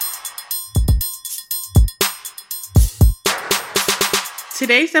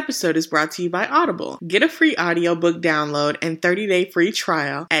Today's episode is brought to you by Audible. Get a free audiobook download and 30-day free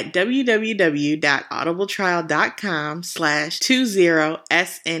trial at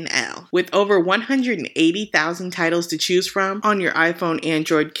www.audibletrial.com/20SNL. With over 180,000 titles to choose from on your iPhone,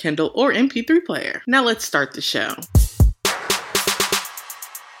 Android, Kindle, or MP3 player. Now let's start the show.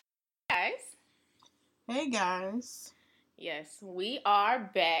 Guys. Hey guys. Yes, we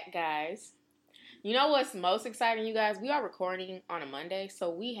are back, guys. You know what's most exciting, you guys? We are recording on a Monday, so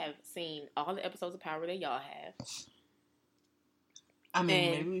we have seen all the episodes of Power that y'all have. I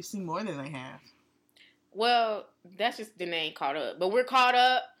mean, maybe we've seen more than they have. Well, that's just the name caught up. But we're caught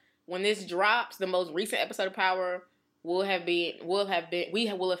up. When this drops, the most recent episode of Power we will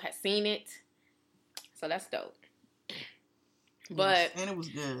have seen it. So that's dope. But and it was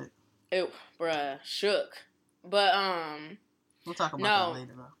good. Shook. But we'll talk about that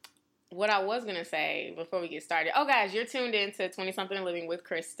later though. What I was going to say before we get started. Oh, guys, you're tuned in to 20-something Living with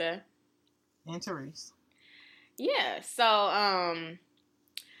Krista. And Therese. Yeah. So, I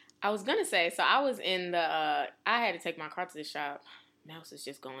was going to say, so I was in I had to take my car to the shop. Mouse is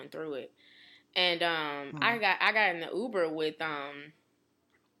just going through it. And, I got in the Uber with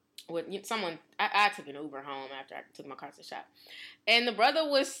someone. I took an Uber home after I took my car to the shop. And the brother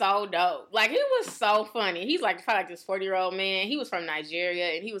was so dope. Like, he was so funny. He's like probably like this 40-year-old man. He was from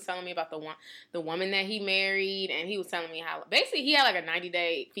Nigeria, and he was telling me about the woman that he married, and he was telling me how basically he had like a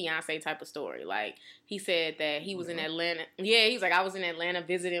 90-day fiance type of story. Like, he said that he was in Atlanta. Yeah, he's like, I was in Atlanta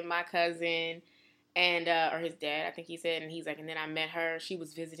visiting my cousin and or his dad, I think he said, and he's like, and then I met her. She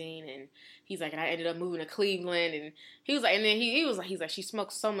was visiting, and he's like, and I ended up moving to Cleveland, and he was like, and then he's like, she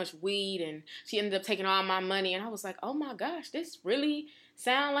smoked so much weed, and she ended up taking all my money, and I was like, oh my gosh, this really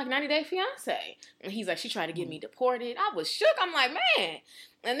sound like 90 Day Fiance. And he's like, she tried to get me deported. I was shook. I'm like, man.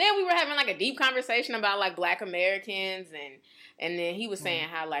 And then we were having like a deep conversation about like Black Americans, and then he was saying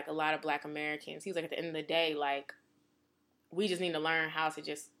how like a lot of Black Americans, he was like, at the end of the day, like, we just need to learn how to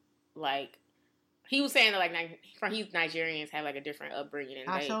just like. He was saying that, like, Nigerians have, like, a different upbringing. And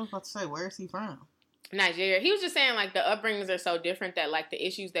I was about to say, where is he from? Nigeria. He was just saying, like, the upbringings are so different that, like, the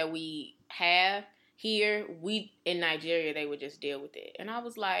issues that we have here, in Nigeria, they would just deal with it. And I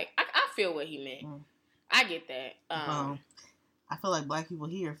was like, I feel what he meant. I get that. I feel like Black people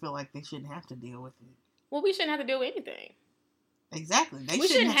here feel like they shouldn't have to deal with it. Well, we shouldn't have to deal with anything. Exactly. We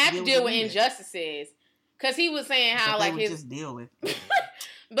shouldn't have to deal with injustices. Because he was saying how, like, just deal with it.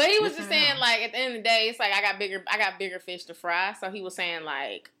 But he was just saying, like, at the end of the day, it's like I got bigger fish to fry. So he was saying,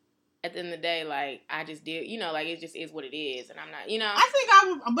 like, at the end of the day, like, I just did, you know, like, it just is what it is, and I'm not, you know. I think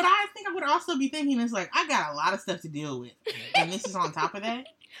I would also be thinking, it's like, I got a lot of stuff to deal with, and this is on top of that.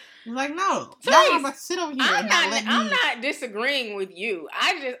 It's like, no, y'all are about to sit over here I'm not disagreeing with you.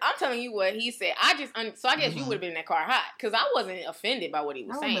 I'm telling you what he said. So I guess you would have been in that car hot, because I wasn't offended by what he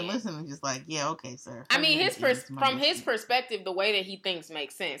was saying. I would have been listening, just like, yeah, okay, sir. I mean, from his perspective, the way that he thinks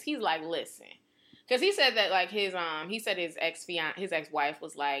makes sense. He's like, listen, because he said that like his ex-wife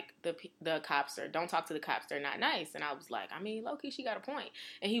was like, the cops don't talk to the cops, they're not nice. And I was like, I mean, low-key, she got a point.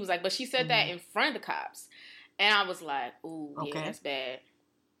 And he was like, but she said that in front of the cops. And I was like, ooh, okay. Yeah, that's bad.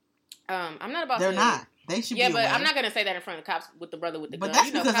 I'm not about They're not. They should be aware. But I'm not going to say that in front of the cops with the brother with the gun. But that's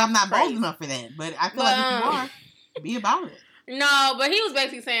because I'm not bold enough for that. But I feel like if you are, be about it. No, but he was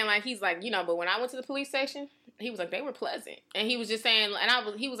basically saying, like, he's like, you know, but when I went to the police station, he was like, they were pleasant. And he was just saying, and I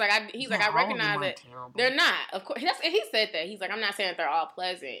recognize that they're not. Of course, he said that. He's like, I'm not saying that they're all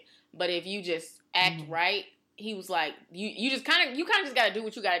pleasant, but if you just act right, he was like, you kind of just got to do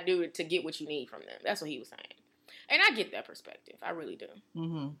what you got to do to get what you need from them. That's what he was saying. And I get that perspective. I really do.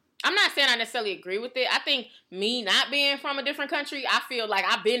 Mm-hmm. I'm not saying I necessarily agree with it. I think me not being from a different country, I feel like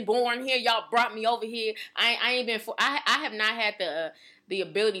I've been born here. Y'all brought me over here. I have not had the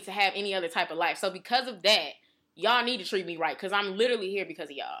ability to have any other type of life. So because of that, y'all need to treat me right, because I'm literally here because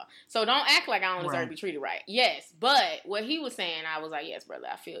of y'all. So don't act like I don't deserve to be treated right. Yes, but what he was saying, I was like, yes, brother,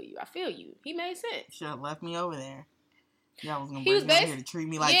 I feel you. He made sense. Should have left me over there. Y'all was going to bring me over here to treat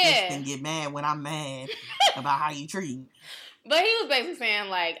me like this and get mad when I'm mad about how you treat me. But he was basically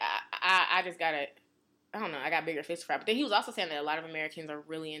saying, like, I just got to, I don't know, I got bigger fish to fry. But then he was also saying that a lot of Americans are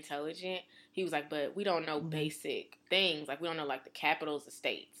really intelligent. He was like, but we don't know basic things. Like, we don't know, like, the capitals of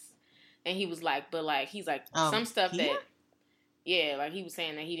states. And he was like, but, like, he's like, some stuff that, yeah, like, he was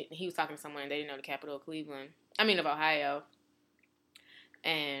saying that he was talking to someone and they didn't know the capital of of Ohio.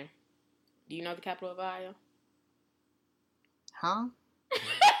 And do you know the capital of Ohio? Huh?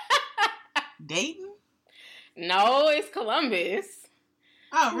 Dayton? No, it's Columbus.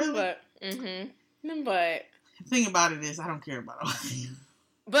 Oh, really? But the thing about it is, I don't care about Ohio.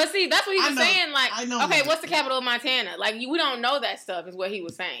 But see, that's what he was saying. Like, I know okay, what's the capital of Montana? Like, we don't know that stuff. Is what he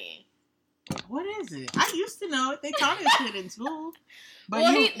was saying. What is it? I used to know it. They taught us shit in school. But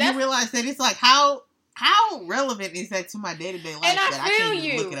Well, you realize that it's like how relevant is that to my day to day life? And I that feel I can't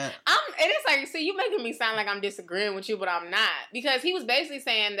you. Look it up. And it's like, see, you making me sound like I'm disagreeing with you, but I'm not, because he was basically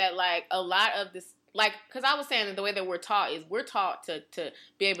saying that like a lot of this, like, because I was saying that the way that we're taught to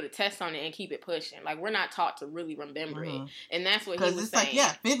be able to test on it and keep it pushing. Like, we're not taught to really remember it, and that's what he was it's saying. Like,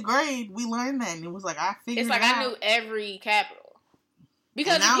 yeah, 5th grade we learned that, and it was like I figured. It's like I knew every capital.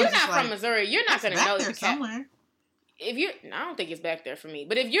 Because if you're not from Missouri, you're not going to know the capital. I don't think it's back there for me.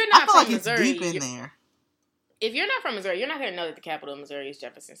 But if you're not from Missouri, it's deep in there. If you're not from Missouri, you're not going to know that the capital of Missouri is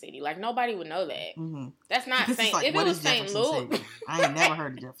Jefferson City. Like, nobody would know that. Mm-hmm. That's not St. Like, if it was St. Louis. I ain't never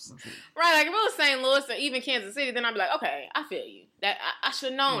heard of Jefferson City. Right, like if it was St. Louis or even Kansas City, then I'd be like, okay, I feel you. That I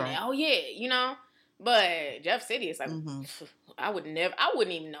should have known that. Oh, yeah, you know? But Jeff City, it's like, I wouldn't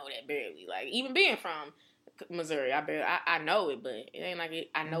even know that barely. Like, even being from Missouri, I know it, but it ain't like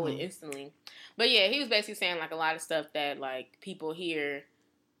I know it instantly. But yeah, he was basically saying like a lot of stuff that like people here.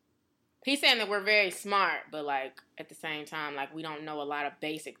 He's saying that we're very smart, but like at the same time, like we don't know a lot of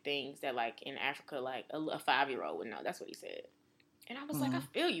basic things that like in Africa, like a 5-year-old would know. That's what he said, and I was like, I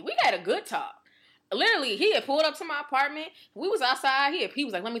feel you. We had a good talk. Literally, he had pulled up to my apartment. We was outside. He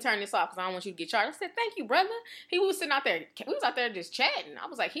was like, "Let me turn this off because I don't want you to get charged." I said, "Thank you, brother." He was sitting out there. We was out there just chatting. I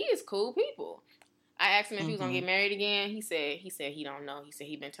was like, "He is cool people." I asked him if he was gonna get married again. He said he don't know. He said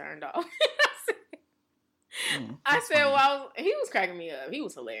he been turned off. I said, well, he was cracking me up. He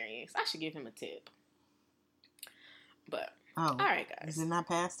was hilarious. I should give him a tip. But all right, guys. Is it not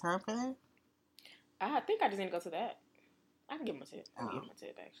past time for that? I think I just need to go to that. I can give him a tip. I can give him a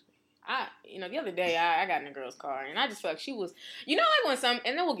tip actually. The other day I got in a girl's car and I just felt like she was, like when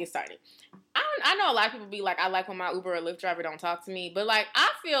and then we'll get started. I know a lot of people be like, I like when my Uber or Lyft driver don't talk to me, but like I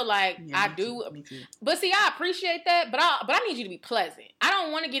feel like I do. Me too. But see, I appreciate that, but I need you to be pleasant. I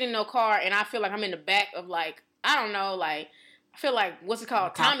don't want to get in no car and I feel like I'm in the back of like, I don't know, like I feel like what's it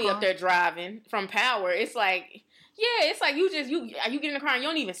called, Tommy up there driving from Power. It's like, yeah, it's like you get in the car and you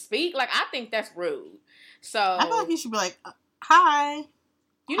don't even speak. Like I think that's rude. So I feel like you should be like, hi.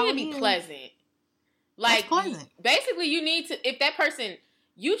 You need to be pleasant. Like, basically, you need to, if that person,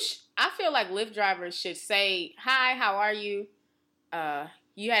 I feel like Lyft drivers should say, hi, how are you?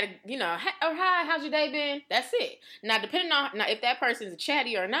 You had hi, how's your day been? That's it. Now, depending on, if that person's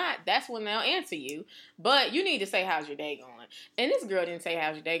chatty or not, that's when they'll answer you. But you need to say, how's your day going? And this girl didn't say,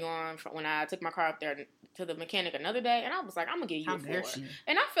 how's your day going when I took my car up there to the mechanic another day. And I was like, I'm going to give you a 4.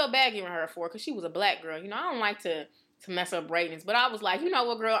 And I felt bad giving her a 4 because she was a black girl. I don't like to mess up ratings. But I was like, you know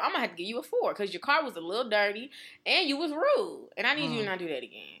what, girl? I'm going to have to give you a 4 because your car was a little dirty and you was rude. And I need you to not do that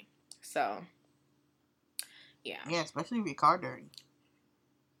again. So, yeah. Yeah, especially if your car dirty.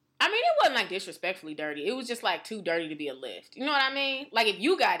 I mean, it wasn't like disrespectfully dirty. It was just like too dirty to be a Lyft. You know what I mean? Like if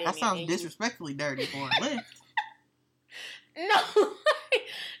you got in that sounds disrespectfully dirty for a Lyft. No.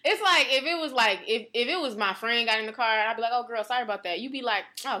 It's like if it was like if it was my friend got in the car, I'd be like, oh girl, sorry about that. You'd be like,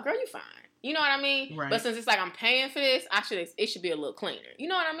 oh girl, you fine. You know what I mean? Right. But since it's like I'm paying for this, it should be a little cleaner. You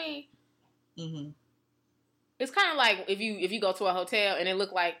know what I mean? Mm-hmm. It's kind of like if you go to a hotel and it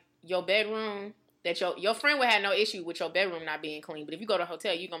look like your bedroom, that your friend would have no issue with your bedroom not being clean. But if you go to a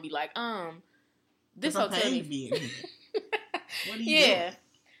hotel, you're gonna be like, this hotel to be in here. What are you doing?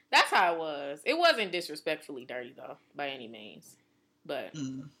 That's how it was. It wasn't disrespectfully dirty though, by any means. But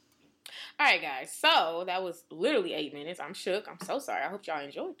all right, guys. So that was literally 8 minutes. I'm shook. I'm so sorry. I hope y'all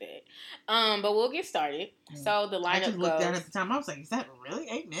enjoyed that. But we'll get started. So the lineup I just looked goes. at it at the time. I was like, is that really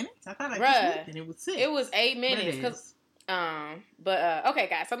 8 minutes? I thought I just looked and it was 6. It was 8 minutes. Okay,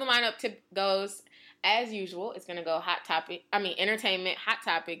 guys. So the lineup tip goes as usual. It's gonna go entertainment, hot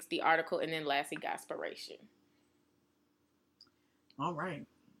topics, the article, and then lastly, Gospiration. All right.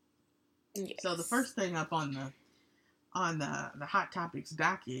 Yes. So the first thing up on the hot topics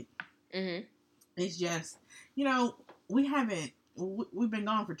docket is just, we've been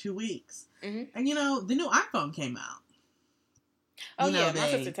gone for 2 weeks, and the new iPhone came out. Oh my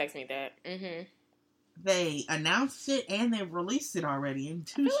sister texted me that. They announced it and they released it already in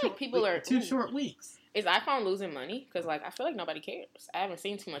 2 short weeks. Is iPhone losing money? Because I feel like nobody cares. I haven't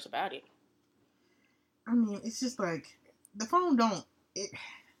seen too much about it. I mean, it's just like the phone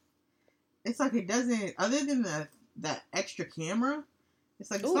it's like it doesn't, other than the extra camera,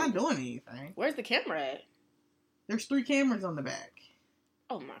 it's like it's not doing anything. Where's the camera at? There's 3 cameras on the back.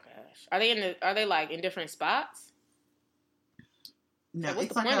 Oh my gosh. Are they like in different spots? No, what's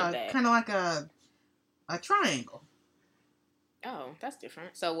it's the point of that? Kind of like a triangle. Oh, that's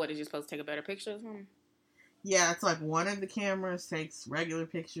different. So what, is you supposed to take a better picture or something? Yeah, it's like one of the cameras takes regular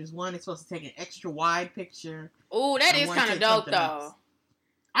pictures. One is supposed to take an extra wide picture. Ooh, that is kind of dope, though. Else.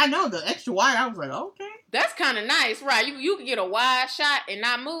 I know, the extra wide, I was like, okay. That's kind of nice, right? You can get a wide shot and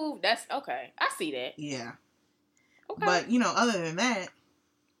not move. That's okay. I see that. Yeah. Okay. But, other than that,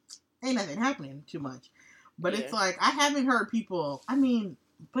 ain't nothing happening too much. But it's like, I haven't heard people, I'm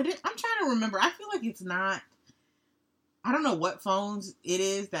trying to remember. I feel like it's not, I don't know what phones it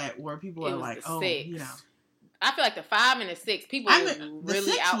is where people are like, oh, 6. I feel like the 5 and the 6, people were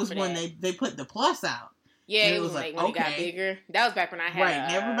really 6 out was for when that. they put the plus out. Yeah, it was like when it got bigger. That was back when I had. Right,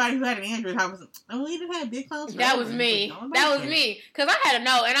 and everybody who had an Android, I was we didn't have big phones. That was me. That was me. Because I had a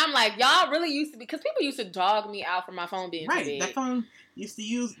Note, and I'm like, y'all really used to be, because people used to dog me out for my phone being too big. That phone used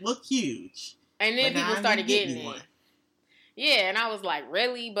to look huge. And then people started getting it. One. Yeah, and I was like,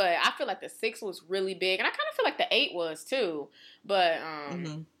 really? But I feel like the 6 was really big, and I kind of feel like the 8 was too. But I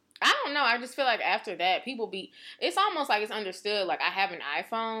don't know. I just feel like after that, it's almost like it's understood. Like, I have an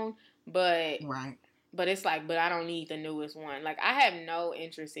iPhone, but right. But it's like, but I don't need the newest one. Like, I have no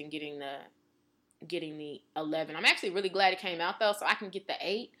interest in getting the 11. I'm actually really glad it came out, though, so I can get the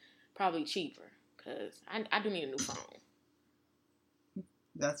 8 probably cheaper, because I do need a new phone.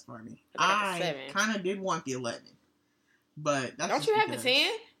 That's funny. I kind of did want the 11, but that's don't you have the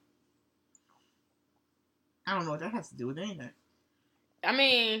 10? I don't know what that has to do with anything. I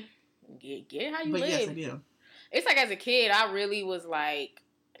mean, get how you live. Yes, I do. It's like, as a kid, I really was like,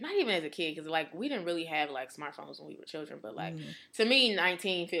 not even as a kid, because, like, we didn't really have, like, smartphones when we were children, but, like, to me,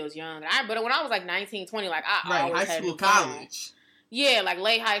 19 feels young. But when I was, like, 19, 20, like, I always had a new phone. High school, college. Yeah, like,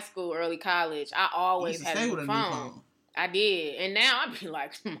 late high school, early college, I always had a new phone. I did. And now I be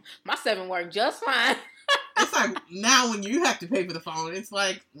like, my 7 worked just fine. It's like, now when you have to pay for the phone, it's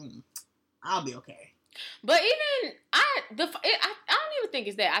like, I'll be okay. But even I don't even think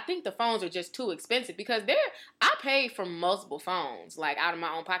it's that. I think the phones are just too expensive, because I paid for multiple phones, like, out of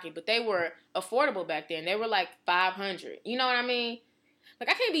my own pocket, but they were affordable back then. They were like $500. You know what I mean? Like,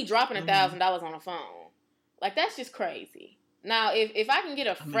 I can't be dropping $1,000 on a phone. Like, that's just crazy. Now, if I can get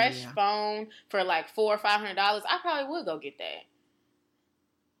a fresh phone for like $400 or $500, I probably would go get that.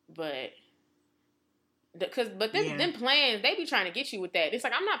 But them plans, they be trying to get you with that. It's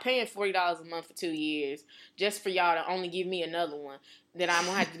like, I'm not paying $40 a month for 2 years just for y'all to only give me another one that I'm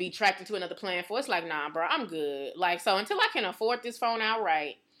going to have to be tracked into another plan for. It's like, nah, bro, I'm good. Like, so until I can afford this phone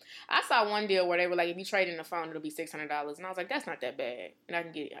outright, I saw one deal where they were like, if you trade in the phone, it'll be $600. And I was like, that's not that bad. And I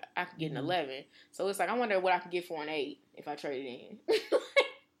can get an 11. So it's like, I wonder what I could get for an 8 if I trade it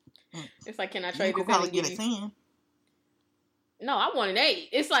in. It's like, can I trade this in and get a 10? No, I want an 8.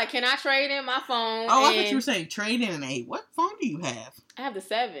 It's like, can I trade in my phone? Oh, I thought you were saying trade in an 8. What phone do you have? I have the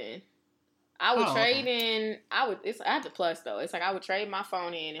 7. I would trade in. I have the Plus, though. It's like, I would trade my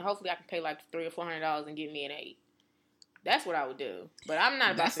phone in, and hopefully I can pay like $300 or $400 and get me an 8. That's what I would do. But I'm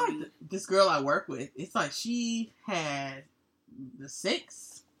not about to be. This girl I work with, it's like she had the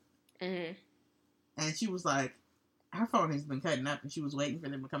 6. Mm-hmm. And she was like, her phone has been cutting up, and she was waiting for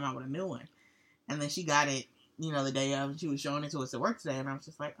them to come out with a new one. And then she got it, the day of, and she was showing it to us at work today, and I was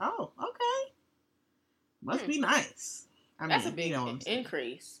just like, oh, okay. Must be nice. That's a big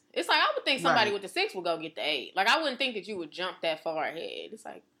increase. It's like, I would think somebody with the 6 would go get the 8. Like, I wouldn't think that you would jump that far ahead. It's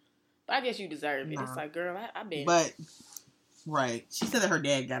like, but I guess you deserve it. Nah. It's like, girl, I've been. But, right. She said that her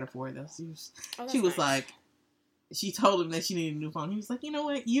dad got it for her, though. She was like, she told him that she needed a new phone. He was like, you know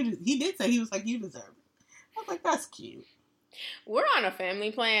what? He did say, he was like, you deserve it. I was like, that's cute. We're on a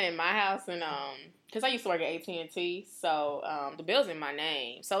family plan in my house, and because I used to work at AT&T, so the bill's in my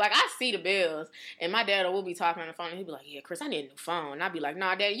name. So, like, I see the bills, and my dad will be talking on the phone, and he'll be like, yeah, Chris, I need a new phone. And I'll be like,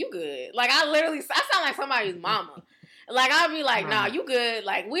 nah, Dad, you good. Like, I sound like somebody's mama. Like, I'll be like, nah, you good.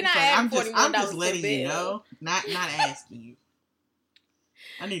 Like, we're not adding $41 I'm just letting you know, not asking you.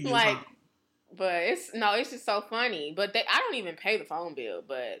 I need a new phone. But it's just so funny. But I don't even pay the phone bill,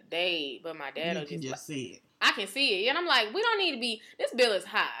 but my dad will just see it. I can see it. And I'm like, we don't need to be, this bill is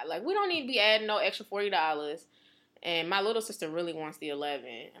high. Like, we don't need to be adding no extra $40. And my little sister really wants the 11.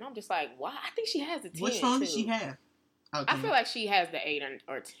 And I'm just like, why? I think she has the 10. Which phone does she have? Okay. I feel like she has the 8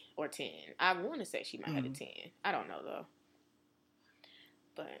 or 10. I want to say she might have the 10. I don't know, though.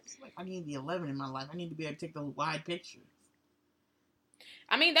 But like, I need the 11 in my life. I need to be able to take those wide pictures.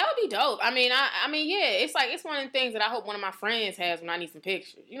 I mean, that would be dope. I mean, yeah. It's like, it's one of the things that I hope one of my friends has when I need some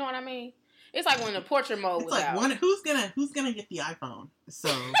pictures. You know what I mean? It's like when the portrait mode was out. Who's gonna get the iPhone so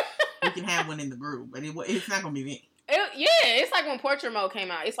we can have one in the group? But it's not gonna be me. It's like when portrait mode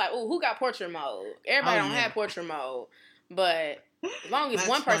came out. It's like, oh, who got portrait mode? Everybody don't have portrait mode, but as long as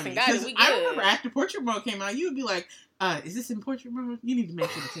one person got it, we good. I remember after portrait mode came out, you would be like, "Is this in portrait mode? You need to make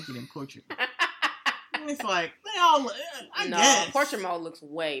sure to take it in portrait mode." It's like they all. I guess portrait mode looks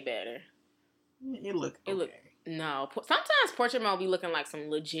way better. It look. No, sometimes portrait mode be looking like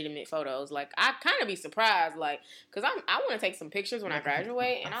some legitimate photos. Like, I kind of be surprised, like, because I want to take some pictures when I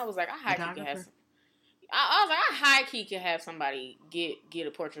graduate, and I was like, I high key could have some. I was like, I high key could have somebody get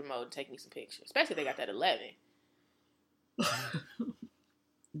a portrait mode and take me some pictures, especially if they got that 11.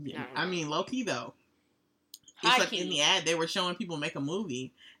 Yeah, I mean, low key though. It's like in the ad they were showing people make a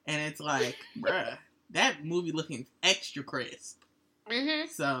movie, and it's like, bruh, that movie looking extra crisp. Mm-hmm.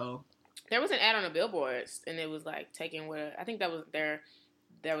 So. There was an ad on the billboards, and it was like taken with. I think that was their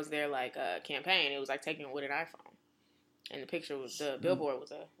like campaign. It was like taken with an iPhone, and the picture was the billboard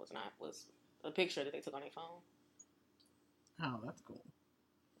was a picture that they took on their phone. Oh, that's cool.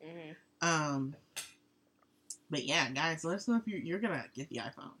 Mm-hmm. But yeah, guys, let us know if you're gonna get the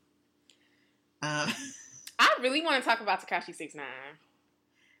iPhone. I really want to talk about Tekashi 6ix9ine.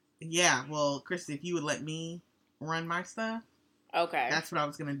 Yeah, well, Kristen, if you would let me run my stuff. Okay. That's what I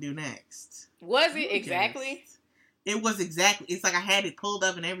was going to do next. Was it exactly? It was exactly. It's like I had it pulled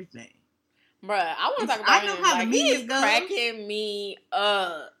up and everything. Bruh, I want to talk about him. How the he is goes. cracking me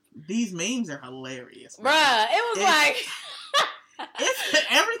up. These memes are hilarious. Bruh, it was like... it's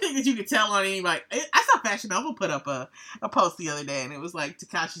everything that you could tell on anybody. I saw Fashion Nova put up a post the other day, and it was like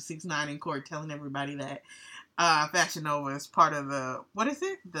Tekashi 6ix9ine in court telling everybody that Fashion Nova is part of the... What is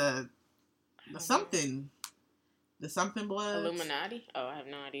it? The something... The something blood? Illuminati? Oh, I have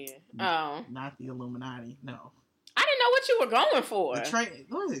no idea. Oh. Not the Illuminati, no. I didn't know what you were going for. The trade,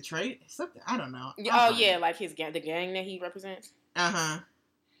 what was it, trade? Something, I don't know. Oh, yeah, like the gang that he represents? Uh-huh.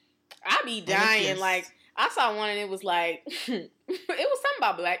 I be dying, like, I saw one and it was like, it was something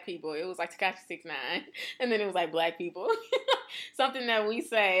about black people. It was like Tekashi 6ix9ine, and then it was like black people. Something that we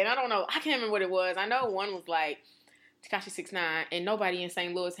say, and I don't know, I can't remember what it was. I know one was like, Tekashi 6ix9ine, and nobody in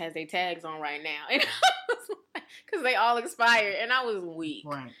St. Louis has their tags on right now. And because they all expired, and I was weak.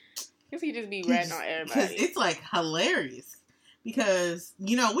 Right. Because he just be ratting on everybody. Because it's, like, hilarious. Because,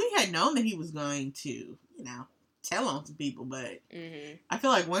 we had known that he was going to, tell on some people, but I feel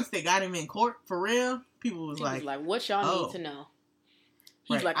like once they got him in court, for real, people was like, what y'all need to know?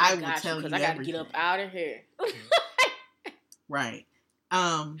 He's like, I got you, because I got to get up out of here. Right.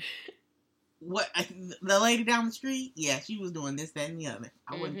 The lady down the street? Yeah, she was doing this, that, and the other.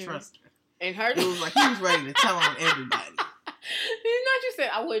 I wouldn't trust her. And her? It was like he was ready to tell on everybody. You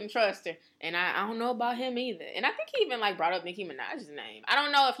said I wouldn't trust her. And I don't know about him either. And I think he even, like, brought up Nicki Minaj's name. I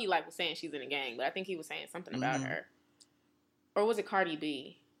don't know if he, like, was saying she's in a gang, but I think he was saying something about her. Or was it Cardi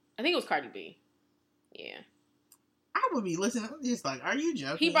B? I think it was Cardi B. Yeah. I would be listening. I'm just like, are you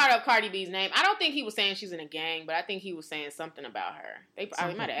joking? He brought up Cardi B's name. I don't think he was saying she's in a gang, but I think he was saying something about her. They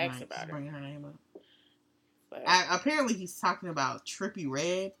might have asked about her. Bringing her name up. But apparently, he's talking about Trippie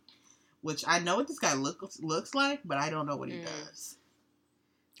Redd, which I know what this guy looks like, but I don't know what he does.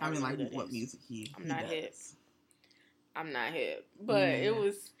 I mean, like, what music he does. I'm not hip. But it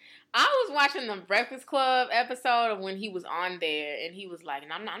was... I was watching the Breakfast Club episode of when he was on there, and he was like,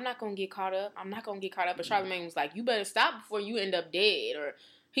 I'm not going to get caught up. I'm not going to get caught up. But Charlamagne was like, you better stop before you end up dead. Or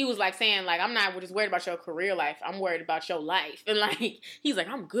he was, like, saying, like, I'm not just worried about your career life. I'm worried about your life. And, like, he's like,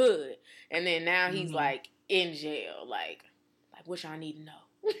 I'm good. And then now he's, like, in jail. Like, what y'all need to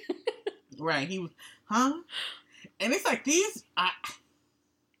know. Right. He was, huh? And it's like these...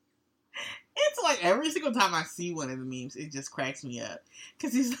 It's like every single time I see one of the memes, it just cracks me up.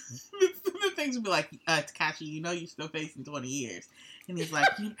 Because the things would be like, Tekashi, you're still facing 20 years. And he's like,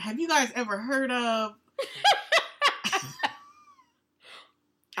 have you guys ever heard of...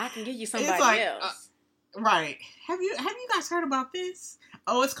 I can give you somebody else. Right. Have you guys heard about this?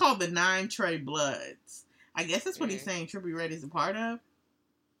 Oh, it's called the 9 Trey Bloods. I guess that's what he's saying Trippie Redd is a part of.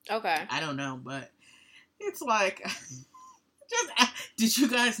 Okay. I don't know, but it's like... Did you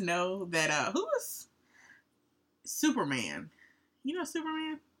guys know that, who was Superman? You know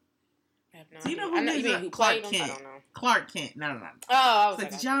Superman? I have no idea. You know who Clark Kent? I don't know. Clark Kent. No. Oh, okay. So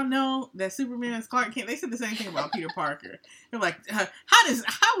did y'all know that Superman is Clark Kent? They said the same thing about Peter Parker. They're like, how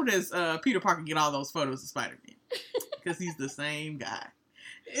does Peter Parker get all those photos of Spider-Man? Because he's the same guy.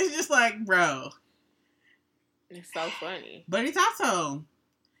 It's just like, bro. It's so funny. But it's also...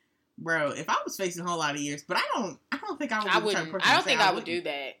 Bro, if I was facing a whole lot of years, but I don't think I would. I don't think I would do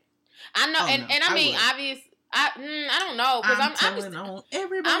that. I know, and I mean, obviously, I don't know because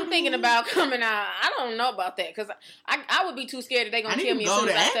I'm thinking about coming out. I don't know about that because I would be too scared that they're gonna kill me as soon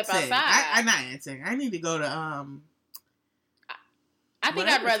as I step outside. I'm not answering. I need to go to I think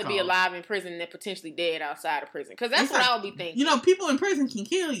I'd rather be alive in prison than potentially dead outside of prison because that's what I would be thinking. People in prison can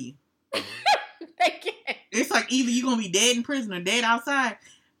kill you. They can. It's like either you're gonna be dead in prison or dead outside.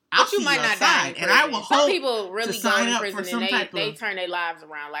 I'll but you see might you not die in outside, prison. and I will Some hope people really to go sign in up prison for some and type they of- turn their lives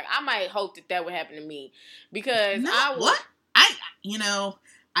around. Like, I might hope that would happen to me because No, I would. what?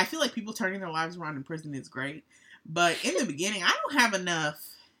 I feel like people turning their lives around in prison is great, but in the beginning, I don't have enough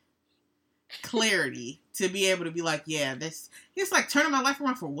clarity to be able to be like, yeah, this. It's like turning my life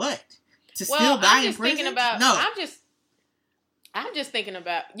around for what? To still die in prison? No. I'm just thinking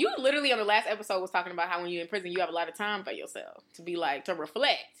about, you literally on the last episode was talking about how when you're in prison, you have a lot of time for yourself to be like, to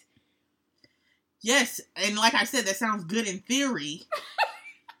reflect. Yes, and like I said, that sounds good in theory.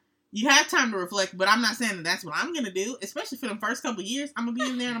 You have time to reflect, but I'm not saying that that's what I'm going to do, especially for the first couple of years. I'm going to be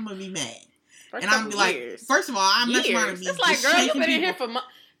in there and I'm going to be mad. First and I'm going to be like, first of all, I'm not trying to be It's like, girl, you've been in here for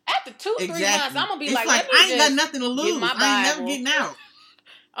after 2-3 months, I'm going to be like, let me I ain't got nothing to lose. I ain't never getting out.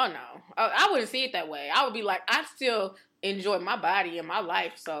 Oh, no. I wouldn't see it that way. I would be like, I still enjoy my body and my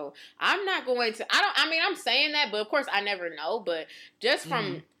life, so I'm not going to, I'm saying that, but of course I never know, but just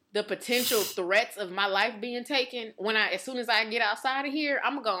from the potential threats of my life being taken, as soon as I get outside of here,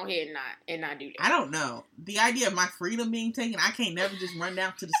 I'm gonna go ahead and not do that. I don't know. The idea of my freedom being taken, I can't never just run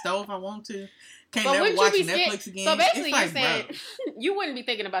down to the stove if I want to. Can't never watch Netflix again. So basically, like, you're saying you wouldn't be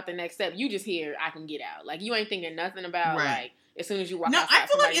thinking about the next step. You just hear, I can get out. Like, you ain't thinking nothing about, like, as soon as you walk outside. No, I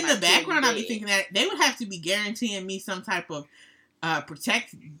feel like in the background, I'd be thinking that they would have to be guaranteeing me some type of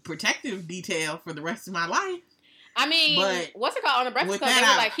protective detail for the rest of my life. I mean, but what's it called? On the Breakfast Club, they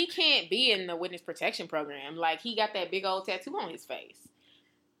were like, he can't be in the witness protection program. Like, he got that big old tattoo on his face.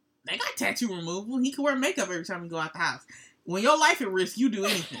 They got tattoo removal. He can wear makeup every time you go out the house. When your life at risk, you do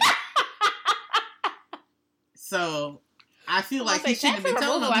anything. So, I feel like he shouldn't have been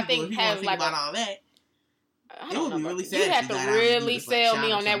telling people if he wants to think about all that. It would be really sad. You'd have to really sell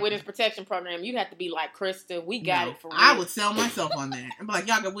me on that witness protection program. You'd have to be like, Krista, we got it for real. I would sell myself on that. I'm like,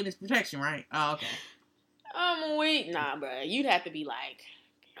 y'all got witness protection, right? Oh, okay. Nah, bro. You'd have to be like,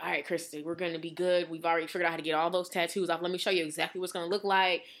 all right, Krista, we're going to be good. We've already figured out how to get all those tattoos off. Let me show you exactly what's going to look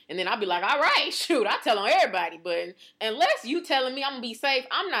like. And then I'll be like, all right, shoot, I tell on everybody. But unless you telling me I'm going to be safe,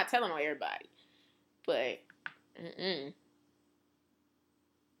 I'm not telling on everybody. But,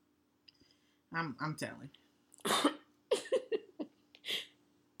 I'm telling.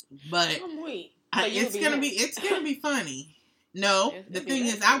 But it's gonna be funny. No, the thing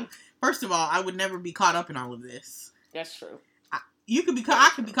is, first of all, I would never be caught up in all of this. That's true. I could be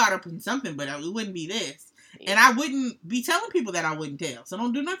caught up in something, but it wouldn't be this. Yeah. And I wouldn't be telling people that I wouldn't tell. So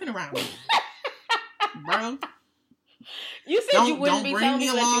don't do nothing around me, bro. You said you wouldn't be telling me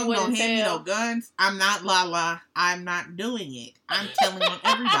along. Don't hand me no guns. I'm not Lala. I'm not doing it. I'm telling on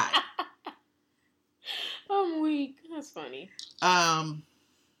everybody. I'm weak. That's funny.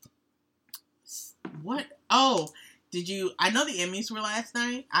 What? Oh, did you? I know the Emmys were last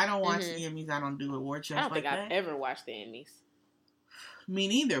night. I don't watch the Emmys. I don't do award shows. I don't think I've ever watched the Emmys. Me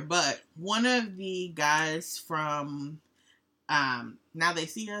neither. But one of the guys from Now They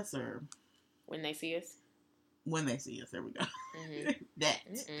See Us, or When They See Us. When They See Us. There we go.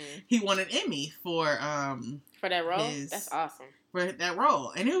 He won an Emmy for that role. That's awesome. For that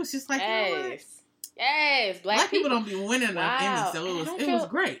role, and it was just like, yes. You know what? Yes, black people don't be winning enough Emmys, so it was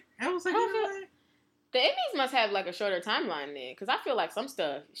great. I was like, you know what? The Emmys must have like a shorter timeline then, because I feel like some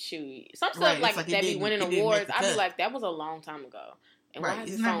stuff like that be winning awards. I'd be like, that was a long time ago, and why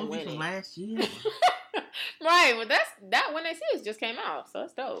is this song winning? From last year, right? But that When They See Us just came out, so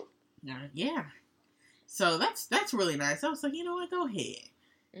that's dope. Yeah. So that's really nice. I was like, you know what? Go ahead.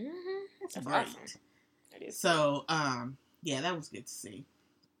 That's great. Awesome. That is so, yeah, that was good to see.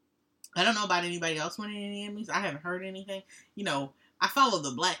 I don't know about anybody else winning any Emmys. I haven't heard anything. You know, I follow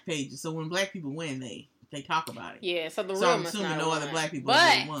the black pages, so when black people win, they talk about it. Yeah, so I'm assuming no other black people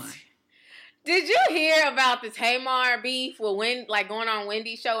really won. Did you hear about the Tamar beef with going on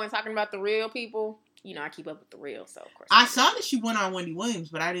Wendy's show and talking about the real people? You know, I keep up with the real, so of course. I saw that she went on Wendy Williams,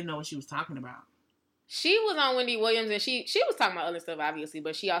 but I didn't know what she was talking about. She was on Wendy Williams, and she was talking about other stuff, obviously,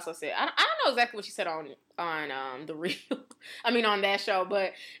 but she also said, I don't know exactly what she said on the real, on that show,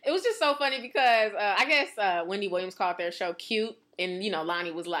 but it was just so funny because I guess Wendy Williams called their show cute, and,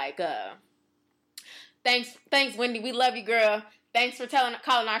 Lonnie was like, thanks, Wendy, we love you, girl. Thanks for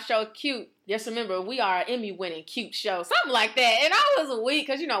calling our show cute. Just remember, we are an Emmy-winning cute show. Something like that. And I was weak,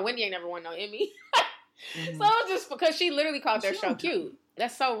 because, Wendy ain't never won no Emmy. So it was just because she literally called their show cute.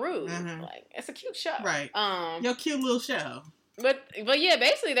 That's so rude. Like, it's a cute show. Right. Your cute little show. But yeah,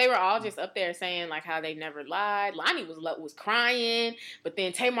 basically they were all just up there saying like how they never lied. Lonnie was crying, but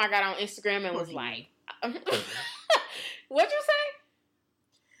then Tamar got on Instagram and was like, "What'd you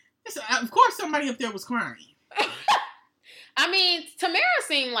say?" Of course, somebody up there was crying. Tamara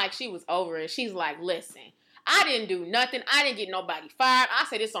seemed like she was over it. She's like, "Listen, I didn't do nothing. I didn't get nobody fired. I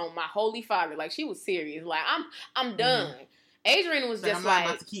said this on my holy father. Like, she was serious. Like, I'm done. Adrian was just I'm not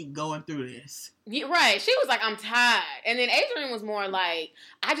about to keep going through this. Yeah, right. She was like, I'm tired. And then Adrian was more like,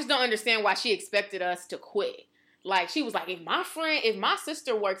 I just don't understand why she expected us to quit. Like, she was like, if my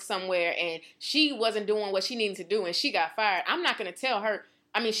sister worked somewhere and she wasn't doing what she needed to do and she got fired, I'm not going to tell her.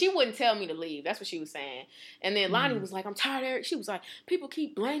 I mean, she wouldn't tell me to leave. That's what she was saying. And then Lonnie was like, I'm tired, Eric. She was like, people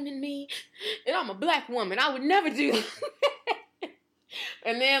keep blaming me and I'm a black woman. I would never do that.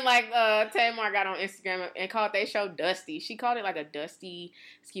 And then, like, Tamar got on Instagram and called their show Dusty. She called it, like, a dusty,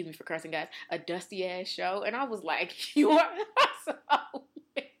 excuse me for cursing, guys, a dusty-ass show. And I was like, you are so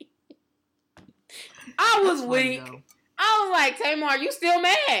weak. I was weak. I was like, Tamar, you still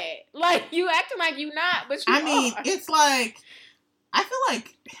mad. Like, you acting like you not, but you are. It's like, I feel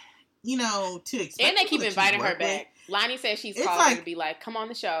like, you know, to expect. And they keep inviting her back. Lonnie says she's calling to be like, come on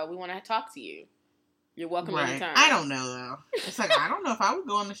the show. We want to talk to you. You're welcome anytime. I don't know, though. It's like, I don't know if I would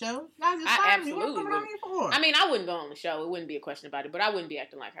go on the show. I absolutely would. I mean, I wouldn't go on the show. It wouldn't be a question about it, but I wouldn't be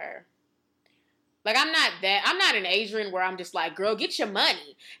acting like her. Like, I'm not an Adrian where I'm just like, girl, get your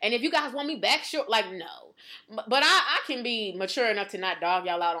money. And if you guys want me back, sure. Like, no. But I can be mature enough to not dog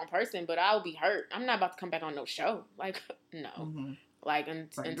y'all out on person, but I'll be hurt. I'm not about to come back on no show. Like, no. Mm-hmm. Like,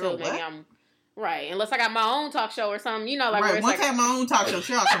 until maybe I'm... Right, unless I got my own talk show or something, you know, like... Right, once I have my own talk show,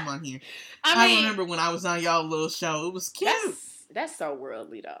 sure, I'll come on here. I remember when I was on y'all little show, it was cute. That's so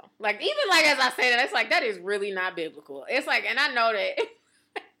worldly, though. Like, even, like, as I say that, it's like, that is really not biblical. It's like, and I know that...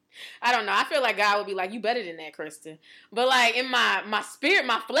 I don't know, I feel like God would be like, you better than that, Kristen. But, like, in my spirit,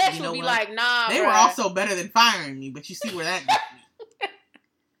 my flesh would be like, nah, They were also better than firing me, but you see where that got me.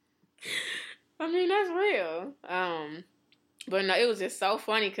 I mean, that's real. But no, it was just so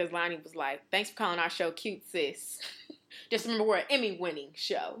funny because Lonnie was like, thanks for calling our show cute, sis. Just remember we're an Emmy-winning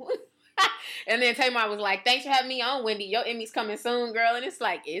show. And then Tamar was like, thanks for having me on, Wendy. Your Emmy's coming soon, girl. And it's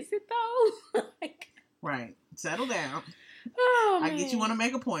like, is it though? Like, right. Settle down. Oh, I get you want to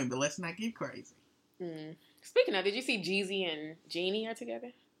make a point, but let's not get crazy. Speaking of, did you see Jeezy and Jeannie are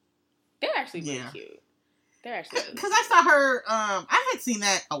together? They're actually really cute. They're actually because I saw her. I had seen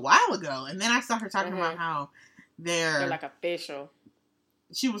that a while ago, and then I saw her talking about how they're like official.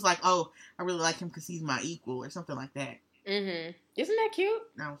 She was like, "Oh, I really like him because he's my equal," or something like that. Isn't that cute?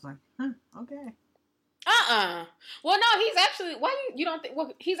 And I was like, "Huh, okay." Well, no, he's actually. Why you don't think?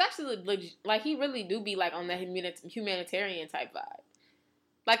 Well, he's actually like he really do be like on that humanitarian type vibe.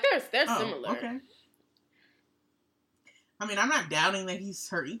 Like they're similar. Okay. I mean, I'm not doubting that he's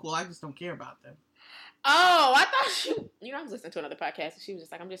her equal. I just don't care about them. Oh, I thought I was listening to another podcast and she was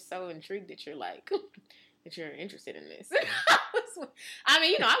just like, I'm just so intrigued that you're like, that you're interested in this. I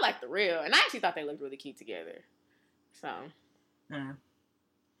mean, I like the real. And I actually thought they looked really cute together. So.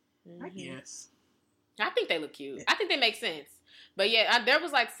 I guess. I think they look cute. I think they make sense. But yeah, there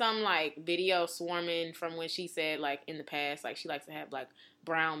was like some like video swarming from when she said like in the past, like she likes to have like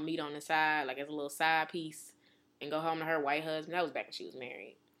brown meat on the side, like as a little side piece and go home to her white husband. That was back when she was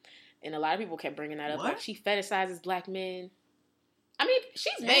married. And a lot of people kept bringing that up. Like, she fetishizes black men. I mean,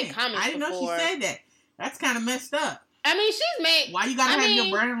 she's made comments I didn't know she said that. That's kind of messed up. I mean, she's made... Why you gotta have your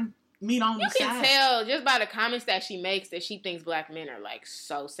brown meat on the side? You can tell just by the comments that she makes that she thinks black men are, like,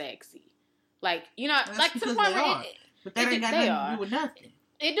 so sexy. Like, that's like, to the point where... But that ain't got nothing to do with nothing.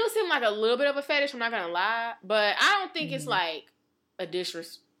 It do seem like a little bit of a fetish, I'm not gonna lie. But I don't think it's, like, a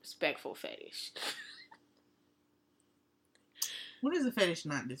disrespectful fetish. What is a fetish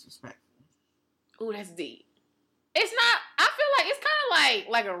not disrespectful? Ooh, that's deep. It's not... I feel like it's kind of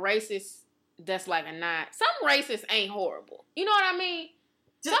like a racist that's like a not... Some racists ain't horrible. You know what I mean?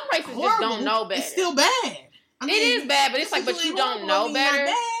 Some racists just don't know better. It's still bad. I mean, it is bad, but it's like, but you don't know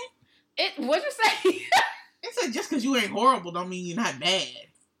better. What'd you say? It said just because you ain't horrible don't mean you're not bad.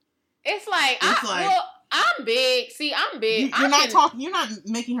 It's like, I'm big. See, I'm big. You're not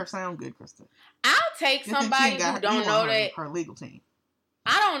making her sound good, Krista. I'll take somebody who don't know that. Her legal team.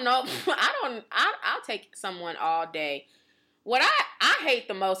 I don't know. I'll take someone all day. What I hate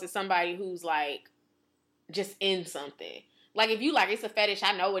the most is somebody who's like just in something. Like if you like it's a fetish,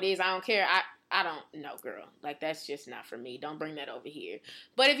 I know it is. I don't care. I don't know, girl. Like that's just not for me. Don't bring that over here.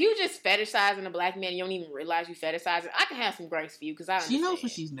 But if you just fetishizing a black man, you don't even realize you fetishizing. I can have some grace for you because I understand. She knows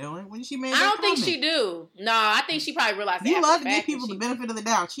what she's doing when she made. I don't think she do. No, I think she probably realized. You love to give people the benefit of the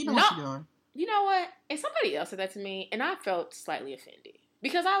doubt. She knows what she's doing. You know what? And somebody else said that to me, and I felt slightly offended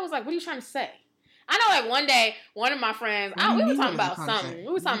because I was like, "What are you trying to say?" I know, like one day, one of my friends, we were talking about something.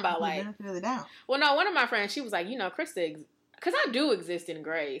 We were talking about like, benefit of the doubt. Well, no, one of my friends, she was like, Krista, because I do exist in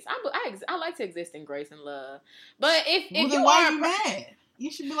grace. I like to exist in grace and love. But if you why are you mad? You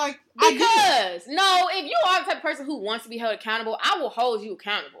should be like, because no, if you are the type of person who wants to be held accountable, I will hold you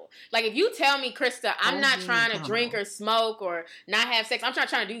accountable. Like if you tell me, Krista, I'm not trying to drink or smoke or not have sex, I'm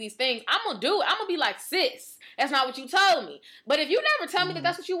trying to do these things, I'm gonna do it. I'm gonna be like, sis, that's not what you told me. But if you never tell me that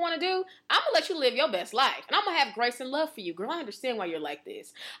that's what you want to do, I'm gonna let you live your best life, and I'm gonna have grace and love for you, girl. I understand why you're like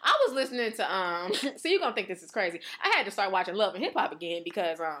this. I was listening to so you're gonna think this is crazy. I had to start watching Love and Hip Hop again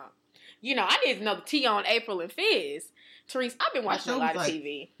because you know, I need to know the tea on April and Fizz. Therese, I've been watching a lot of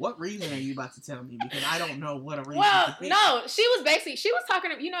TV. What reason are you about to tell me? Because I don't know what a reason. Well, no, she was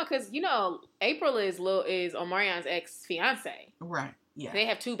talking, you know, because, you know, April is Omarion's ex-fiance. Right, yeah. They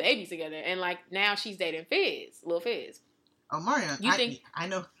have 2 babies together, and, like, now she's dating Fizz, Lil Fizz. Omarion, I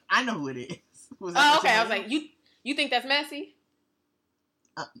know who it is. Oh, okay, I was like, you think that's messy?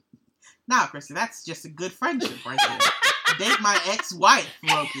 Nah, Kristen, that's just a good friendship right there. Date my ex-wife,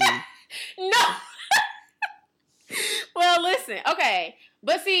 Loki. No. Well, listen, okay.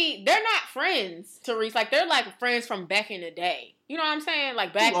 But see, they're not friends, Therese. Like, they're like friends from back in the day. You know what I'm saying?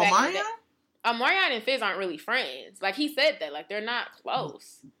 Like, back in the day. Omarion and Fizz aren't really friends. Like, he said that. Like, they're not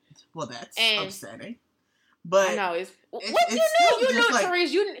close. Well, that's upsetting. But I know. You knew, like,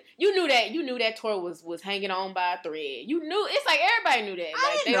 Therese. You knew that tour was hanging on by a thread. You knew. It's like everybody knew that.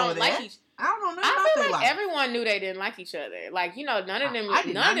 Like, they don't like each other. I feel like everyone knew they didn't like each other. Like, you know, none of them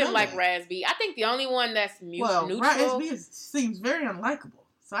like Raz B. I think the only one that's neutral. Raz B seems very unlikable.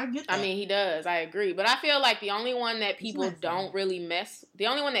 So I get that. I mean, he does. I agree. But I feel like the only one that people don't really the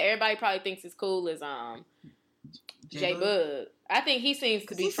only one that everybody probably thinks is cool is J-Bug. I think he seems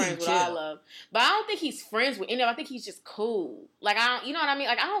to be friends with all of them. But I don't think he's friends with any of them. I think he's just cool. Like, you know what I mean?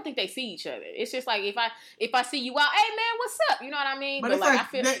 Like, I don't think they see each other. It's just like, if I see you out, hey, man, what's up? You know what I mean? But it's like I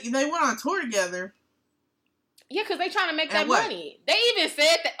feel they went on tour together. Yeah, because they trying to make that money. They even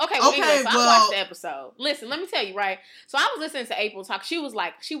said that. Okay, anyway, so I watched the episode. Listen, let me tell you, right? So I was listening to April talk. She was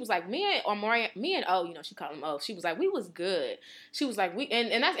like, me and O, you know, she called him O. She was like, we was good. She was like,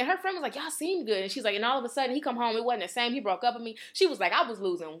 and her friend was like, y'all seemed good. And she's like, and all of a sudden he come home, it wasn't the same. He broke up with me. She was like, I was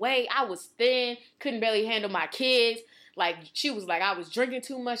losing weight. I was thin. Couldn't barely handle my kids. Like, she was like, I was drinking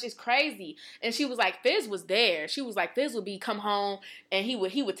too much. It's crazy. And she was like, Fizz was there. She was like, Fizz would come home and he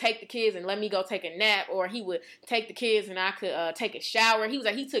would take the kids and let me go take a nap, or he would take the kids and I could take a shower. He was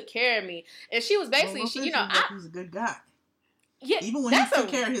like, he took care of me. And she was basically, he's a good guy. Yeah, even when he took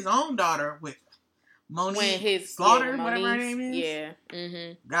care of his own daughter with Monique Slaughter, whatever her name is. Yeah.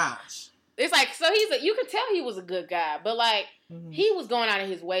 Mm-hmm. Gosh. It's like, so you could tell he was a good guy, but like, he was going out of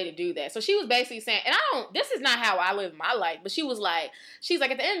his way to do that. So she was basically saying, and this is not how I live my life, but she's like,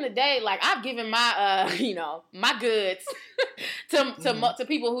 at the end of the day, like, I've given my, my goods to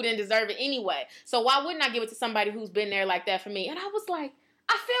people who didn't deserve it anyway. So why wouldn't I give it to somebody who's been there like that for me? And I was like,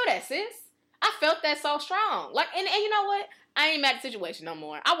 I feel that, sis. I felt that so strong. Like, and you know what? I ain't mad at the situation no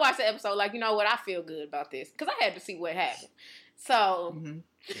more. I watched the episode like, you know what? I feel good about this because I had to see what happened. So...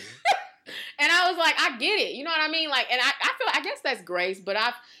 And I was like, I get it. You know what I mean? Like, and I feel like, I guess that's grace, but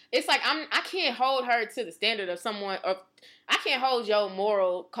it's like, I can't hold her to the standard of someone, or I can't hold your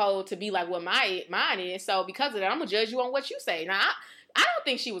moral code to be like what mine is. So because of that, I'm going to judge you on what you say. Now, I don't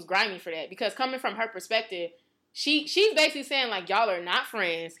think she was grimy for that, because coming from her perspective, she's basically saying like, y'all are not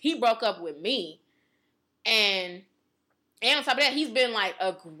friends. He broke up with me. And on top of that, he's been like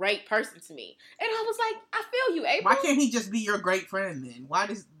a great person to me. And I was like, I feel you, April. Why can't he just be your great friend then?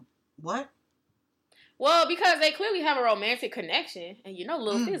 What? Well, because they clearly have a romantic connection, and you know,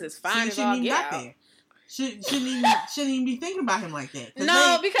 Lil Fizz is fine as all get out. Shouldn't even be thinking about him like that.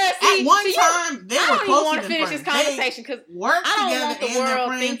 No, because at one time they were closer than friends. I don't even want to finish this conversation because I don't want the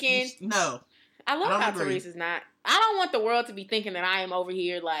world thinking. No, I love how Therese is not. I don't want the world to be thinking that I am over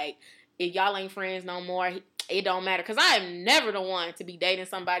here like, if y'all ain't friends no more, it don't matter. Because I am never the one to be dating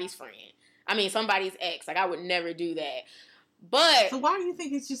somebody's friend. I mean, somebody's ex. Like, I would never do that. But so why do you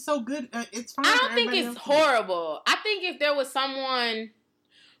think it's just so good? It's fine. I don't think it's horrible. I think if there was someone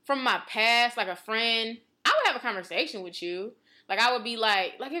from my past, like a friend, I would have a conversation with you. Like, I would be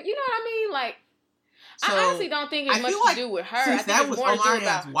like, you know what I mean? Like, so, I honestly don't think it's much to do with her. Since that was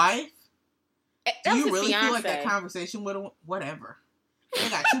Omarion's wife, do you really fiance. Feel like that conversation would whatever? They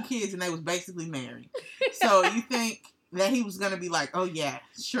got 2 kids and they was basically married. So you think that he was gonna be like, oh yeah,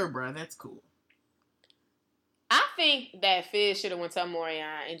 sure, bro, that's cool. I think that Fizz should have went to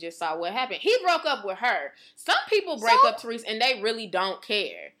Omarion and just saw what happened. He broke up with her. Some people break up, Therese, and they really don't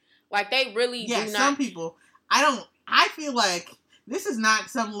care. Like, they really do not. Yeah, some people. I feel like this is not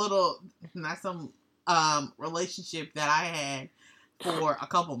some relationship that I had for a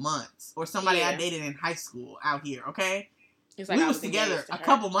couple months or somebody I dated in high school out here, okay? It's like we I was together a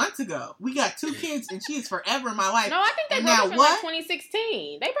couple months ago. We got 2 kids, and she is forever in my life. No, I think they broke up in like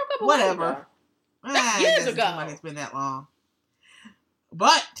 2016. They broke up a while ago. That's years ago. Seem like it's been that long.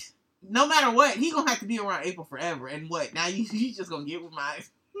 But no matter what, he gonna have to be around April forever. And what? Now you just gonna get with my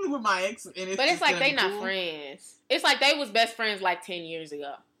ex? And but it's like they not friends. It's like they was best friends like 10 years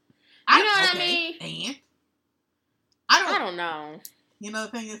ago. You know what I mean? And I don't know. You know,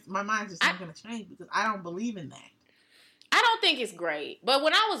 the thing is, my mind's just not gonna change because I don't believe in that. I don't think it's great. But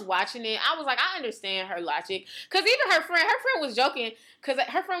when I was watching it, I was like, I understand her logic. Because even her friend was joking. Because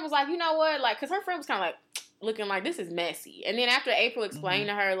her friend was like, you know what? Like, because her friend was kind of like, looking like, this is messy. And then after April explained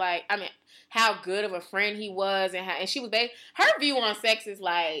to her, like, I mean, how good of a friend he was. And she was, her view on sex is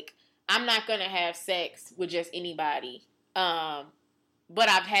like, I'm not going to have sex with just anybody. But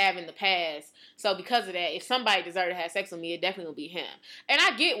I've had in the past. So because of that, if somebody deserved to have sex with me, it definitely will be him. And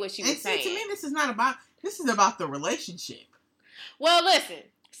I get what she was saying. To me, this is about the relationship. Well, listen.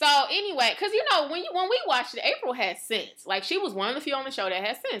 So anyway, because you know, when we watched it, April had sense. Like, she was one of the few on the show that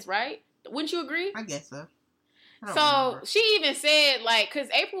had sense, right? Wouldn't you agree? I guess so. So she even said, like, because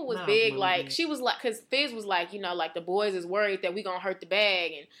April was big, like, she was like, because Fizz was like, you know, like, the boys is worried that we gonna hurt the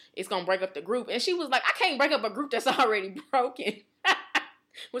bag and it's gonna break up the group. And she was like, I can't break up a group that's already broken.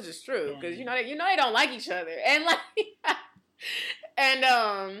 Which is true, because you know they don't like each other, and like,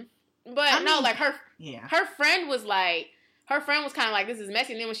 like her friend was like, kind of like, this is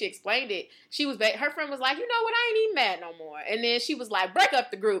messy, and then when she explained it, her friend was like, you know what, I ain't even mad no more, and then she was like, break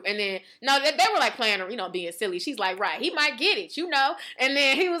up the group, and then they were like playing, you know, being silly. She's like, right, he might get it, you know, and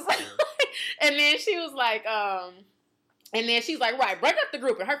then he was like, and then she was like, and then she's like, right, break up the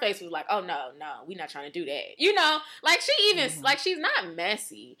group. And her face was like, oh, no, we're not trying to do that. You know, like, she even, like, she's not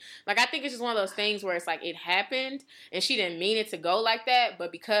messy. Like, I think it's just one of those things where it's like, it happened, and she didn't mean it to go like that,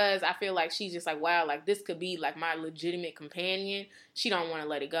 but because I feel like she's just like, wow, like, this could be, like, my legitimate companion, she don't want to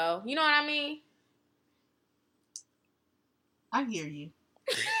let it go. You know what I mean? I hear you.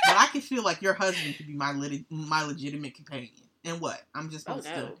 But I can feel like your husband could be my legitimate companion. And what? I'm just supposed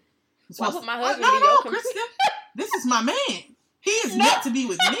to... Why would my husband be your companion? Krista. This is my man. He is meant to be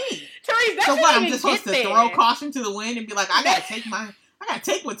with me. Therese, that's so what? I'm just supposed to throw caution to the wind and be like, I gotta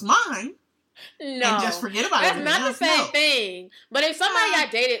take what's mine. No, and just forget about it. That's not the same thing. But if somebody I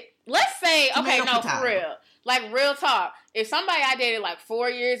dated, let's say, for real, like, real talk. If somebody I dated like 4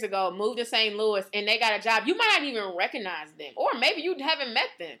 years ago moved to St. Louis and they got a job, you might not even recognize them, or maybe you haven't met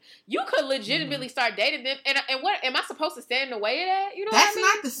them. You could legitimately start dating them, and what am I supposed to stand in the way of that? You know, that's what I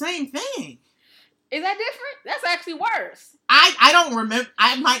mean? Not the same thing. Is that different? That's actually worse. I don't remember.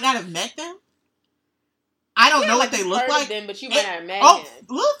 I might not have met them. I don't know what they look like. Them, but you might not have met them.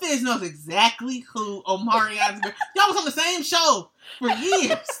 Lil Fizz knows exactly who Omarion's girl. Y'all was on the same show for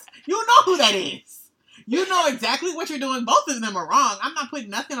years. You know who that is. You know exactly what you're doing. Both of them are wrong. I'm not putting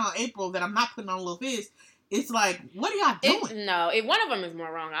nothing on April that I'm not putting on Lil Fizz. It's like, what are y'all doing? If one of them is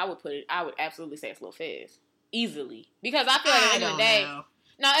more wrong, I would absolutely say it's Lil Fizz. Easily. Because I feel like at the end of the day... Know.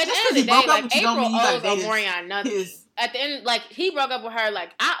 No, at the end of the day, like, April owes Omarion nothing. At the end, like, he broke up with her, like,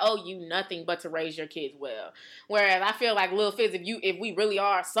 I owe you nothing but to raise your kids well. Whereas I feel like Lil Fizz, if we really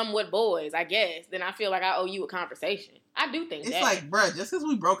are somewhat boys, I guess, then I feel like I owe you a conversation. I do think it's that. It's like, bruh, just because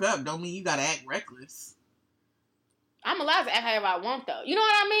we broke up don't mean you gotta act reckless. I'm allowed to act however I want, though. You know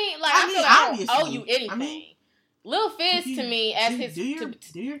what I mean? Like, I feel like I don't owe you anything. Lil Fizz, to me, as do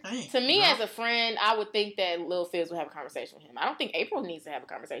your thing. To me, as a friend, I would think that Lil Fizz would have a conversation with him. I don't think April needs to have a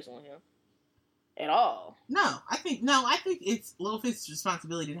conversation with him at all. No, I think it's Lil Fizz's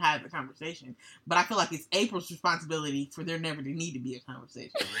responsibility to have a conversation, but I feel like it's April's responsibility for there never to need to be a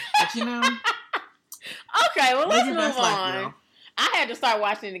conversation. But you know, okay, well, let's move on. I had to start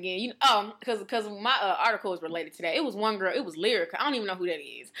watching it again. Because my article was related to that. It was one girl. It was Lyrica. I don't even know who that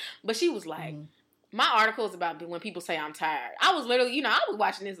is, but she was like. Mm-hmm. My article is about when people say I'm tired. I was literally, I was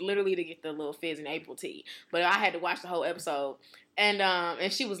watching this literally to get the Lil Fizz and April tea, but I had to watch the whole episode,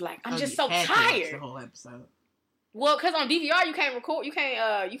 and she was like, "I'm just so tired." To watch the whole episode. Well, because on DVR you can't record, you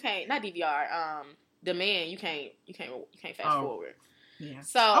can't not DVR, demand you can't fast forward. Yeah.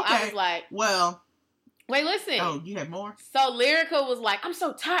 So okay. I was like, well. Wait, listen. Oh, you have more? So Lyrica was like, I'm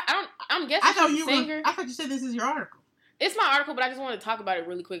so tired. I'm guessing she's a singer. I thought you said this is your article. It's my article, but I just wanted to talk about it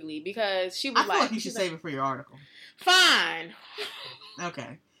really quickly because she was I feel like you should save it for your article. Fine.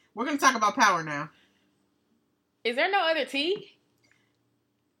 Okay. We're going to talk about power now. Is there no other tea?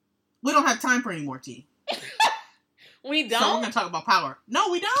 We don't have time for any more tea. We don't? So we're going to talk about power. No,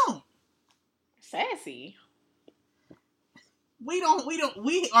 we don't. Sassy. We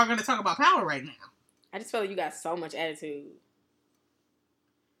are going to talk about power right now. I just feel like you got so much attitude.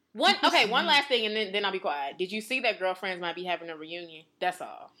 One last thing, and then I'll be quiet. Did you see that Girlfriends might be having a reunion? That's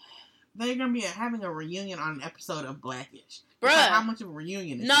all. They're gonna be having a reunion on an episode of Blackish. Bruh. How much of a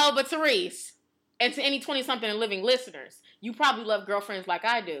reunion is No, that? but Therese, and to any 20-something and living listeners, you probably love Girlfriends like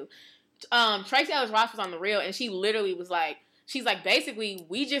I do. Tracy Ellis Ross was on The Real, and she literally was like, she's like, basically,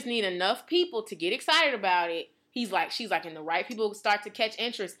 we just need enough people to get excited about it. She's like, and the right people start to catch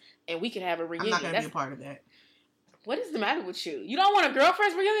interest, and we could have a reunion. I'm not gonna be a part of that. What is the matter with you? You don't want a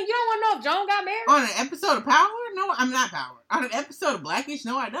Girlfriends reunion? You don't want to know if Joan got married? On an episode of Power? No, I'm not Power. On an episode of Blackish?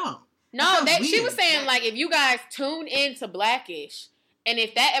 No, I don't. No, she was saying, like, if you guys tune into Blackish, and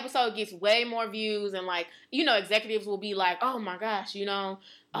if that episode gets way more views, and, like, you know, executives will be like, oh, my gosh, you know,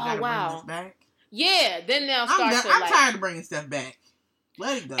 oh, wow. Bring this back. Yeah, then they'll start I'm tired of bringing stuff back.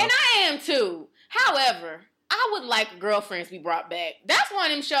 Let it go. And I am, too. However, I would like Girlfriends be brought back. That's one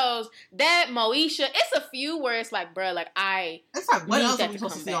of them shows that Moesha, it's a few where it's like, bruh, like, it's like, what else are we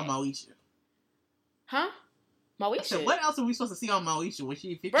supposed to see on Moesha? Huh? Moesha? So what else are we supposed to see on Moesha when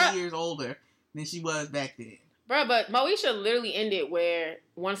she's 50 years older than she was back then? Bruh, but Moesha literally ended where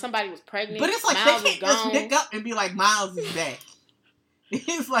when somebody was pregnant, but it's like Miles they can't just pick up and be like, Miles is back.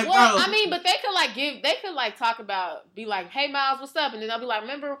 It's like, well, bro. I mean, but they could talk about, be like, hey, Miles, what's up? And then they'll be like,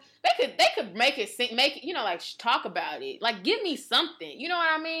 remember, they could make it, you know, like, talk about it. Like, give me something. You know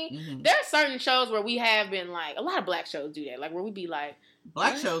what I mean? Mm-hmm. There are certain shows where we have been like, a lot of black shows do that. Like, where we be like.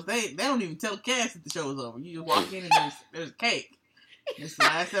 Black shows, they don't even tell cast that the show is over. You just walk in and there's cake. It's the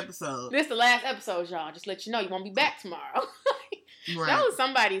last episode. This the last episode, y'all. Just let you know you won't be back tomorrow. Right. That was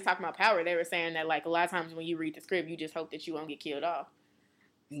somebody talking about Power. They were saying that, like, a lot of times when you read the script, you just hope that you won't get killed off.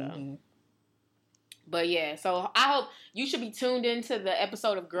 So, But yeah, so I hope you should be tuned into the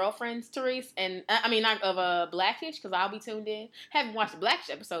episode of Girlfriends, Therese, and I mean not of Blackish, because I'll be tuned in. Haven't watched the Blackish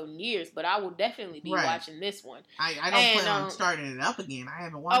episode in years, but I will definitely be watching this one. I don't plan on starting it up again. I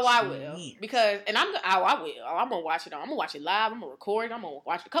haven't watched. I will, because I will. I'm gonna watch it. I'm gonna watch it live. I'm gonna record it. I'm gonna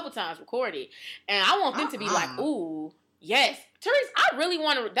watch it a couple times, record it, and I want them to be like, ooh, yes, Therese. I really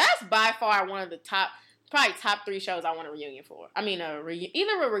want to. That's by far one of the probably top 3 shows I want a reunion for. I mean,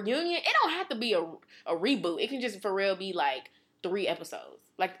 either a reunion. It don't have to be a reboot. It can just for real be like 3 episodes.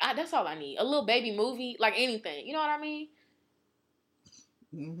 Like that's all I need. A little baby movie, like anything. You know what I mean?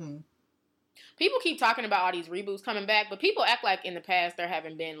 Mm-hmm. People keep talking about all these reboots coming back, but people act like in the past there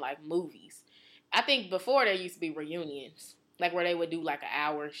haven't been like movies. I think before there used to be reunions, like where they would do like an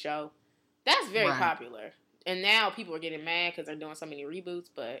hour show. That's very popular. And now people are getting mad because they're doing so many reboots,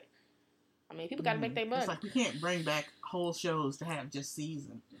 but I mean, people got to make their money. It's like we can't bring back whole shows to have just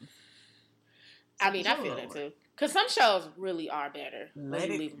seasons. I mean, I feel that too. Because some shows really are better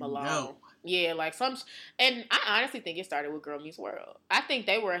when you leave them alone. Go. Yeah, like and I honestly think it started with Girl Meets World. I think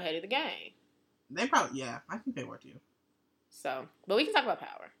they were ahead of the game. They probably, I think they were too. So, but we can talk about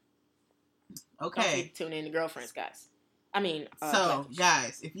Power. Okay. Tune in to Girlfriends, guys. I mean,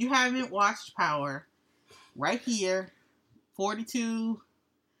 guys, if you haven't watched Power, right here, 42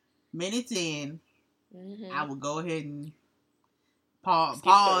 minutes in, I will go ahead and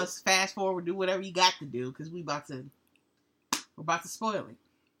pause, fast forward, do whatever you got to do, because we're about to spoil it.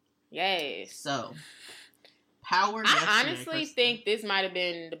 Yes. So, Power. I honestly think this might have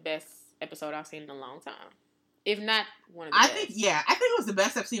been the best episode I've seen in a long time, if not one of the best. I think it was the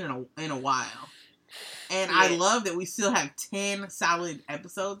best I've seen in a while, and I love that we still have 10 solid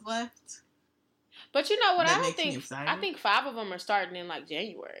episodes left. But you know what? I think 5 of them are starting in like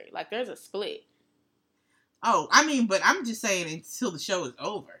January. Like there's a split. Oh, I mean, but I'm just saying until the show is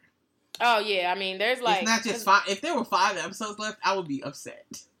over. Oh yeah, I mean, there's like it's not just 5. If there were 5 episodes left, I would be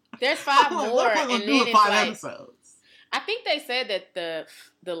upset. There's 5 more, and then it's 5 like, episodes. I think they said that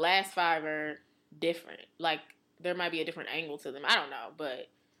the last 5 are different. Like there might be a different angle to them. I don't know, but.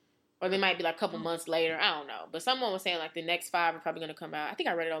 Or they might be like a couple months later. I don't know. But someone was saying like the next 5 are probably going to come out. I think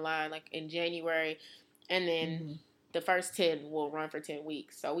I read it online like in January. And then the first 10 will run for 10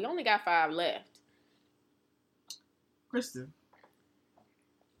 weeks. So we only got 5 left. Kristen.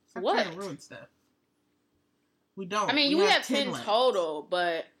 Stop What? trying to ruin stuff. We don't. I mean, we have 10 total.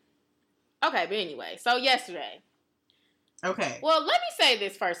 But okay, but anyway. So yesterday. Okay. Well, let me say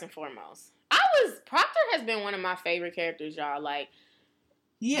this first and foremost. Proctor has been one of my favorite characters, y'all. Like.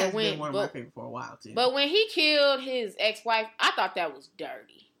 He has been one of my favorite for a while, too. But when he killed his ex-wife, I thought that was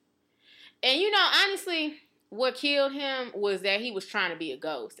dirty. And, you know, honestly, what killed him was that he was trying to be a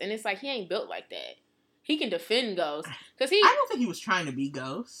ghost. And it's like, he ain't built like that. He can defend ghosts. I don't think he was trying to be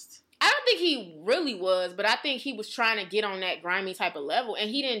Ghost. I don't think he really was, but I think he was trying to get on that grimy type of level, and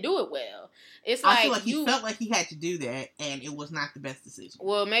he didn't do it well. It's like I feel like he felt like he had to do that, and it was not the best decision.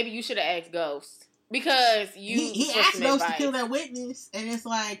 Well, maybe you should have asked Ghost. Because he asked Ghost to kill that witness, and it's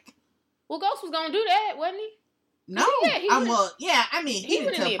like, well, Ghost was gonna do that, wasn't he? No, I mean, he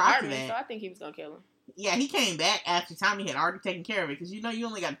didn't tell Proctor that. So I think he was gonna kill him. Yeah, he came back after Tommy had already taken care of it, because you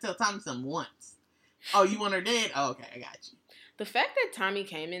only got to tell Tommy something once. Oh, you want her dead? Oh, okay, I got you. The fact that Tommy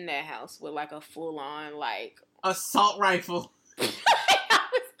came in that house with like a full on like assault rifle. He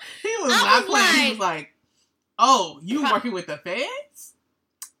was not playing. He was like, "Oh, you working with the feds?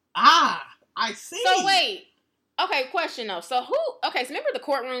 Ah, I see." So wait. Okay, question though. So remember the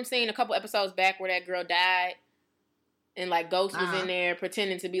courtroom scene a couple episodes back where that girl died? And, like, Ghost was in there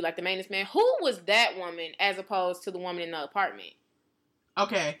pretending to be, like, the maintenance man. Who was that woman as opposed to the woman in the apartment?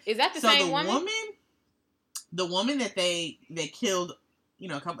 Okay. Is that the same woman? The woman that they killed,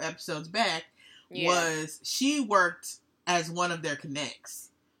 a couple episodes back, she worked as one of their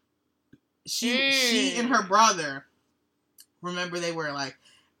connects. She and her brother, remember they were, like,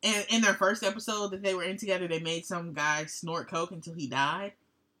 in their first episode that they were in together, they made some guy snort coke until he died.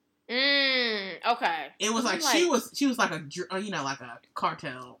 Okay. It was like she was like a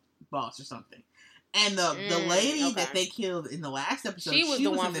cartel boss or something, and the lady that they killed in the last episode, she was the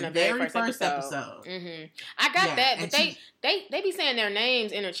one in the very first episode. Mm-hmm. I got that, but they be saying their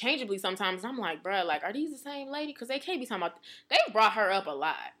names interchangeably sometimes. And I'm like, bruh, like, are these the same lady? Because they can't be talking about. They brought her up a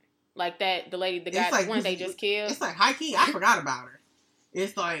lot, like that. The lady, the guy, like, the one they just killed. It's like high key. I forgot about her.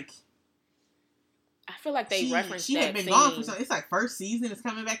 It's like. I feel like they referenced she that had been scene. gone for something. It's like first season. It's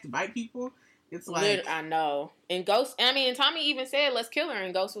coming back to bite people. It's like I know. And Ghost. And Tommy even said, "Let's kill her."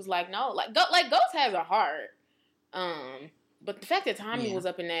 And Ghost was like, "No." Like Ghost has a heart. But the fact that Tommy was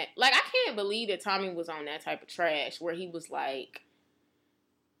up in that, like, I can't believe that Tommy was on that type of trash where he was like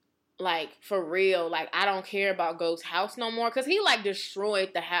for real, like, I don't care about Ghost's house no more, because he like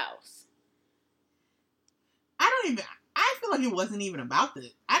destroyed the house. I feel like it wasn't even about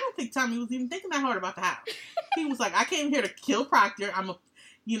this. I don't think Tommy was even thinking that hard about the house. He was like, I came here to kill Proctor.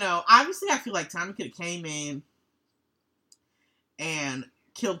 Obviously I feel like Tommy could have came in and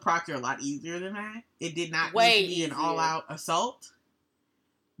killed Proctor a lot easier than that. It did not need to be an all-out assault.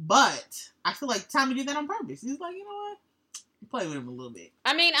 But I feel like Tommy did that on purpose. He's like, you know what? Play with him a little bit.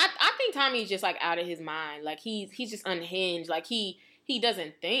 I think Tommy's just like out of his mind. Like he's just unhinged. Like he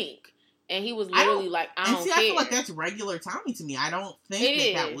doesn't think. And he was literally like, I don't care. I feel like that's regular Tommy to me. I don't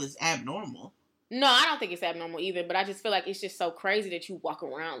think that was abnormal. No, I don't think it's abnormal either. But I just feel like it's just so crazy that you walk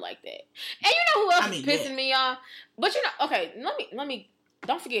around like that. And you know who else is pissing me off? But okay, let me.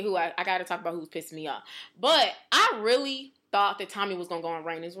 Don't forget who I got to talk about who's pissing me off. But I really thought that Tommy was going to go in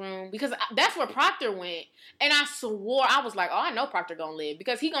Raina's room because that's where Proctor went. And I swore, I was like, oh, I know Proctor going to live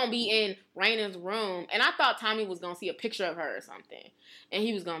because he going to be in Raina's room. And I thought Tommy was going to see a picture of her or something. And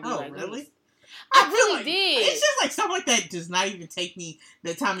he was going to be like, really? I really did. It's just like stuff like that does not even take me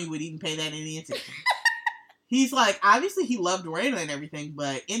that Tommy would even pay that any attention. He's like, obviously he loved Raina and everything,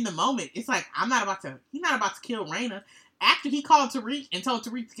 but in the moment, it's like, he's not about to kill Raina. After he called Tariq and told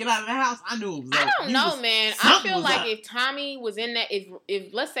Tariq to get out of the house, I knew it was over. I don't know, man. I feel like if Tommy was in that,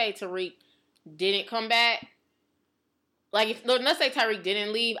 if let's say Tariq didn't come back, like let's say Tariq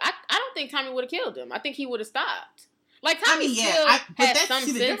didn't leave, I don't think Tommy would have killed him. I think he would have stopped. Like Tommy but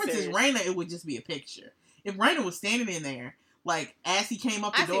the difference is Raina, it would just be a picture. If Raina was standing in there, like as he came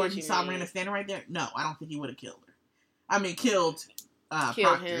up the door and he saw Raina standing right there, no, I don't think he would have killed her. I mean, killed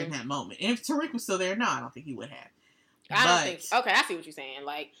Proctor in that moment. And if Tariq was still there, no, I don't think he would have. I don't think. Okay, I see what you're saying.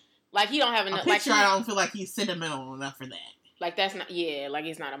 Like he don't have enough. Picture, I don't feel like he's sentimental enough for that. Like that's not. Yeah, like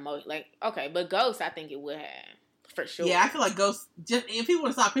it's not emotional. Like okay, but Ghost, I think it would have for sure. Yeah, I feel like Ghost. Just if he would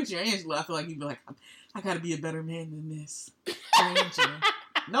have saw a picture of Angela, I feel like he'd be like, I got to be a better man than this. Angela.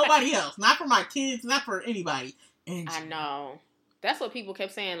 Nobody else. Not for my kids. Not for anybody. Angela. I know. That's what people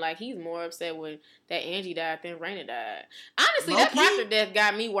kept saying. Like, he's more upset when that Angie died than Raina died. Honestly, that Proctor death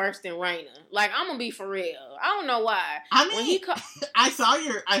got me worse than Raina. Like, I'm gonna be for real. I don't know why. I mean, I saw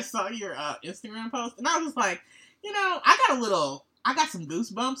your Instagram post, and I was like, I got some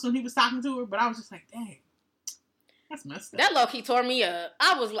goosebumps when he was talking to her, but I was just like, dang, that's messed up. That low-key tore me up.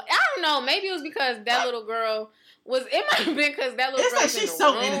 I was like, I don't know, maybe it was because that little girl it might have been because that little girl was in the room. It's like she's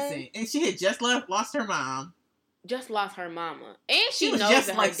so innocent, and she had just lost her mom. Just lost her mama. And she was knows just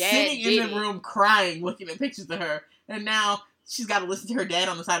that like her dad sitting in the room crying, looking at pictures of her. And now she's got to listen to her dad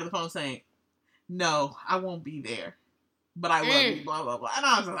on the side of the phone saying, no, I won't be there. But I love you, blah, blah, blah. And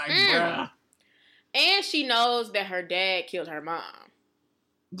I was like, bruh. And she knows that her dad killed her mom.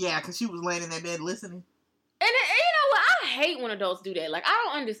 Yeah, because she was laying in that bed listening. And you know what? I hate when adults do that. Like, I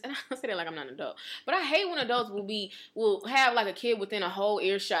don't understand. I say that like I'm not an adult. But I hate when adults will have, like, a kid within a whole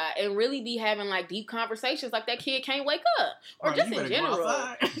earshot and really be having, like, deep conversations like that kid can't wake up. Or just in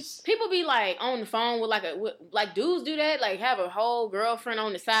general. People be, like, on the phone with, like, dudes do that. Like, have a whole girlfriend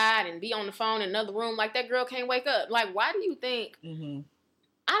on the side and be on the phone in another room. Like, that girl can't wake up. Like, why do you think... Mm-hmm.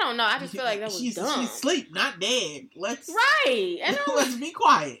 I don't know. I just feel like that was dumb. She's asleep, not dead. Right. And let's be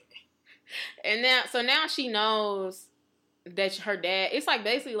quiet. And now she knows that her dad, it's like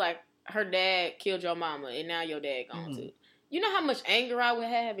basically like her dad killed your mama and now your dad gone too. You know how much anger I would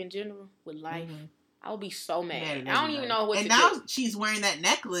have in general with life? Mm-hmm. I would be so mad. I don't even know what to do. And now she's wearing that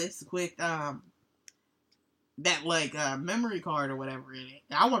necklace with that like memory card or whatever in it.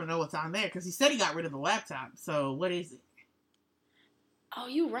 I want to know what's on there because he said he got rid of the laptop. So what is it? Oh,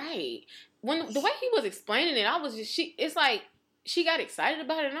 you right. When the way he was explaining it, I was just it's like she got excited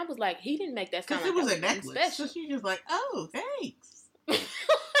about it, and I was like, he didn't make that sound like it was a necklace. Special. So she just like, oh, thanks.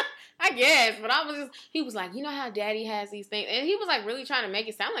 I guess, but he was like, you know how daddy has these things, and he was like really trying to make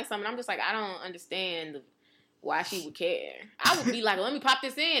it sound like something. I'm just like, I don't understand why she would care. I would be like, let me pop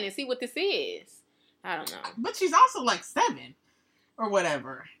this in and see what this is. I don't know. But she's also like 7 or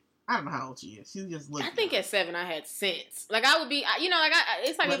whatever. I don't know how old she is. She just looks. I think at 7 I had sense. Like I would be, you know, like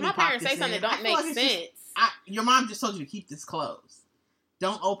it's like if my parents say something that don't make sense. Your mom just told you to keep this closed.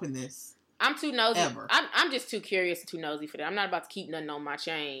 Don't open this. I'm too nosy. Ever. I'm just too curious and too nosy for that. I'm not about to keep nothing on my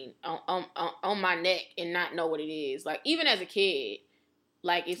chain, on my neck, and not know what it is. Like even as a kid,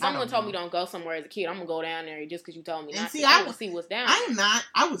 like if someone told me don't go somewhere as a kid, I'm gonna go down there just because you told me not to. I will see what's down.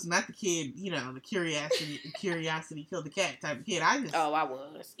 I was not the kid, you know, the curiosity killed the cat type of kid. I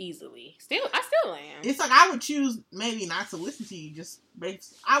was easily. I still am. It's like I would choose maybe not to listen to you. Just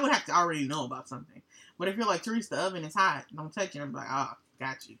I would have to already know about something. But if you're like, Therese, the oven is hot, don't touch it. I'm like, oh,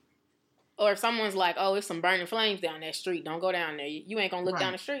 got you. Or if someone's like, oh, it's some burning flames down that street, don't go down there. You ain't gonna look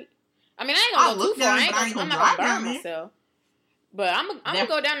down the street. I mean, I ain't gonna go too far. I'm not gonna burn myself. But I'm gonna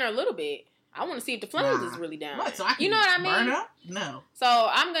go down there a little bit. I want to see if the flames is really down. What? So I can you know what I mean? Burn up? No. So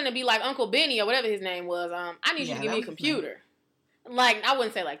I'm gonna be like Uncle Benny or whatever his name was. I need you to give me a computer. Like I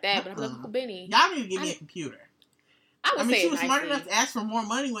wouldn't say like that, but I'm like Uncle Benny. Y'all need to give me a computer. I mean, she was smart enough to ask for more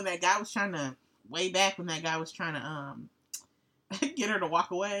money when that guy was trying to get her to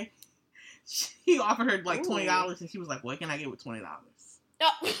walk away. He offered her like $20, and she was like, "What can I get with $20?"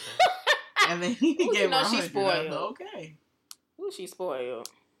 Oh. And then he gave her $100. She's spoiled. Okay. Ooh, she's spoiled.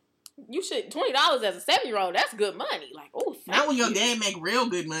 You should $20 as a 7-year-old. That's good money. Like, oh, not when your dad make real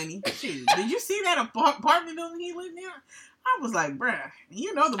good money. Shoot, did you see that apartment building he lived in? I was like, bruh,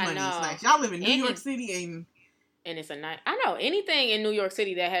 you know the money is nice. Y'all live in New York City and it's a nice. I know anything in New York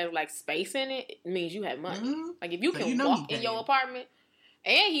City that has like space in it means you have money. Mm-hmm. Like if you can walk in your apartment,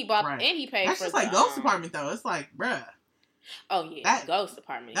 and he bought and he paid. That's for just like Ghost apartment though. It's like, bruh. Oh yeah, Ghost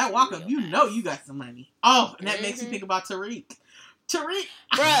apartment. That walk up, you know you got some money. Oh, and that makes me think about Tariq.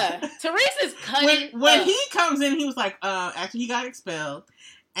 Bruh, Therese is cutting. When he comes in, he was like, after he got expelled,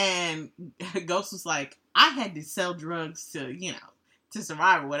 and Ghost was like, I had to sell drugs to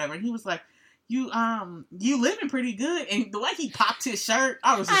survive or whatever, and he was like, you living pretty good, and the way he popped his shirt,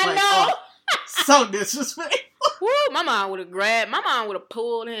 I was just oh, so disrespectful. Woo, my mom would have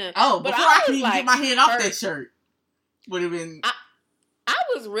pulled him. Oh, but before I could even get my hand off that shirt, would have been. I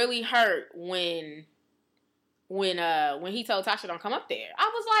was really hurt when he told Tasha don't come up there. I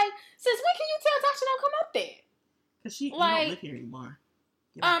was like, since when can you tell Tasha don't come up there? Because you don't live here anymore.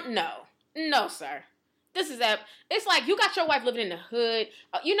 No, sir. This is it's like you got your wife living in the hood.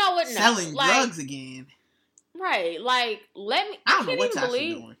 You know what? No. Selling drugs again. Right. Like, let me. I don't know what Tasha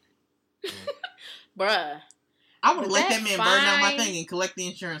doing. Bruh. I would let that man burn down my thing and collect the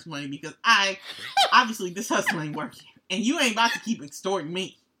insurance money because obviously this hustle ain't working. And you ain't about to keep extorting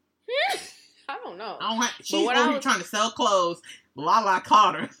me. I don't know. She's over here trying to sell clothes. Lala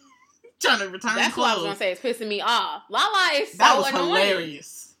caught her. Trying to return That's clothes. What I was going to say. It's pissing me off. Lala is so annoying. That was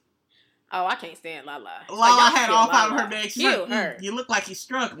hilarious. Oh, I can't stand Lala. Lala had all 5 of her bags. She's like, you look like you're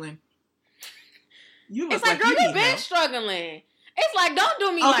struggling. It's like, girl, you've been struggling. It's like, don't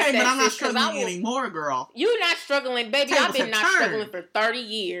do me like that. Okay, but I'm not struggling anymore, girl. You not struggling, baby. I've been not struggling for 30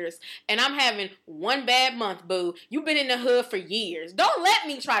 years, and I'm having one bad month, boo. You've been in the hood for years. Don't let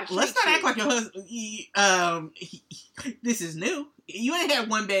me try to treat you. Let's not act like your husband. This is new. You ain't had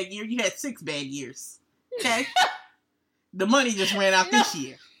 1 bad year. You had 6 bad years. Okay? The money just ran out this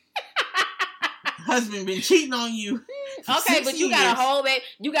year. Husband been cheating on you. Okay, but you got a whole baby.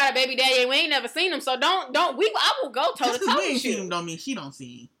 You got a baby daddy, and we ain't never seen him. So don't. I will go toe to toe with you. We ain't seen him don't mean she don't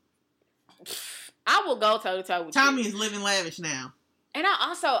see him. I will go toe to toe with Tommy is living lavish now. And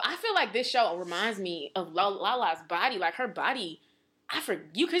I feel like this show reminds me of Lala's body. Like, her body, because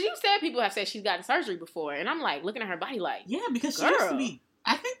you said people have said she's gotten surgery before. And I'm like, looking at her body like, yeah, because girl. she used to be,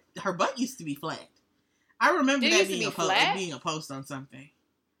 I think her butt used to be flat. I remember that being a post on something.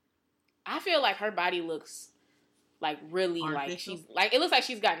 I feel like her body looks like really artificial. Like she's like, it looks like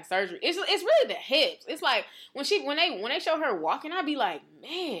she's gotten surgery. It's really the hips. It's like when they show her walking, I'd be like,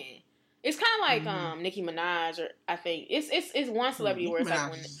 man. It's kind of like Nicki Minaj, or I think it's one celebrity where it's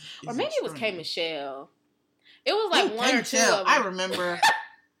like when, or maybe it was K Michelle. It was like one or two of them. I remember.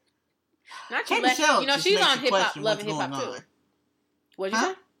 Not K Michelle. You know, she's on hip hop, Love and Hip Hop too. What'd you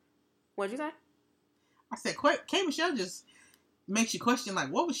say? What'd you say? I said K Michelle just makes you question, like,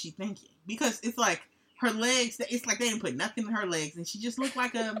 what was she thinking? Because it's like her legs. It's like they didn't put nothing in her legs, and she just looked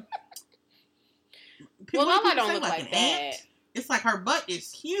like a. Well, Lala don't look like that. Ant. It's like her butt is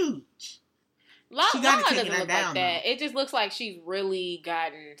huge. Lala doesn't look like that. Though. It just looks like she's really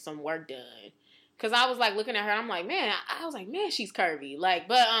gotten some work done. Because I was like looking at her, I'm like, man, she's curvy. Like,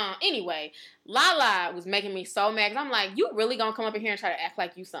 but anyway, Lala was making me so mad. Because I'm like, you really gonna come up in here and try to act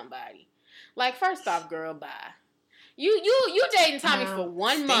like you somebody? Like, first off, girl, bye. You dating Tommy for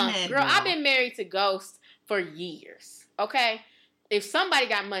 1 month, girl. I've been married to Ghost for years. Okay, if somebody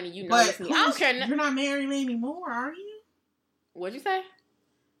got money, you know it's me. I don't care. You're not married anymore, are you? What'd you say?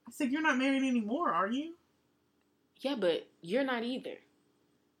 I said, you're not married anymore, are you? Yeah, but you're not either.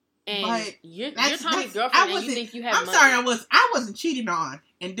 And but you're Tommy's girlfriend and you think you have money. I'm sorry, I wasn't cheated on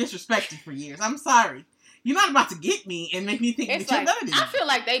and disrespected for years. I'm sorry. You're not about to get me and make me think that you're better than me. I feel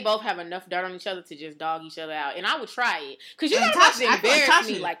like they both have enough dirt on each other to just dog each other out. And I would try it. Because you're not about to embarrass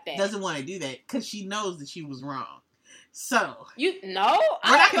me like that. Doesn't want to do that because she knows that she was wrong. So we're not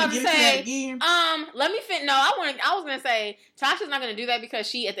going to say. Again. Let me fit. No, I was going to say Tasha's not going to do that because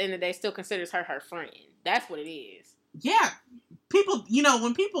she, at the end of the day, still considers her friend. That's what it is. Yeah, people. You know,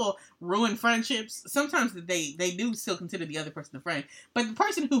 when people ruin friendships, sometimes they do still consider the other person a friend. But the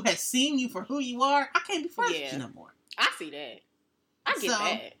person who has seen you for who you are, I can't be friends with you no more. I see that. I get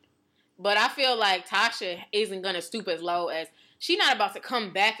that. But I feel like Tasha isn't going to stoop as low as. She's not about to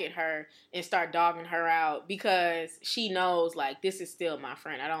come back at her and start dogging her out because she knows, like, this is still my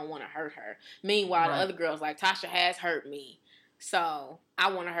friend. I don't want to hurt her. Meanwhile, the other girls, like, Tasha has hurt me. So,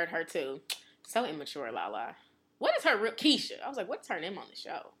 I want to hurt her, too. So immature, Lala. What is her real... Keisha. I was like, what's her name on the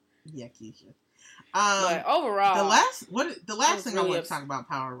show? Yeah, Keisha. But overall... The last thing I want to talk about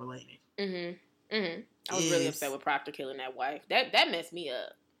power-related. I was really upset with Proctor killing that wife. That messed me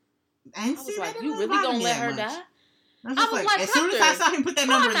up. And I was like, you really gonna let her die? I was like, as soon as I saw him put that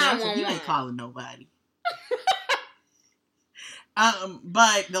number in there, I was like, you ain't calling nobody.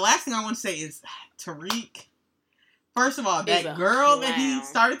 But the last thing I want to say is Tariq. First of all, that girl that he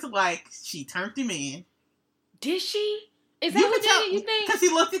started to like, she turned him in. Did she? Is that what did it, you think? Because he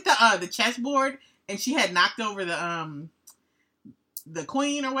looked at the chessboard and she had knocked over the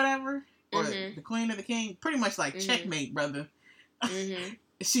queen or whatever, or the queen or the king. Pretty much like checkmate, brother.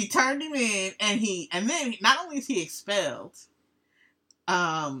 She turned him in, and then not only is he expelled,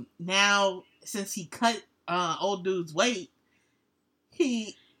 now since he cut old dude's weight,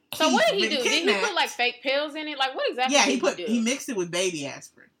 So what did he do? Did he put like fake pills in it? Like what exactly? Yeah, he mixed it with baby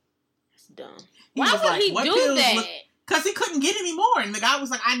aspirin. That's dumb. Why would he do that? Because he couldn't get any more, and the guy was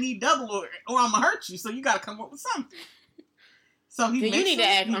like, "I need double, or I'm gonna hurt you. So you got to come up with something." So you need to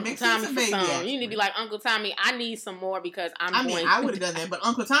ask Uncle Tommy for some. You need to be like, Uncle Tommy, I need some more because I would have done that, but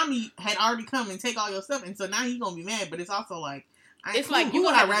Uncle Tommy had already come and take all your stuff, and so now he's gonna be mad. But it's also like, you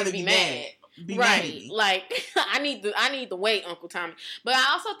would rather be mad. Right, like I need the weight, Uncle Tommy. But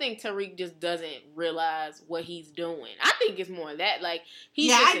I also think Tariq just doesn't realize what he's doing. I think it's more of that. Like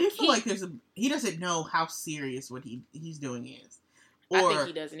I do feel like he doesn't know how serious what he's doing is. I think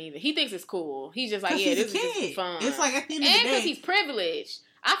he doesn't either. He thinks it's cool. He's just like, this is just fun. It's like at the end of the day, and because he's privileged.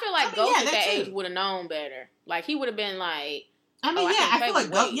 I feel like Ghost at that age would have known better. Like he would have been like, I feel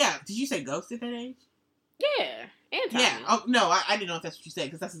like Ghost. Yeah, did you say Ghost at that age? Yeah. And Tommy. Yeah. Oh no, I didn't know if that's what you said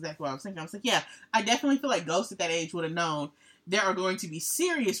because that's exactly what I was thinking. I was like, yeah, I definitely feel like Ghost at that age would have known there are going to be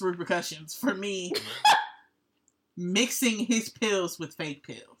serious repercussions for me mixing his pills with fake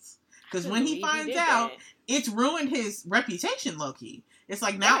pills. Because when he finds out, it's ruined his reputation, low key. It's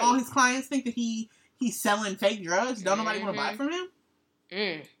like now all his clients think that he's selling fake drugs. Don't nobody want to buy from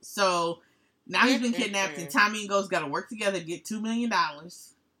him. So now he's been kidnapped, and Tommy and Ghost got to work together to get $2 million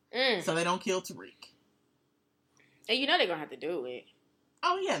so they don't kill Tariq. And you know they're gonna have to do it.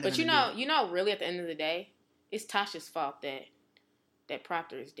 Oh yeah, but you know, really at the end of the day, it's Tasha's fault that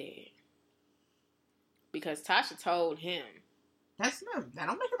Proctor is dead because Tasha told him that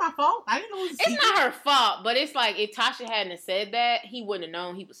don't make it my fault. I didn't know it was It's not her fault, but it's like if Tasha hadn't said that, he wouldn't have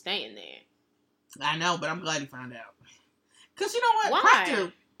known he was staying there. I know, but I'm glad he found out. Because you know what?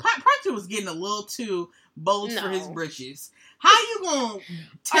 Why? Proctor was getting a little too bold for his britches. How you gonna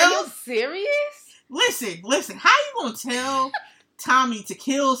tell... Are you serious? Listen. How you gonna tell Tommy to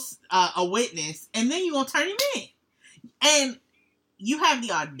kill a witness, and then you gonna turn him in? And you have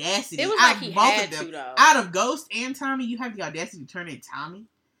the audacity. It was like he had to, though. Out of Ghost and Tommy, you have the audacity to turn in Tommy.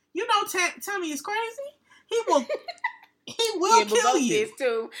 You know Tommy is crazy. He will kill you.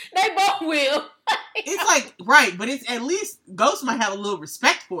 Too. They both will. It's like, right, but it's at least Ghost might have a little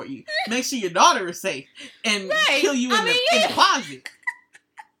respect for you. Make sure your daughter is safe and kill you in the closet.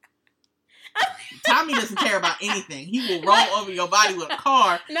 Tommy doesn't care about anything. He will roll over your body with a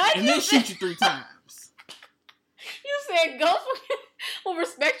car and then shoot you 3 times. You said Ghost will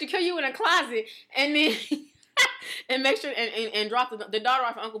respect you, kill you in a closet, and then and make sure and drop the daughter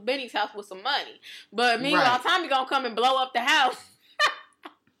off at Uncle Benny's house with some money. But meanwhile, Tommy gonna come and blow up the house.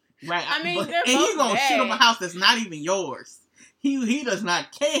 Right. I mean, and he's gonna shoot up a house that's not even yours. He does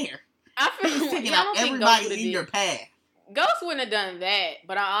not care. He's taking out everybody in your path. Ghost wouldn't have done that,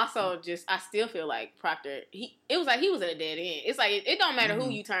 but I still feel like Proctor. It was like he was at a dead end. It's like it don't matter who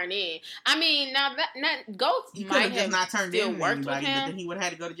you turn in. I mean, now that Ghost he might have just not turned still in worked anybody, with him, but then he would have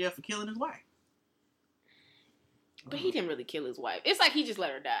had to go to jail for killing his wife. But he didn't really kill his wife. It's like he just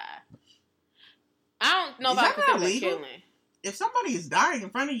let her die. I don't know about killing. If somebody is dying in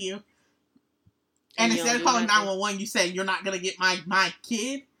front of you, and instead of calling 911, you say you're not gonna get my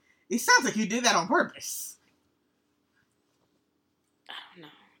kid, it sounds like you did that on purpose.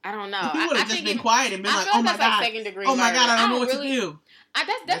 I don't know. He would have just been quiet and been like, "Oh my god, second degree oh my murder. god, I don't know what to do."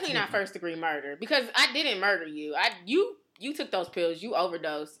 That's definitely not first degree murder because I didn't murder you. You took those pills. You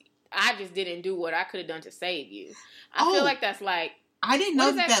overdosed. I just didn't do what I could have done to save you. I feel like that's like... I didn't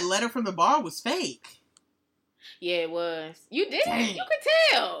know that letter from the bar was fake. Yeah, it was. You didn't. Dang. You could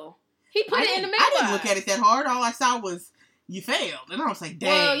tell. He put it in the mailbox. I didn't look at it that hard. All I saw was you failed, and I was like, "Dang."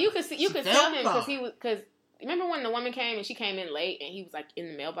 Well, you could tell him because remember when the woman came and she came in late and he was like in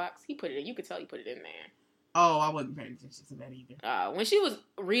the mailbox. He put it in. You could tell he put it in there. Oh, I wasn't paying attention to that either. When she was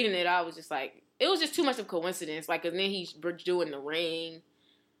reading it, I was just like, it was just too much of a coincidence. Like, and then he's doing the ring.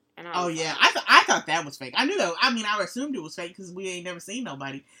 And I thought that was fake. I knew that. I mean, I assumed it was fake because we ain't never seen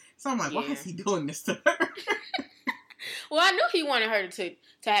nobody. So I'm like, why is he doing this to her? Well, I knew he wanted her to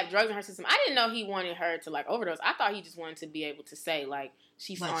have drugs in her system. I didn't know he wanted her to like overdose. I thought he just wanted to be able to say like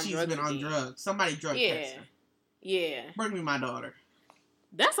she's been on drugs. Somebody drug test her. Yeah. Bring me my daughter.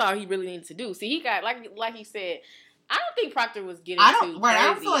 That's all he really needed to do. See, he got like he said. I don't think Proctor was getting too crazy. I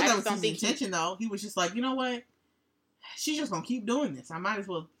don't feel like that was his intention though. He was just like, you know what? She's just gonna keep doing this. I might as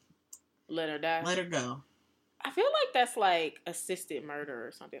well let her die. Let her go. I feel like that's like assisted murder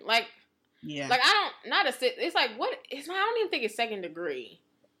or something. Like, yeah. Like it's like what? It's not. I don't even think it's second degree.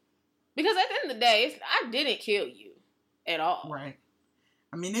 Because at the end of the day, I didn't kill you at all. Right.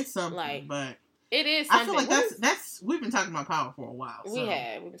 I mean, it's something, but it is something. I feel like that's we've been talking about power for a while. So. We've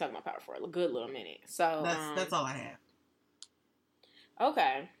been talking about power for a good little minute. So that's all I have.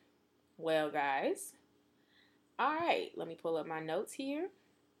 Okay. Well, guys. All right. Let me pull up my notes here,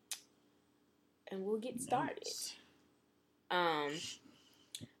 and we'll get started. Okay.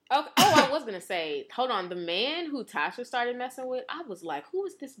 Oh, I was gonna say, hold on. The man who Tasha started messing with, I was like, "Who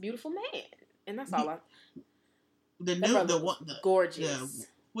is this beautiful man?" And that's all. Gorgeous.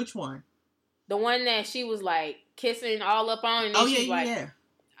 Which one? The one that she was like kissing all up on, and then she's like,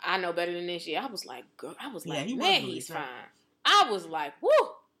 "I know better than this." Yeah, I was like, man, he's fine. I was like, woo,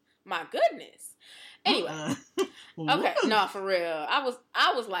 my goodness. Anyway, okay, no, for real. I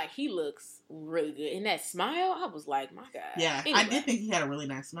was like, he looks really good. And that smile, I was like, my God. Yeah, anyway. I did think he had a really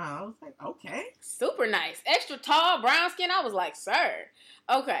nice smile. I was like, okay. Super nice. Extra tall, brown skin. I was like, sir.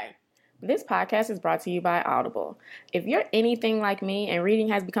 Okay. This podcast is brought to you by Audible. If you're anything like me and reading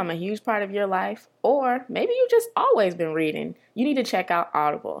has become a huge part of your life, or maybe you've just always been reading, you need to check out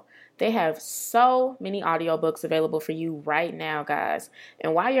Audible. They have so many audiobooks available for you right now, guys.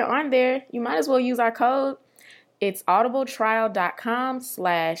 And while you're on there, you might as well use our code. It's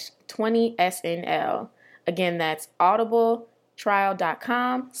audibletrial.com/20SNL. Again, that's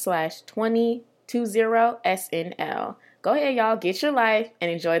audibletrial.com/2020SNL. Go ahead, y'all. Get your life and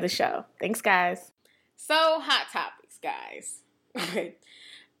enjoy the show. Thanks, guys. So, hot topics, guys. I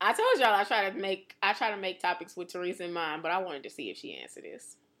told y'all I try to make topics with Teresa in mind, but I wanted to see if she answered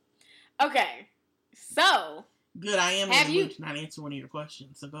this. Okay, so good. I am in the mood to not answer one of your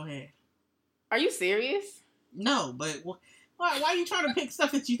questions, so go ahead. Are you serious? No, but what Why are you trying to pick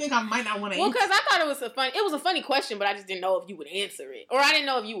stuff that you think I might not want to answer? Well, because I thought it was a funny question, but I just didn't know if you would answer it. Or I didn't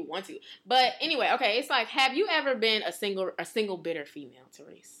know if you would want to. But anyway, okay, it's like, have you ever been a single bitter female,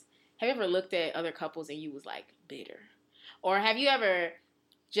 Therese? Have you ever looked at other couples and you was like bitter? Or have you ever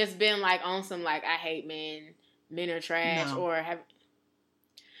just been like on some like, I hate men are trash? No.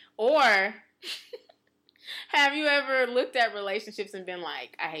 Or have you ever looked at relationships and been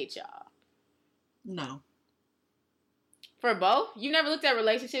like, I hate y'all? No. For both? You never looked at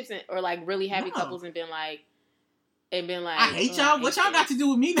relationships or like really happy couples and been like, I hate y'all? What y'all got to do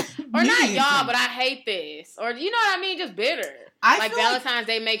with me? Or not y'all, but I hate this. Or you know what I mean? Just bitter. Like Valentine's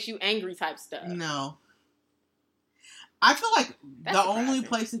Day makes you angry type stuff. No. I feel like the only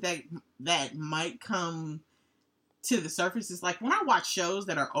places that might come to the surface is like when I watch shows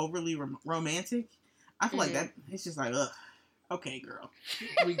that are overly romantic. I feel like that it's just like, ugh, okay, girl,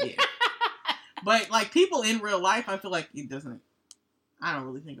 we get it. But like people in real life, I feel like it doesn't. I don't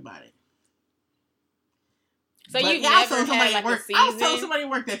really think about it. So you never had like a season? I was telling somebody at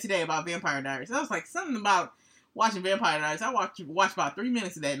work that today about Vampire Diaries. I was like something about watching Vampire Diaries. I watched about 3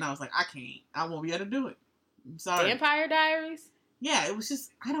 minutes of that, and I was like, I can't. I won't be able to do it. I'm sorry. Vampire Diaries? Yeah, it was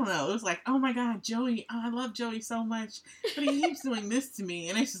just, I don't know. It was like, oh my God, Joey. Oh, I love Joey so much. But he keeps doing this to me.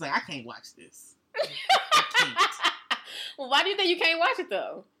 And it's just like, I can't watch this. I can't. Well, why do you think you can't watch it,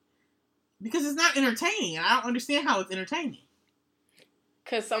 though? Because it's not entertaining. And I don't understand how it's entertaining.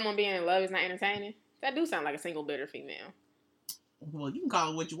 Because someone being in love is not entertaining? That do sound like a single bitter female. Well, you can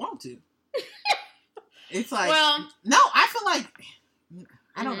call it what you want to. It's like, no, I feel like,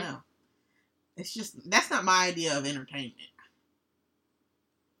 I don't know. It's just, that's not my idea of entertainment.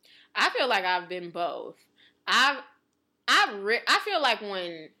 I feel like I've been both. I feel like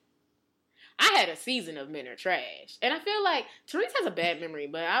when I had a season of men are trash, and I feel like Therese has a bad memory,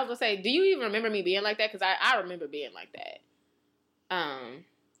 but I was gonna say, do you even remember me being like that? Because I remember being like that.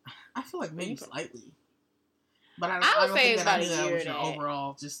 I feel like maybe slightly, but I don't think that I knew that was your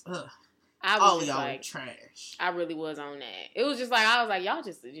overall just. All of y'all like, are trash. I really was on that. It was just like, I was like, y'all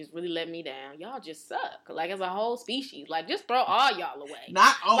just really let me down. Y'all just suck. Like, as a whole species. Like, just throw all y'all away.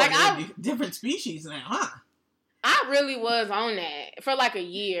 Not all like, different species now, huh? I really was on that for like a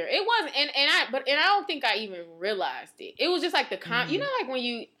year. It wasn't, and I don't think I even realized it. It was just like the you know, like when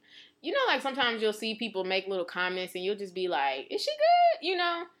you know, like sometimes you'll see people make little comments and you'll just be like, is she good? You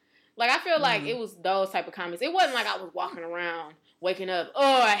know? Like, I feel like it was those type of comments. It wasn't like I was walking around waking up,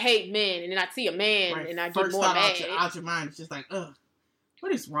 oh, I hate men, and then I see a man, and I get more mad. Out your mind, it's just like, ugh,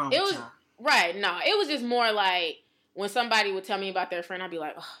 what is wrong with y'all? Right, no, it was just more like, when somebody would tell me about their friend, I'd be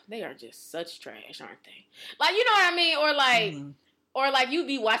like, oh, they are just such trash, aren't they? Like, you know what I mean? Or like, you'd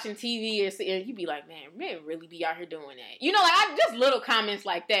be watching TV, and you'd be like, man, men really be out here doing that. You know, like, just little comments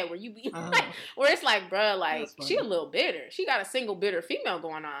like that, where you be like, where it's like, bruh, like, she a little bitter. She got a single bitter female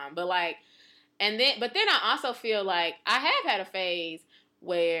going on, but like, but then I also feel like I have had a phase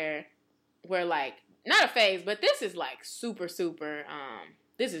where like, not a phase, but this is like super,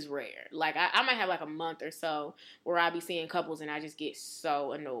 this is rare. Like, I might have like a month or so where I be seeing couples and I just get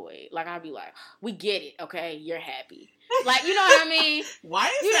so annoyed. Like, I'll be like, we get it, okay? You're happy. Like, you know what I mean?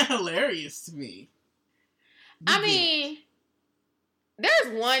 Why is that hilarious to me? I mean,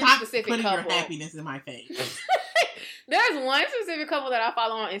 there's one specific couple. Stop putting your happiness in my face. There's one specific couple that I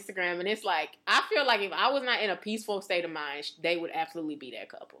follow on Instagram, and it's like, I feel like if I was not in a peaceful state of mind, they would absolutely be that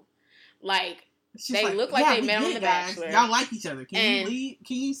couple. Like, they like, look like they met on The Bachelor. Y'all like each other. Can you leave?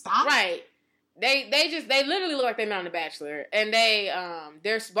 Can you stop? Right. They literally look like they met on The Bachelor, and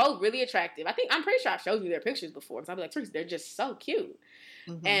they're both really attractive. I'm pretty sure I've showed you their pictures before, because I'll be like, Therese, they're just so cute.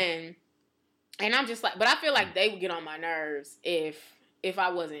 Mm-hmm. And I'm just like, but I feel like they would get on my nerves if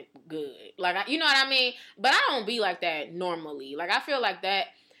I wasn't good. Like, you know what I mean? But I don't be like that normally. Like, I feel like that.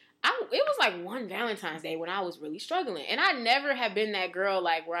 It was like one Valentine's Day when I was really struggling. And I never have been that girl,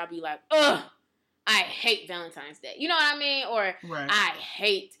 like, where I'd be like, ugh, I hate Valentine's Day. You know what I mean? Or I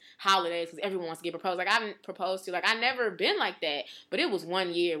hate holidays because everyone wants to get proposed. Like, I haven't proposed to. Like, I never been like that. But it was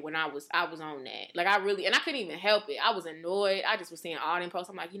 1 year when I was on that. Like, I couldn't even help it. I was annoyed. I just was seeing all them posts.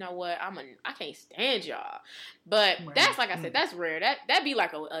 I'm like, you know what? I can't stand y'all. But that's, like I said, that's rare. That'd be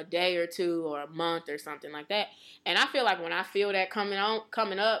like a day or two or a month or something like that. And I feel like when I feel that coming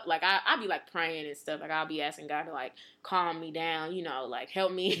up, like, I'll be like praying and stuff. Like, I'll be asking God to like calm me down, you know, like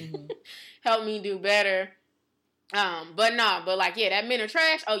help me, help me do better. But like, yeah, that men are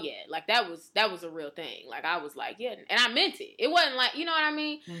trash. Oh yeah, like that was a real thing. Like, I was like, yeah, and I meant it. It wasn't like, you know what I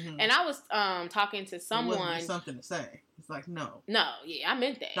mean? Mm-hmm. And I was talking to someone. It wasn't something to say. It's like, no. No, yeah, I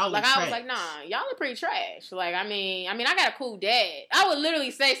meant that. Y'all like, are I trash. was like, nah, y'all are pretty trash. Like, I mean, I got a cool dad. I would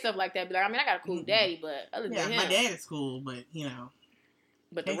literally say stuff like that. Be like, I mean, I got a cool daddy, but other than him. My dad is cool, but, you know.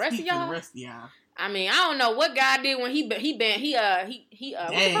 But the rest of y'all? The rest of y'all. I mean, I don't know what God did when he what's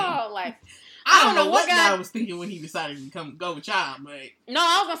it called? Like, I don't know what God was thinking when he decided to go with y'all, but no,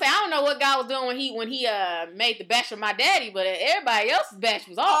 I was gonna say I don't know what God was doing when he made the batch of my daddy, but everybody else's batch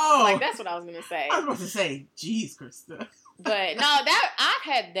was off. Oh. Like, that's what I was gonna say. I was about to say, geez, Krista. But no, that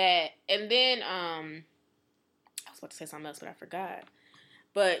I've had that, and then I was about to say something else, but I forgot.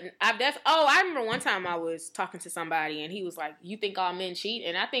 But I remember one time I was talking to somebody and he was like, "You think all men cheat?"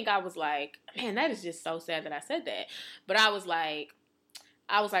 And I think I was like, "Man, that is just so sad that I said that." But I was like,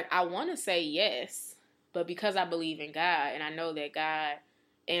 I want to say yes, but because I believe in God and I know that God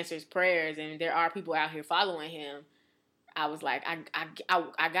answers prayers and there are people out here following Him, I was like,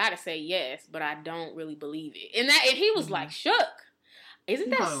 I gotta say yes, but I don't really believe it. And he was like shook. Isn't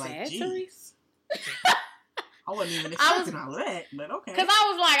that sad, Therese? I wasn't even expecting all that, but okay. Because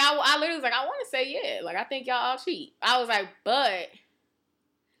I was like, I literally was like, I want to say yeah. Like, I think y'all all cheat. I was like, I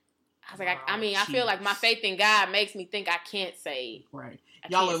feel like my faith in God makes me think I can't say. Right.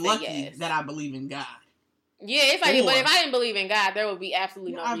 Y'all are lucky that I believe in God. Yeah, it's like, but if I didn't believe in God, there would be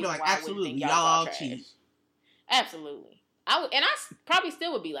absolutely no reason why I wouldn't think y'all all cheat. Absolutely. I probably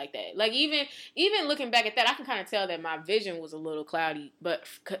still would be like that. Like, even looking back at that, I can kind of tell that my vision was a little cloudy,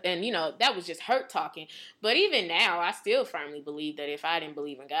 and you know, that was just hurt talking. But even now, I still firmly believe that if I didn't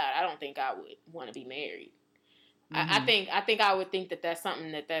believe in God, I don't think I would want to be married. Mm-hmm. I think I would think that that's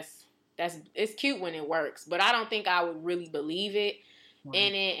something that's it's cute when it works, but I don't think I would really believe it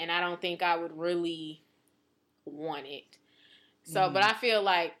in it, and I don't think I would really want it. So, but I feel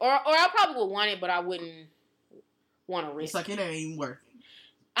like, or I probably would want it, but I wouldn't want to risk. It's like it ain't even working.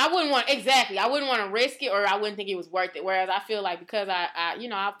 I wouldn't want to risk it, or I wouldn't think it was worth it. Whereas I feel like because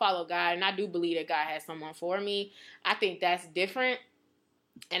I follow God and I do believe that God has someone for me, I think that's different.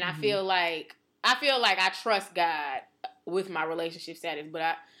 And I feel like I trust God with my relationship status, but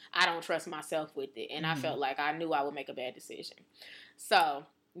I don't trust myself with it. And I felt like I knew I would make a bad decision. So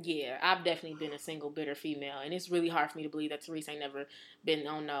yeah, I've definitely been a single, bitter female, and it's really hard for me to believe that Therese ain't never been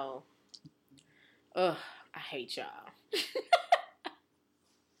on no. Ugh, I hate y'all.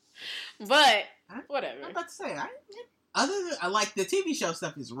 But whatever. I'm about to say, I like the TV show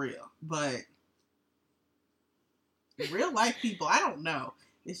stuff is real, but real life people, I don't know.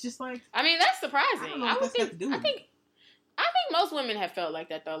 It's just like, I mean, that's surprising. I don't know what that's got to do with it. I think most women have felt like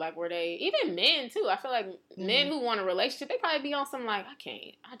that though. Like, were they, even men too? I feel like men who want a relationship, they probably be on some like,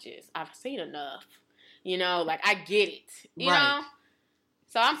 I've seen enough. You know, like, I get it. You know?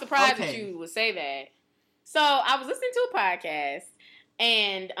 So I'm surprised that you would say that. So I was listening to a podcast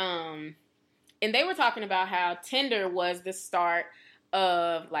and they were talking about how Tinder was the start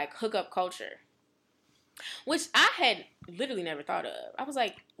of like hookup culture, which I had literally never thought of. I was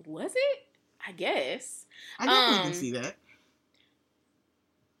like, was it? I guess. I definitely can see that.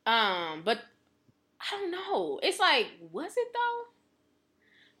 But I don't know. It's like, was it though?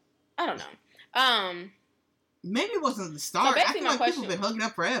 I don't know. Maybe it wasn't the start. So I feel like people have been hooking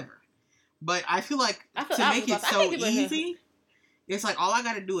up forever. But I feel like to make it so easy, it's like all I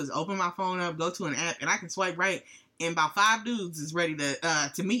got to do is open my phone up, go to an app, and I can swipe right, and about 5 dudes is ready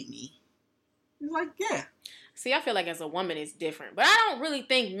to meet me. It's like, yeah. See, I feel like as a woman it's different. But I don't really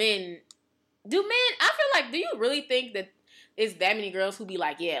think I feel like, do you really think that it's that many girls who be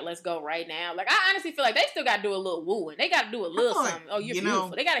like, yeah, let's go right now? Like, I honestly feel like they still got to do a little wooing. They got to do a little something. Oh, you're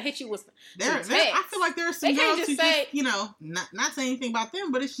beautiful. They got to hit you with some text. I feel like there are some girls who just, not saying anything about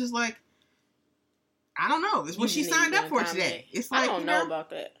them, but it's just like, I don't know. It's what she signed up for today. It's like, I don't know about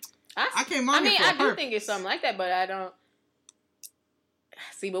that. I came on here for a purpose. I do think it's something like that, but I don't.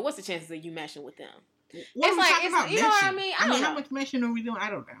 See, but what's the chances of you matching with them? What are we talking about? You know what I mean? I don't know. How much matching are we doing? I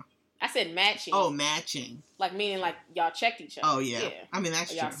don't know. I said matching. Oh, matching. Like, meaning like y'all checked each other. Oh, yeah. I mean,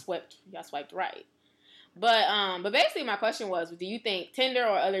 that's y'all true. Y'all swiped right. But basically my question was, do you think Tinder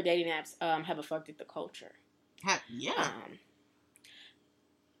or other dating apps have affected the culture? Yeah.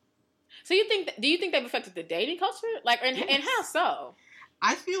 So do you think they've affected the dating culture? Like, and how so?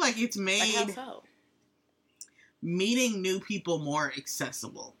 I feel like it's made how so? Meeting new people more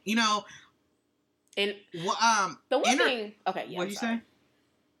accessible. You know, and the one thing. Okay, yeah. What did you say?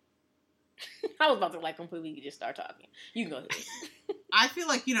 I was about to like completely just start talking. You can go ahead. I feel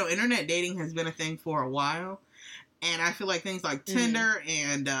like, internet dating has been a thing for a while. And I feel like things like Tinder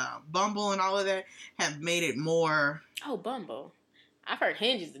and Bumble and all of that have made it more... Oh, Bumble. I've heard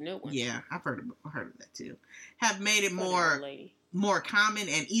Hinge is the new one. Yeah, I've heard of that too. Have made it more common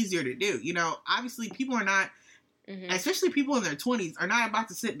and easier to do. Obviously people are not especially people in their 20s, are not about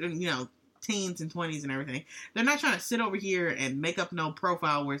to sit, teens and 20s and everything. They're not trying to sit over here and make up no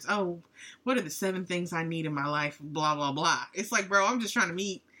profile where it's, what are the 7 things I need in my life, blah, blah, blah. It's like, bro, I'm just trying to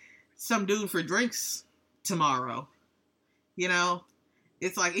meet some dude for drinks tomorrow.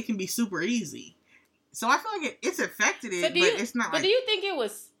 It's like, it can be super easy. So I feel like it's affected it, but it's not like... But do you think it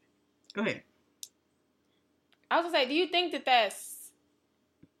was... Go ahead. I was going to say, do you think that that's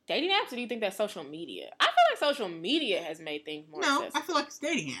dating apps, or do you think that's social media? I feel like social media has made things more accessible. I feel like it's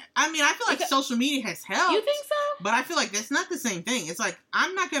dating app. I mean, I feel like social media has helped. You think so? But I feel like that's not the same thing. It's like,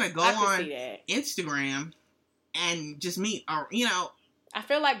 I'm not going to go on Instagram and just meet, or, I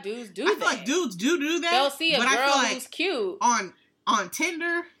feel like dudes do that. I feel like dudes do that. They'll see a girl who's cute on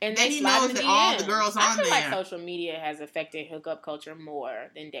Tinder, and then he knows that all the girls on there. I feel like social media has affected hookup culture more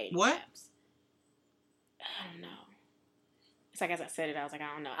than dating apps. I don't know. It's like, as I said it, I was like,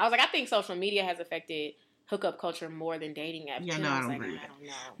 I don't know. I was like, I think social media has affected hookup culture more than dating apps. Yeah, no, I don't agree. I don't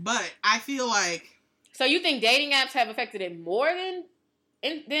know. But I feel like... So you think dating apps have affected it more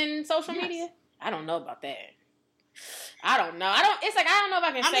than social media? I don't know about that. I don't know. It's like, I don't know if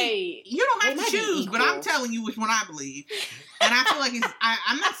I can say... You don't have to choose, but I'm telling you which one I believe. And I feel like it's...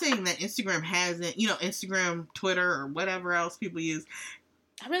 I'm not saying that Instagram hasn't... Instagram, Twitter, or whatever else people use.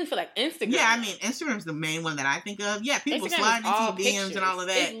 I really feel like Instagram. Yeah, I mean, Instagram's the main one that I think of. Yeah, people slide into DMs pictures. And all of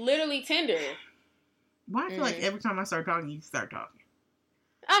that. It's literally Tinder. Why I feel like every time I start talking, you start talking.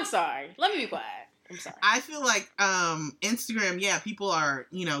 I'm sorry. Let me be quiet. I'm sorry. I feel like Instagram, people are,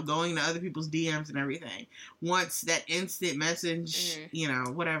 going to other people's DMs and everything. Once that instant message,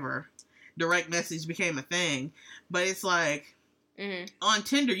 whatever, direct message became a thing. But it's like, on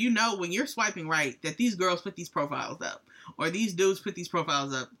Tinder, when you're swiping right, that these girls put these profiles up. Or these dudes put these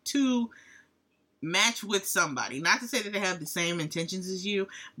profiles up to match with somebody. Not to say that they have the same intentions as you,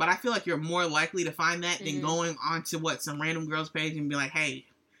 but I feel like you're more likely to find that than going onto some random girl's page and be like, hey,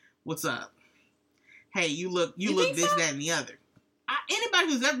 what's up? Hey, you look this, that, and the other. Anybody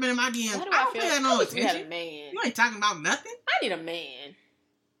who's ever been in my DMs, I don't pay that no attention. You ain't talking about nothing. I need a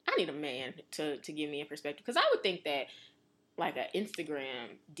man to give me a perspective. Because I would think that like an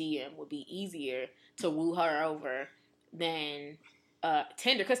Instagram DM would be easier to woo her over than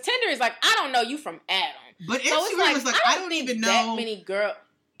Tinder. Because Tinder is like, I don't know you from Adam. But Instagram is like, I don't even know that many girls.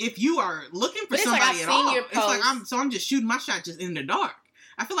 If you are looking for somebody at all. It's like, I'm just shooting my shot just in the dark.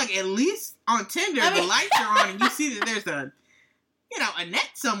 I feel like at least on Tinder, the lights are on and you see that there's a net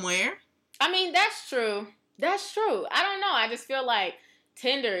somewhere. I mean, that's true. That's true. I don't know. I just feel like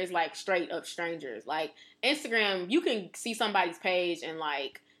Tinder is like straight up strangers. Like Instagram, you can see somebody's page and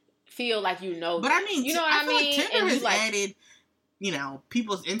like feel like you know. But I mean, you know what I mean? Like Tinder has added,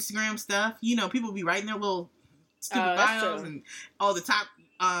 people's Instagram stuff. People be writing their little stupid bios and all the top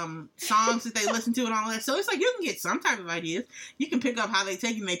songs that they listen to and all that. So it's like you can get some type of ideas. You can pick up how they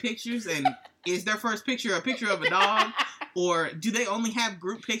taking their pictures and is their first picture a picture of a dog or do they only have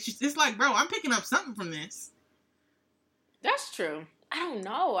group pictures? It's like, bro, I'm picking up something from this. That's true. I don't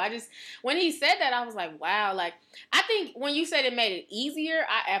know. When he said that, I was like, wow. Like, I think when you said it made it easier,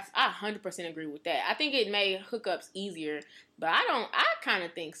 I 100% agree with that. I think it made hookups easier, but I kind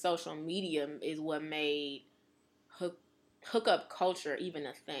of think social media is what made hookup culture even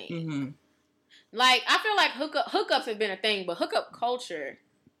a thing. Mm-hmm. Like, I feel like hookups have been a thing, but hookup culture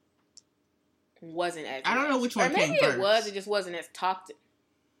wasn't as I don't know which one came first. Maybe it was, it just wasn't as talked.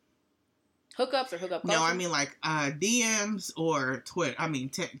 Hookups or hookup culture? No, I mean like DMs or Twitter. I mean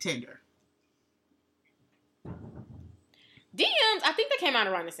Tinder. DMs, I think they came out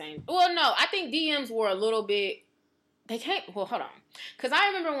around the same. Well, no, I think DMs were a little bit. Well, hold on. Because I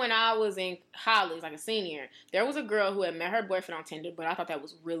remember when I was in college, like a senior, there was a girl who had met her boyfriend on Tinder, but I thought that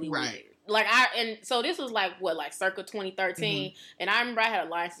was really weird. Like, so this was like, circa 2013, and I remember I had a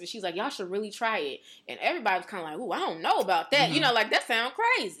line, so she's like, y'all should really try it, and everybody was kind of like, ooh, I don't know about that, like, that sounds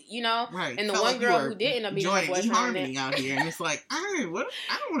crazy, Right. And the one girl who did end up being her boyfriend out here, and it's like, I don't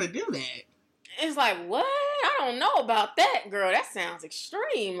want to do that. It's like, what? I don't know about that, girl. That sounds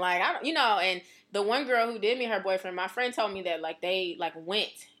extreme. Like, I don't, and the one girl who did meet her boyfriend, my friend told me that, like, they, like,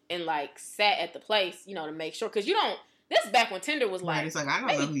 went and, like, sat at the place, to make sure. Because this is back when Tinder was, like. Right, it's like, I don't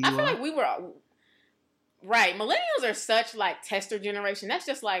know who you are. I feel like we were. Right. Millennials are such, like, tester generation. That's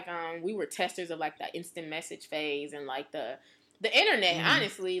just, like, we were testers of, like, the instant message phase and, like, the internet,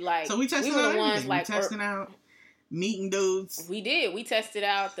 honestly. Like, so we tested out everything. Like, we testing out meeting dudes. We did. We tested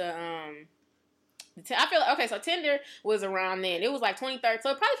out I feel like, okay, so Tinder was around then. It was like 2013, so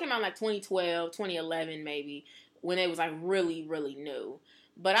it probably came out like 2012, 2011 maybe, when it was like really, really new.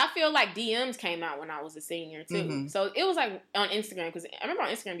 But I feel like DMs came out when I was a senior too. Mm-hmm. So it was like on Instagram, because I remember on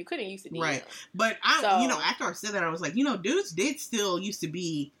Instagram you couldn't use the DM. Right. But after I said that, I was like, dudes did still used to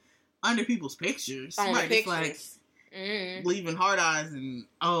be under people's pictures. On right. Pictures. Like leaving hard eyes and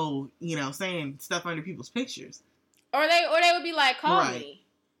saying stuff under people's pictures. Or they would be like, call me.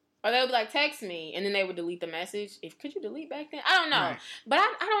 Or they would be like, text me, and then they would delete the message. Could you delete back then? I don't know. Right. But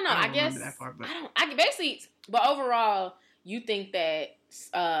I don't know. I guess that part, but but overall, you think that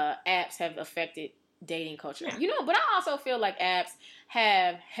apps have affected dating culture. Yeah. But I also feel like apps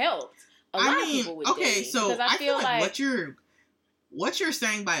have helped a lot of people with dating. Okay, so I feel like what you're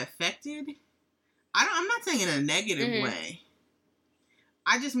saying by affected, I'm not saying in a negative way.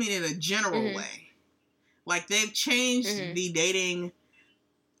 I just mean in a general way. Like, they've changed the dating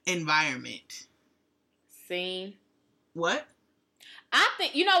environment. Scene. What? I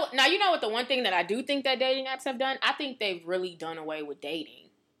think, what the one thing that I do think that dating apps have done? I think they've really done away with dating.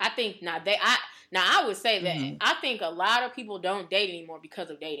 I think I would say that I think a lot of people don't date anymore because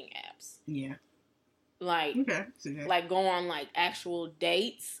of dating apps. Yeah. Like, okay. Like go on like actual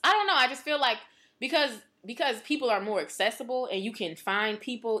dates. I don't know. I just feel like because people are more accessible and you can find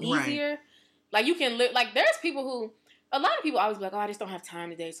people easier. Right. Like you can live, like there's people who, a lot of people always be like, oh, I just don't have time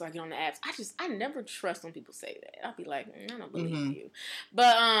today, so I get on the apps. I never trust when people say that. I'll be like, I don't believe you.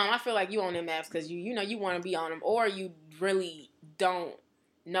 But I feel like you on them apps because you want to be on them, or you really don't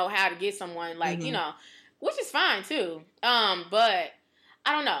know how to get someone, like, which is fine too. But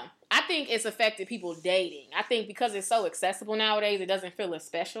I don't know. I think it's affected people dating. I think because it's so accessible nowadays, it doesn't feel as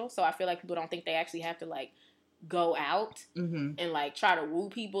special. So I feel like people don't think they actually have to like go out and like try to woo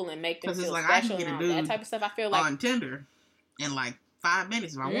people and make them feel special and all that type of stuff. I feel like on Tinder in like 5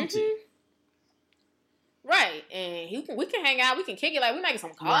 minutes if I want to. Right, and we can hang out, we can kick it, like we might get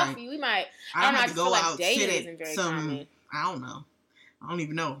some coffee, right. We might. I don't know. I just feel like dating isn't very common. I don't know. I don't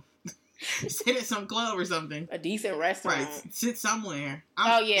even know. Sit at some club or something. A decent restaurant. Right. Sit somewhere.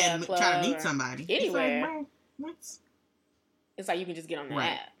 And try to meet somebody. Anywhere. It's like you can just get on the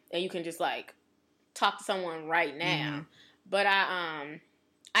app and you can just like talk to someone right now. But I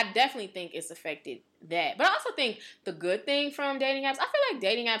definitely think it's affected that. But I also think the good thing from dating apps, I feel like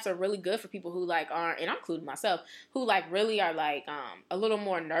dating apps are really good for people who like aren't, and I'm including myself, who like really are like a little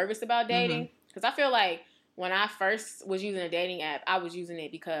more nervous about dating. Because I feel like when I first was using a dating app, I was using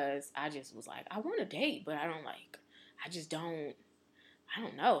it because I just was like, I want to date, but I don't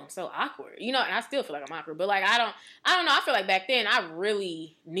know. I'm so awkward. And I still feel like I'm awkward, but like, I don't know. I feel like back then I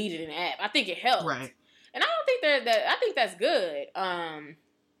really needed an app. I think it helped. Right. And I don't think I think that's good. I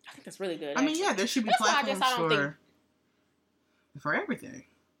think that's really good. I mean, yeah, there should be platforms for everything.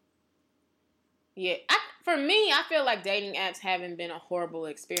 Yeah. For me, I feel like dating apps haven't been a horrible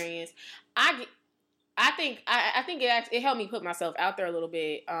experience. I think it helped me put myself out there a little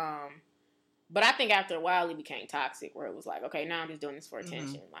bit. But I think after a while it became toxic, where it was like, okay, now I'm just doing this for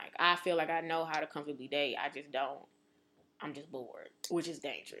attention. Like, I feel like I know how to comfortably date. I just don't. I'm just bored, which is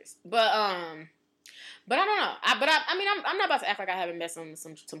dangerous. But I don't know. I'm not about to act like I haven't met some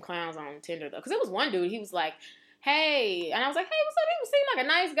clowns on Tinder though, because it was one dude. He was like, "Hey," and I was like, "Hey, what's up?" He seemed like a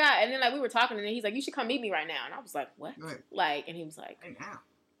nice guy, and then like we were talking, and then he's like, "You should come meet me right now," and I was like, "What?" Right. Like, and he was like, "Hey, now."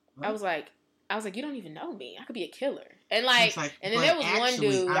 I was like, "You don't even know me. I could be a killer." And like and then there was one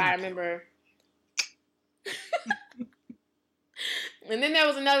dude I remember. And then there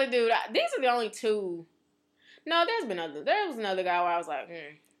was another dude. These are the only two. No, there was another guy where I was like,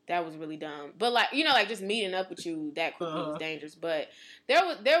 that was really dumb. But like, like just meeting up with you that quickly was dangerous. But there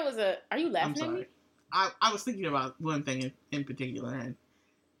was a. Are you laughing at me? I was thinking about one thing in particular. And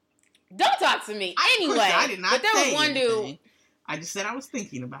don't talk to me anyway. I did not. But there was one dude. I just said I was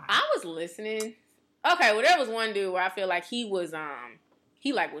thinking about it. I was listening. Okay, well there was one dude where I feel like he was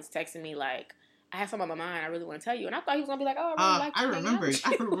was texting me like, I have something on my mind I really want to tell you, and I thought he was gonna be like, oh, I really like you.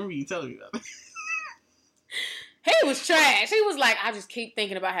 I remember you telling me about that. He was trash. He was like, I just keep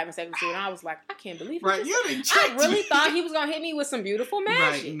thinking about having sex with you, and I was like, I can't believe it. Right, I really thought he was gonna hit me with some beautiful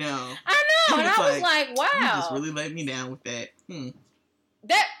magic. Right, no, I know, and I was like, wow, you just really let me down with that.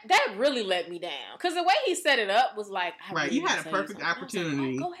 That really let me down, because the way he set it up was like, right, you had a perfect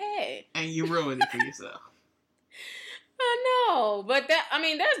opportunity. Like, oh, go ahead, and you ruined it for yourself. I know, but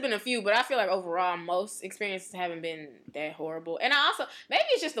there's been a few, but I feel like overall most experiences haven't been that horrible. And I also, maybe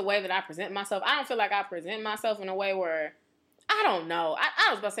it's just the way that I present myself. I don't feel like I present myself in a way where, I don't know.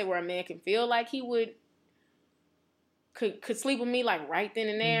 I was about to say where a man can feel like he could sleep with me like right then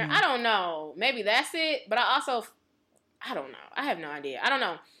and there. I don't know. Maybe that's it. But I don't know. I have no idea. I don't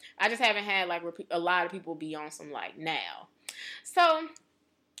know. I just haven't had like a lot of people be on some like now. So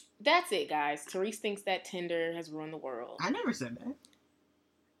that's it, guys. Therese thinks that Tinder has ruined the world. I never said that.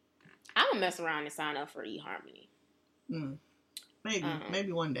 I'm gonna mess around and sign up for eHarmony.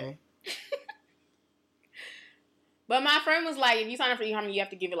 Maybe one day. But my friend was like, if you sign up for eHarmony, you have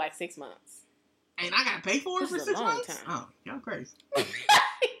to give it like 6 months. And I gotta pay for it for 6 months? Time. Oh, y'all crazy.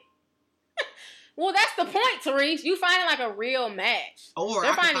 Well, that's the point, Therese. You finding like a real match. Or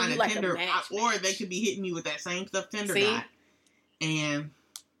I can find a Tinder, or they could be hitting me with that same stuff Tinder got. And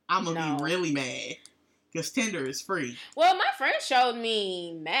I'm gonna be really mad. Because Tinder is free. Well, my friend showed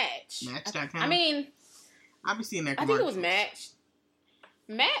me Match. Match.com? I mean... I'll be seeing that I think it was Match.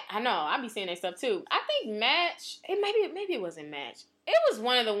 I know. I'll be seeing that stuff too. I think Match... Maybe it wasn't Match. It was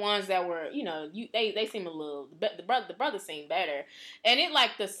one of the ones that were, they seem a little... The brother seemed better. And it,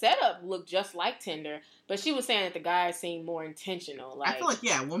 like, the setup looked just like Tinder. But she was saying that the guys seemed more intentional. Like, I feel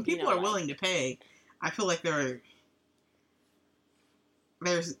like, when people are willing to pay, I feel like there's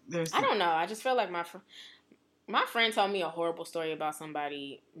I don't know. I just feel like my friend told me a horrible story about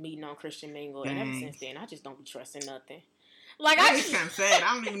somebody meeting on Christian Mingle, and ever since then, I just don't be trusting nothing. Like, it's kind of sad.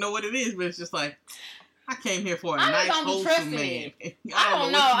 I don't even know what it is, but it's just like, I came here for a nice, wholesome man. I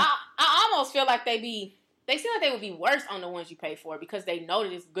don't know. I almost feel like they seem like they would be worse on the ones you pay for because they know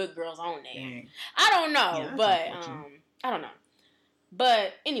that it's good girls on there. Dang. I don't know, but I don't know.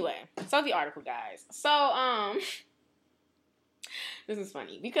 But anyway, so the article, guys. So this is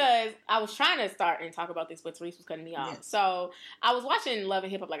funny because I was trying to start and talk about this, but Therese was cutting me off. Yes. So I was watching Love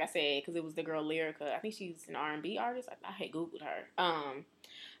and Hip Hop, like I said, because it was the girl Lyrica. I think she's an R&B artist. I had Googled her.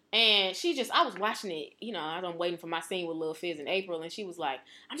 And I was watching it, I'm waiting for my scene with Lil Fizz in April, and she was like,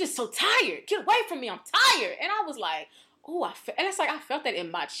 I'm just so tired. Get away from me. I'm tired. And I was like, oh, and it's like, I felt that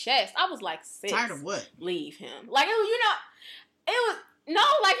in my chest. I was like, sis. Tired of what? Leave him. Like, it was, no,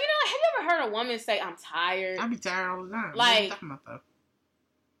 like, have you ever heard a woman say, I'm tired? I be tired all the time. Like, what are you talking about, though?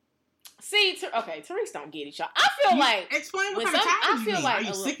 See, Therese don't get it, y'all. I feel like... Explain what kind of tired you mean. Are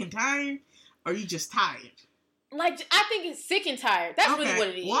you sick and tired? Or are you just tired? Like, I think it's sick and tired. That's really what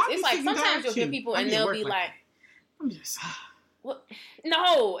it is. Well, it's like, sometimes you'll get people and they'll be like... I'm just... Well,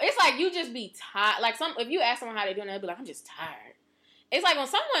 no, it's like you just be tired. Like, if you ask someone how they're doing, they'll be like, I'm just tired. It's like when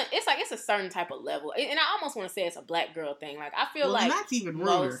someone... It's like, it's a certain type of level. And I almost want to say it's a black girl thing. Like, I feel like... that's even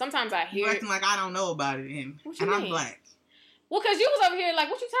ruder. Sometimes I hear... You're acting like I don't know about it, and I'm black. Well, because you was over here like,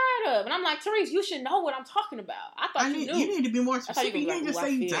 what you tired of? And I'm like, Therese, you should know what I'm talking about. I thought you knew. You need to be more specific. You can't just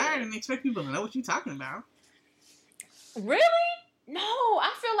say you're tired and expect people to know what you're talking about. Really? No,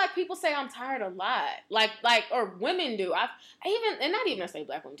 I feel like people say I'm tired a lot. Like, or women do. And not even necessarily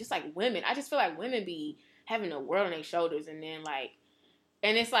black women, just like women. I just feel like women be having the world on their shoulders, and then like,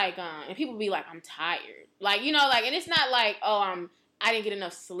 and it's like, and people be like, I'm tired. Like, like, and it's not like, oh, I didn't get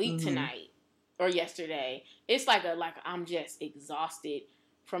enough sleep tonight or yesterday. It's like I'm just exhausted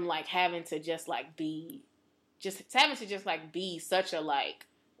from like having to just like be such a like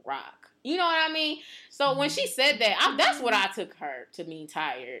rock. You know what I mean? So when she said that, that's what I took her to mean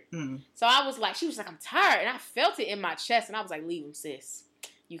tired. So I was like, she was like, I'm tired. And I felt it in my chest. And I was like, leave him, sis.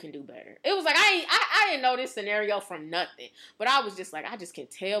 You can do better. It was like, I didn't know this scenario from nothing. But I was just like, I just can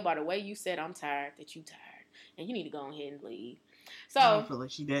tell by the way you said I'm tired that you tired. And you need to go ahead and leave. So I don't feel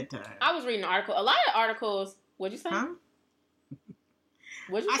like she that tired. I was reading an article. A lot of articles. What'd you say? Huh?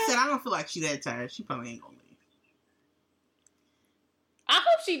 What'd you say? I said I don't feel like she that tired. She probably ain't gonna leave. I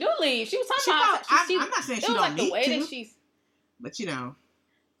hope she do leave. She was talking about. I'm not saying she don't like need the way to, that she's. But people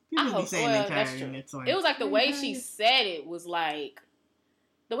be saying they're tired. That's true. And it's like, it was like the way she said it was like.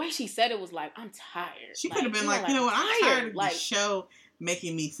 The way she said it was like, I'm tired. She could have been like, you know what? I'm tired of the show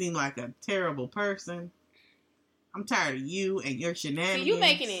making me seem like a terrible person. I'm tired of you and your shenanigans. See, you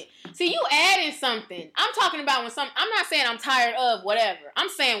making it. See, you adding something. I'm talking about I'm not saying I'm tired of whatever. I'm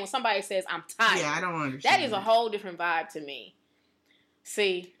saying when somebody says I'm tired. Yeah, I don't understand. That is a whole different vibe to me.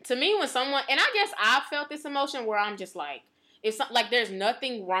 See, to me, when someone, and I guess I felt this emotion where I'm just like, there's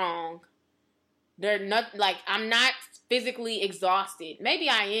nothing wrong. I'm not physically exhausted. Maybe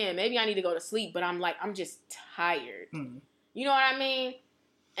I am. Maybe I need to go to sleep, but I'm just tired. You know what I mean?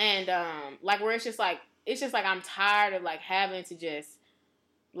 And, where it's just like I'm tired of, like, having to just,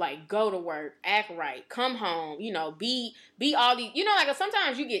 like, go to work, act right, come home, be all these,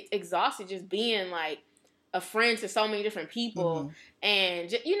 sometimes you get exhausted just being, like, a friend to so many different people, and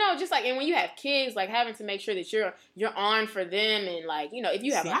just like, and when you have kids, like having to make sure that you're on for them, and like, if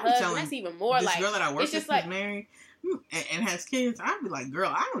you have a husband, that's even more. This like, girl that I work it's just with like is married and has kids. I'd be like, girl,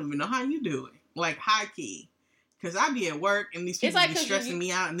 I don't even know how you do it. Like high key, Because I be at work and these people be stressing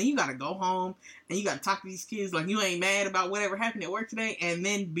me out, and then you got to go home and you got to talk to these kids like you ain't mad about whatever happened at work today, and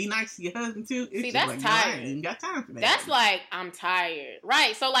then be nice to your husband too. It's see, that's like, tired. I ain't even got time for that. That's like, I'm tired.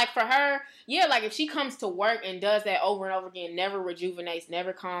 Right. So like for her, yeah, like if she comes to work and does that over and over again, never rejuvenates,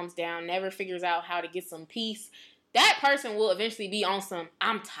 never calms down, never figures out how to get some peace, that person will eventually be on some,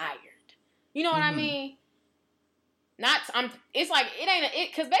 I'm tired. You know what I mean? It's like,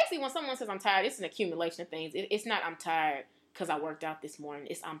 because basically when someone says I'm tired, it's an accumulation of things. It's not I'm tired because I worked out this morning.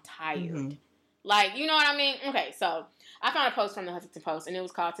 It's I'm tired. Like, you know what I mean? Okay, so I found a post from the Huffington Post, and it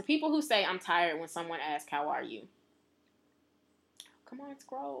was called, To People Who Say I'm Tired When Someone Asks, How Are You? Come on,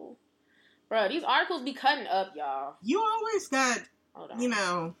 scroll. Bro, these articles be cutting up, y'all. You always got,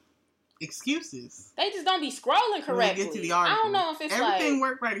 excuses. They just don't be scrolling correctly. Get to the article. I don't know if it's everything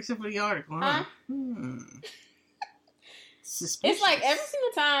worked right except for the article, huh? Suspicious. It's like every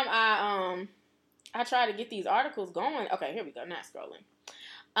single time I try to get these articles going. Okay, here we go. Not scrolling.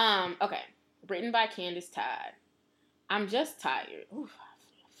 Okay, written by Candace Todd. I'm just tired. Oof,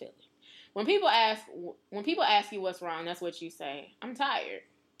 I feel it. When people ask you what's wrong, that's what you say. I'm tired.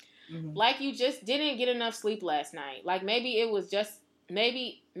 Like you just didn't get enough sleep last night. Like maybe it was just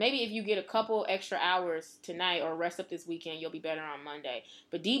maybe if you get a couple extra hours tonight or rest up this weekend, you'll be better on Monday.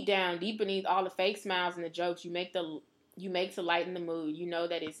 But deep down, deep beneath all the fake smiles and the jokes you make to lighten the mood, you know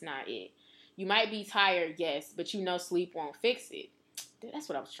that it's not it. You might be tired, yes, but you know sleep won't fix it. That's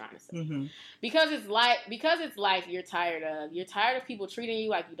what I was trying to say. Because it's life you're tired of. You're tired of people treating you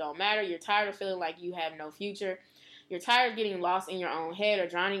like you don't matter. You're tired of feeling like you have no future. You're tired of getting lost in your own head or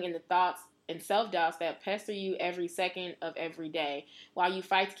drowning in the thoughts and self-doubts that pester you every second of every day while you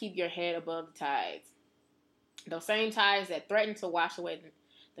fight to keep your head above the tides. Those same tides that threaten to wash away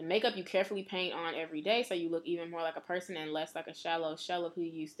the makeup you carefully paint on every day so you look even more like a person and less like a shallow shell of who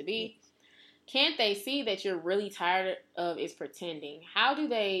you used to be. Can't they see that you're really tired of is pretending? How do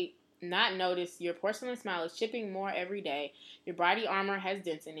they not notice your porcelain smile is chipping more every day, your body armor has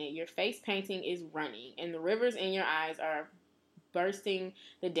dents in it, your face painting is running, and the rivers in your eyes are bursting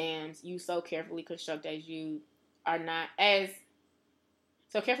the dams you so carefully construct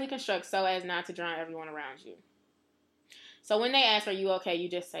so as not to drown everyone around you. So when they ask, are you okay, you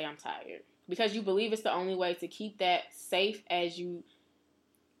just say, I'm tired. Because you believe it's the only way to keep that safe as you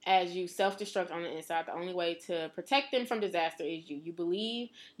self-destruct on the inside. The only way to protect them from disaster is you. You believe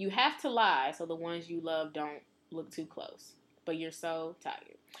you have to lie so the ones you love don't look too close. But you're so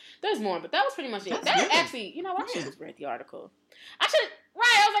tired. There's more, but that was pretty much it. Actually, I should have just read the article. I should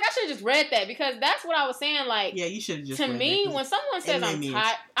have just read that because that's what I was saying. Like, yeah, you should have just to me, when someone says I'm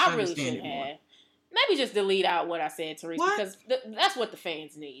tired, I really shouldn't have. Maybe just delete out what I said, Teresa, because that's what the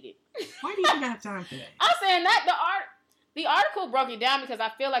fans needed. Why do you think I have time for that? I'm saying that the article broke it down because I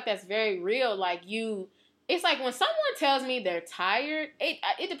feel like that's very real. Like it's like when someone tells me they're tired,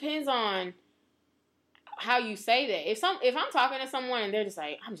 it depends on how you say that. If I'm talking to someone and they're just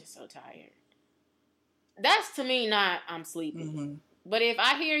like, I'm just so tired, that's to me not I'm sleeping. But if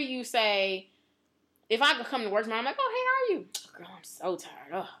I hear you say, if I come to work tomorrow, I'm like, oh, hey, how are you? Girl, I'm so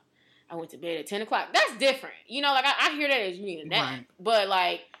tired. Oh, I went to bed at 10 o'clock. That's different. Like I hear that as you need a nap. Right. But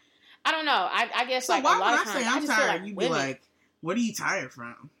like, I don't know. I guess so like why a lot when of times I say I'm tired, like you be like, what are you tired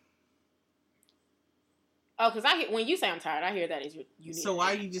from? Oh, because when you say I'm tired, I hear that as you need. So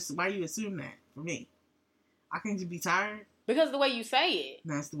why you assume that for me? I can't just be tired. Because of the way you say it.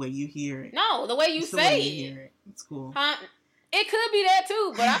 That's the way you hear it. No, the way you say it. Hear it. It's cool. Huh? It could be that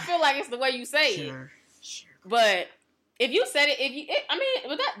too, but I feel like it's the way you say it. Sure. But if you said it,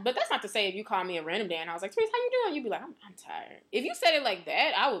 but that's not to say if you call me a random day and I was like, Teresa, how you doing? You'd be like, I'm tired. If you said it like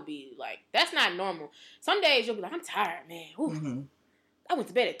that, I would be like, that's not normal. Some days you'll be like, I'm tired, man. Ooh, I went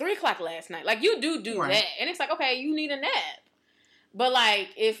to bed at 3 o'clock last night. Like you do right. that, and it's like, okay, you need a nap. But like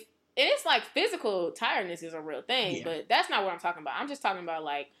it's like physical tiredness is a real thing, but that's not what I'm talking about. I'm just talking about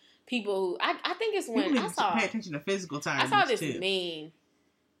like people who I think it's when people pay attention to physical tiredness. I saw this too. meme.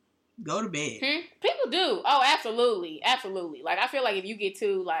 Go to bed. People do. Oh, absolutely. Absolutely. Like, I feel like if you get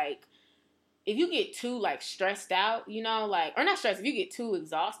too stressed out, or not stressed, if you get too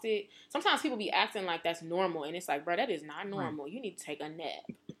exhausted, sometimes people be acting like that's normal. And it's like, bro, that is not normal. Right. You need to take a nap.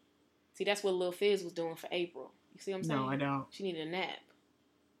 See, that's what Lil Fizz was doing for April. You see what I'm saying? No, I don't. She needed a nap.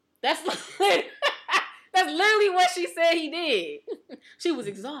 That's literally what she said he did. She was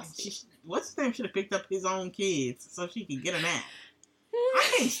exhausted. What's his name should have picked up his own kids so she could get a nap.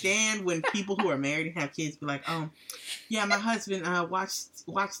 I can't stand when people who are married and have kids be like, oh, yeah, my husband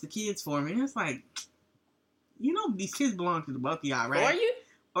watched the kids for me. And it's like, these kids belong to the both of y'all, right? For you?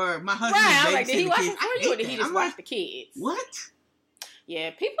 Or my husband right, like, did he watch them for you or did he just watch the kids? What?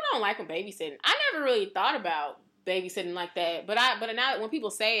 Yeah, people don't like when babysitting. I never really thought about babysitting like that. But now when people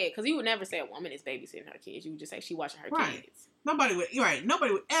say it, because you would never say a woman is babysitting her kids. You would just say she watching her kids. Nobody would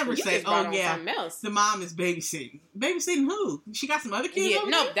ever say, "Oh yeah, the mom is babysitting." Babysitting who? She got some other kids. Yeah,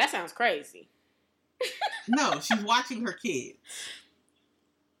 no, that sounds crazy. No, she's watching her kids.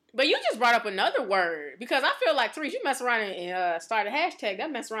 But you just brought up another word, because I feel like, Therese, you mess around and start a hashtag that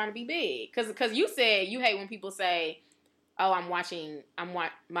mess around to be big. Because you said you hate when people say, "Oh,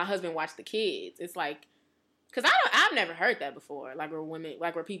 my husband watched the kids." It's like, because I've never heard that before. Like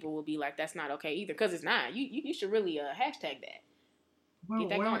where people will be like, "That's not okay either," because it's not. You should really hashtag that.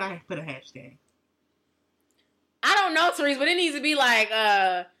 Where would I put a hashtag? I don't know, Therese, but it needs to be like,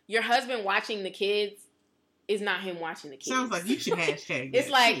 your husband watching the kids is not him watching the kids. Sounds like you should hashtag that. It's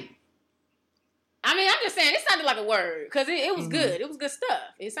like, too. I mean, I'm just saying, it sounded like a word, because it was good. It was good stuff.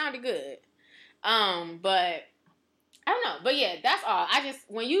 It sounded good. But I don't know. But yeah, that's all. I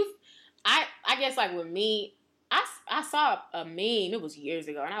guess like with me, I saw a meme. It was years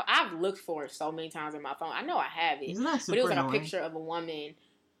ago, and I've looked for it so many times on my phone. I know I have it, but it was like a picture of a woman.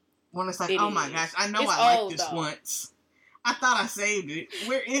 When it's like, oh my gosh, I know I liked this once. I thought I saved it.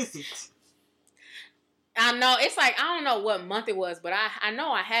 Where is it? I know. It's like, I don't know what month it was, but I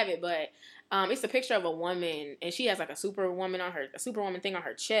know I have it, but it's a picture of a woman, and she has like a superwoman thing on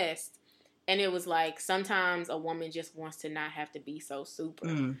her chest, and it was like, sometimes a woman just wants to not have to be so super.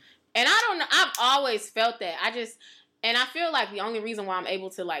 And I don't know, I've always felt that. And I feel like the only reason why I'm able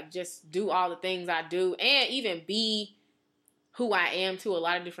to like just do all the things I do and even be who I am to a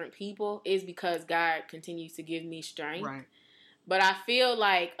lot of different people is because God continues to give me strength. Right. But I feel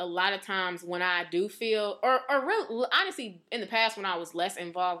like a lot of times when I do feel, or really, honestly, in the past when I was less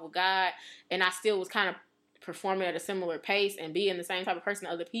involved with God and I still was kind of performing at a similar pace and being the same type of person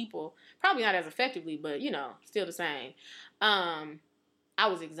to other people, probably not as effectively, but still the same. I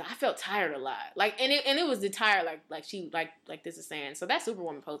was exhausted. I felt tired a lot. Like, and it was the tired, like this is saying. So that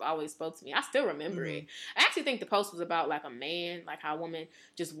Superwoman post always spoke to me. I still remember it. I actually think the post was about like a man, like how a woman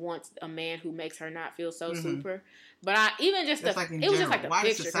just wants a man who makes her not feel so super. But it was just like the picture.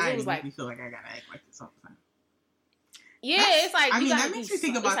 It was like, you feel like I gotta act like this all the time. Yeah, it's like, that makes me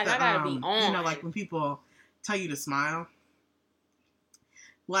think about I gotta be on. Like when people tell you to smile.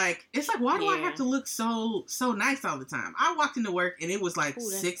 Like, it's like, why do I have to look so nice all the time? I walked into work and it was like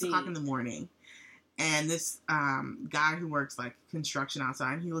 6 o'clock in the morning. And this guy who works like construction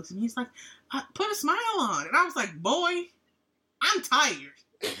outside, and he looks at me, he's like, put a smile on. And I was like, boy, I'm tired.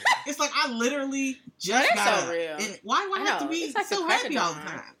 It's like, I literally just got up. Real. And why do I have to be so happy all the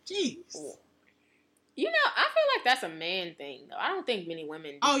time? Jeez. I feel like that's a man thing, though. I don't think many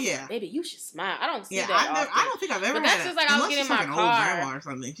women do. Oh, yeah. Baby, you should smile. I don't see that often. I don't think I've ever had that's just like I was getting in my car. Old grandma or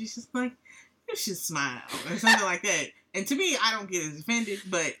something. She's just like, you should smile. Or something like that. And to me, I don't get as offended.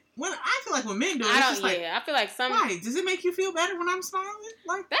 But I feel like when men do it, I feel like some... Why? Does it make you feel better when I'm smiling?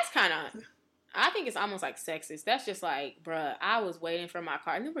 Like, that's kind of... I think it's almost like sexist. That's just like, bruh, I was waiting for my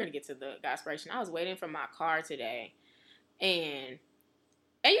car. And then we're going to get to the Godspiration. I was waiting for my car today. And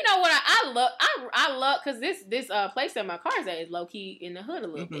you know what? I love, because this place that my car's at is low key in the hood a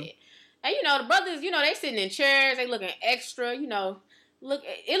little bit. And the brothers, they sitting in chairs, they looking extra, it look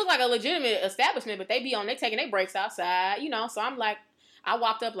like a legitimate establishment, but they taking their breaks outside, so I'm like, I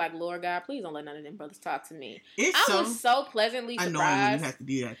walked up like, Lord God, please don't let none of them brothers talk to me. I was so pleasantly surprised. I know you have to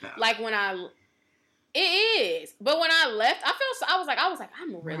do that though. Like it is, but when I left, I was like,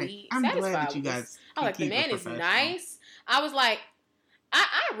 I'm really satisfied. Glad that you guys. I was like, the man is nice. I was like,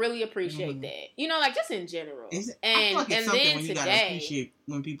 I really appreciate that. Like just in general. I feel like it's something when you gotta appreciate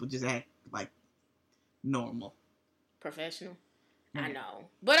when people just act like normal. Professional. I know.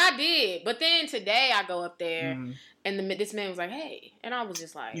 But I did. But then today I go up there and this man was like, hey. And I was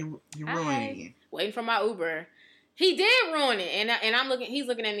just like, you're ruining it. Waiting for my Uber. He did ruin it. And he's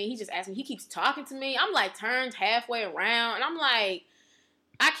looking at me. He just asked me. He keeps talking to me. I'm like turned halfway around. And I'm like,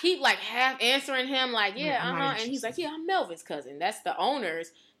 I keep like half answering him like, yeah, And he's like, yeah, I'm Melvin's cousin. That's the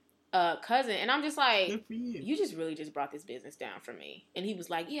owner's cousin. And I'm just like, good for you. You just really just brought this business down for me. And he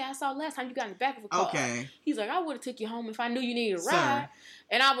was like, yeah, I saw last time you got in the back of a car. Okay. He's like, I would have took you home if I knew you needed a ride.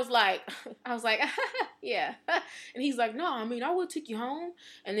 And I was like, yeah. And he's like, no, I mean, I would have took you home.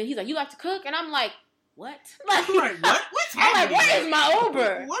 And then he's like, you like to cook? And I'm like, what? Like, what? What's happening? I'm like, where is my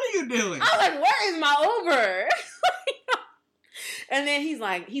Uber? What are you doing? I'm like, where is my Uber? And then he's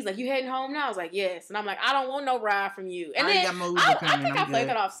like, you heading home now? I was like, yes. And I'm like, I don't want no ride from you. And then I think I played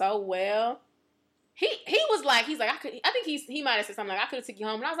that off so well. He was like, he's like, I think he might have said something like, I could have took you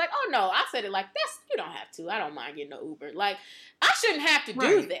home. And I was like, oh no, I said it like, you don't have to. I don't mind getting no Uber. Like, I shouldn't have to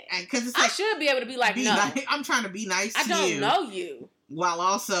do that. Because it's like, I should be able to be like, no. I'm trying to be nice to you. I don't know you. While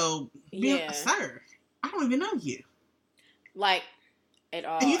also being, sir. I don't even know you. Like, at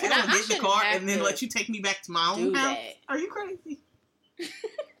all. And you think and I'm going to get in the car and then let you take me back to my own house? That. Are you crazy?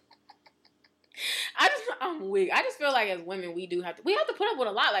 I'm weak. I just feel like as women, we have to put up with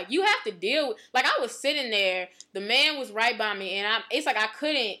a lot. Like, you have to deal with, like, I was sitting there, the man was right by me, and it's like I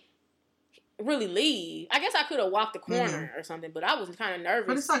couldn't really leave. I guess I could have walked the corner or something, but I was kind of nervous.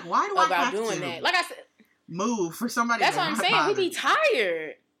 But it's like, why do I have doing to that? Like I said, move for somebody? That's what I'm saying. We be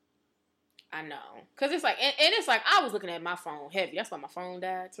tired. I know. Because it's like, and it's like, I was looking at my phone heavy. That's why my phone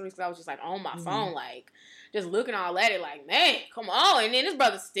died, Teresa. I was just like on my phone, like, just looking all at it like, man, come on. And then this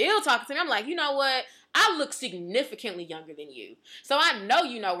brother's still talking to me. I'm like, you know what? I look significantly younger than you. So I know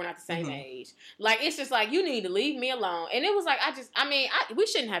you know we're not the same age. Like, it's just like, you need to leave me alone. And it was like, we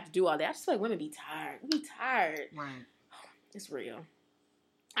shouldn't have to do all that. I just feel like women be tired. We be tired. Right. It's real.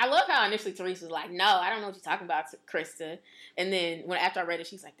 I love how initially Teresa was like, no, I don't know what you're talking about, Krista. And then after I read it,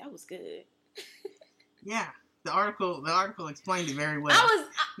 she's like, that was good. Yeah. The article explained it very well.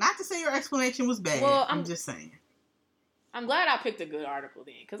 Not to say your explanation was bad. Well, I'm just saying. I'm glad I picked a good article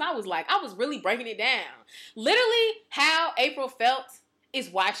then. Because I was really breaking it down. Literally, how April felt is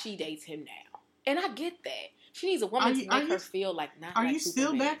why she dates him now. And I get that. She needs a woman to make her feel like not Are like you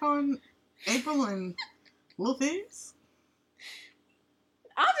still Superman. back on April and Lil Fizz?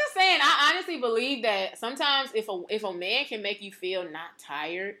 I'm just saying, I honestly believe that sometimes if a man can make you feel not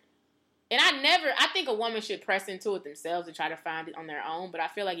tired, and I think a woman should press into it themselves and try to find it on their own, but I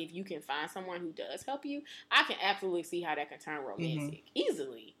feel like if you can find someone who does help you, I can absolutely see how that can turn romantic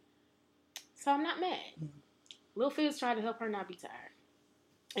easily. So I'm not mad. Lil Fizz tried to help her not be tired.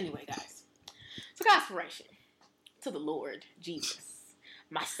 Anyway, guys. So Godspiration to the Lord Jesus,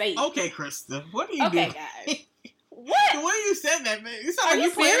 my Savior. Okay, Krista, what are you doing? Okay, guys. What? The way you said that, man, you sound like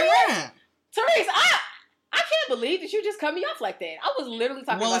you playing around. Teresa, I can't believe that you just cut me off like that. I was literally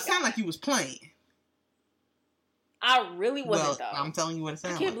talking about... Well, it sounded like you was playing. I really wasn't, though. I'm telling you what it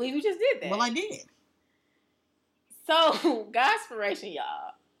sounded like. I can't believe you just did that. Well, I did. So, Godspiration,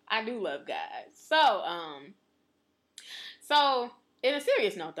 y'all. I do love God. So, in a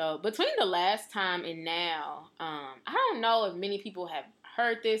serious note, though, between the last time and now, I don't know if many people have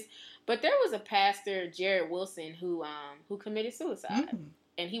heard this, but there was a pastor, Jared Wilson, who committed suicide.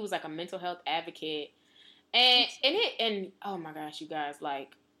 And he was like a mental health advocate. And oh my gosh, you guys,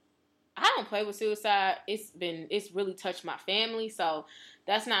 like, I don't play with suicide. It's really touched my family, so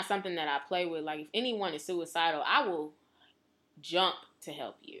that's not something that I play with. Like, if anyone is suicidal, I will jump to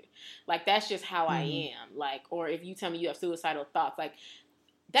help you. Like, that's just how I am. Like, or if you tell me you have suicidal thoughts, like,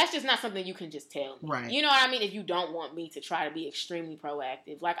 that's just not something you can just tell me. Right. You know what I mean? If you don't want me to try to be extremely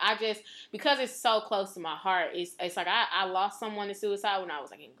proactive. Like, because it's so close to my heart, it's like I lost someone to suicide when I was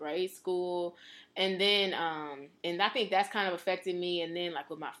like in grade school. And then, and I think that's kind of affected me. And then like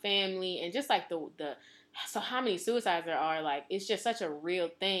with my family and just like so how many suicides there are, like, it's just such a real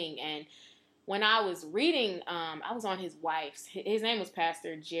thing. And when I was reading, I was on his wife's, his name was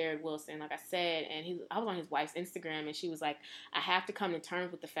Pastor Jared Wilson, like I said, and I was on his wife's Instagram, and she was like, I have to come to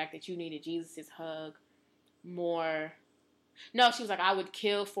terms with the fact that you needed Jesus' hug more. No, she was like, I would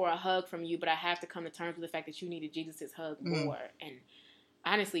kill for a hug from you, but I have to come to terms with the fact that you needed Jesus' hug more. And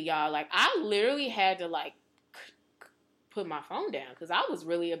honestly, y'all, like, I literally had to, like, put my phone down, because I was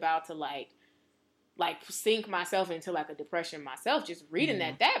really about to, like sink myself into like a depression myself. Just reading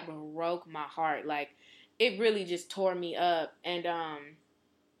that broke my heart. Like, it really just tore me up. And I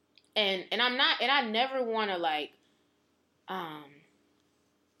never want to like,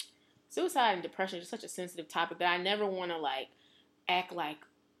 suicide and depression is such a sensitive topic that I never want to like act like,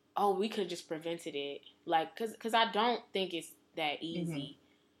 oh, we could have just prevented it. Like, cause I don't think it's that easy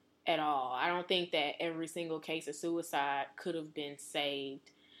at all. I don't think that every single case of suicide could have been saved.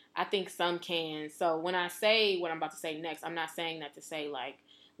 I think some can. So when I say what I'm about to say next, I'm not saying that to say, like,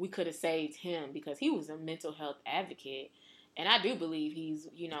 we could have saved him, because he was a mental health advocate. And I do believe he's,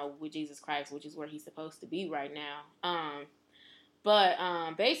 you know, with Jesus Christ, which is where he's supposed to be right now. But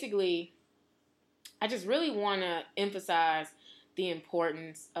basically, I just really want to emphasize the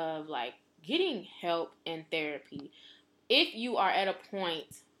importance of, like, getting help and therapy. If you are at a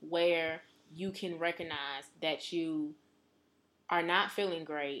point where you can recognize that you are not feeling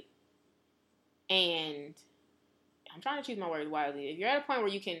great, and I'm trying to choose my words wisely. If you're at a point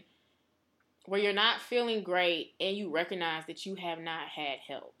where you're not feeling great and you recognize that you have not had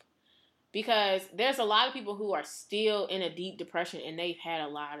help, because there's a lot of people who are still in a deep depression and they've had a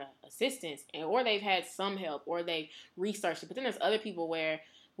lot of assistance, or they've had some help, or they've researched it. But then there's other people where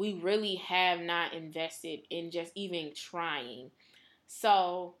we really have not invested in just even trying.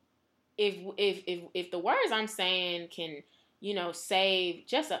 So if the words I'm saying can save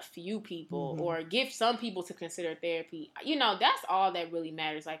just a few people or give some people to consider therapy. That's all that really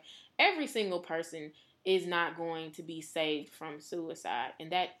matters. Like, every single person is not going to be saved from suicide.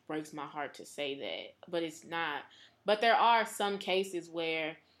 And that breaks my heart to say that. But it's not. But there are some cases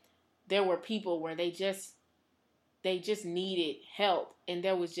where there were people where they just needed help. And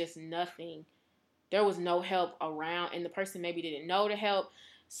there was just nothing. There was no help around. And the person maybe didn't know to help.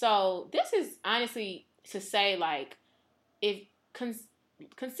 So this is honestly to say, like, if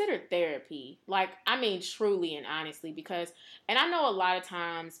consider therapy, like, I mean, truly and honestly, because, and I know a lot of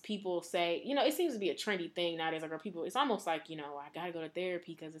times people say, it seems to be a trendy thing nowadays, like, people, it's almost like, I gotta go to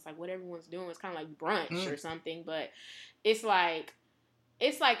therapy because it's like what everyone's doing. It's kind of like brunch or something, but it's like,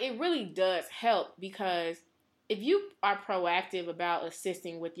 it really does help, because if you are proactive about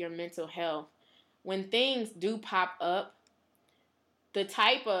assisting with your mental health, when things do pop up, the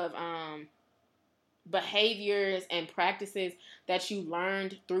type of, behaviors and practices that you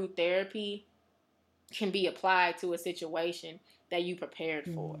learned through therapy can be applied to a situation that you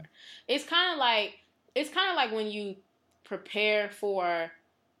prepared for. It's kind of like when you prepare for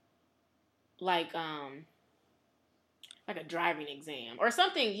like a driving exam or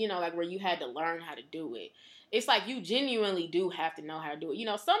something, like where you had to learn how to do it. It's like you genuinely do have to know how to do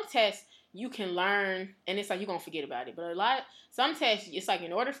it. Some tests you can learn and it's like you're going to forget about it. But some tests, it's like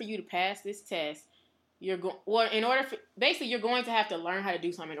in order for you to pass this test, you're going to have to learn how to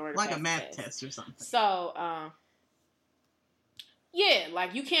do something in order to pass a math test or something. So, yeah,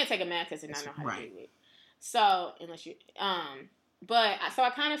 like you can't take a math test and not know how to do it. So, unless you, so I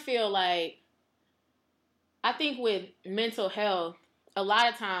kind of feel like, I think with mental health, a lot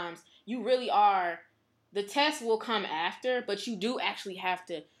of times you really are, the test will come after, but you do actually have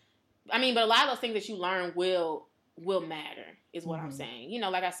to, but a lot of those things that you learn will matter, is what I'm saying.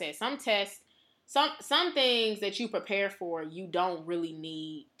 Like I said, some tests, some things that you prepare for, you don't really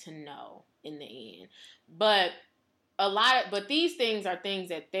need to know in the end. But but these things are things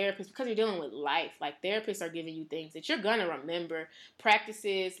that therapists, because you're dealing with life, like therapists are giving you things that you're going to remember,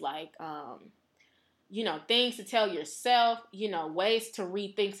 practices like, things to tell yourself, ways to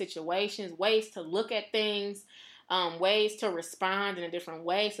rethink situations, ways to look at things, ways to respond in a different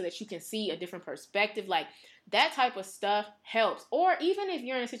way so that you can see a different perspective. Like, that type of stuff helps. Or even if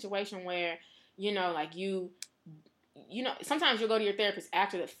you're in a situation where, sometimes you'll go to your therapist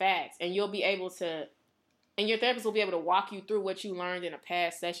after the fact and you'll be able to, and your therapist will be able to walk you through what you learned in a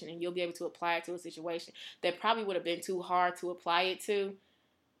past session, and you'll be able to apply it to a situation that probably would have been too hard to apply it to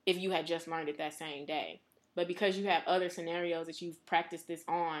if you had just learned it that same day. But because you have other scenarios that you've practiced this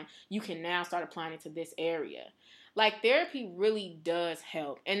on, you can now start applying it to this area. Like, therapy really does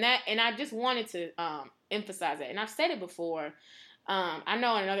help. And I just wanted to emphasize that. And I've said it before. I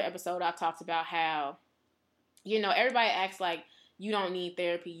know in another episode I talked about how, everybody acts like you don't need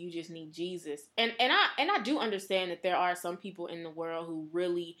therapy, you just need Jesus. And I do understand that there are some people in the world who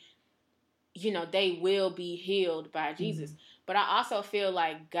really, they will be healed by Jesus. But I also feel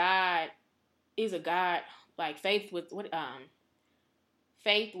like God is a God, like faith without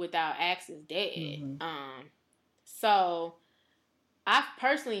acts is dead. So I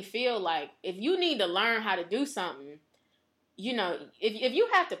personally feel like if you need to learn how to do something, if you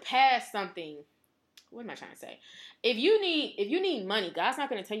have to pass something, what am I trying to say? If you need money, God's not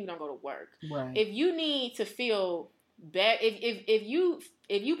going to tell you don't go to work. Right. If you need to feel better, if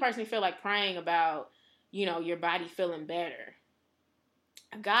you personally feel like praying about, your body feeling better,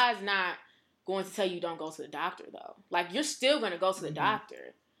 God's not going to tell you don't go to the doctor, though. Like, you're still going to go to the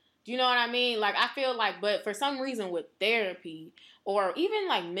doctor. Do you know what I mean? Like, I feel like, but for some reason with therapy or even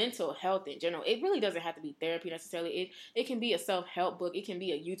like mental health in general, it really doesn't have to be therapy necessarily. It can be a self-help book. It can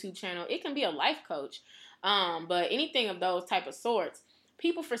be a YouTube channel. It can be a life coach. But anything of those type of sorts,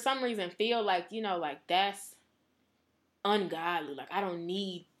 people for some reason feel like, like that's ungodly. Like, I don't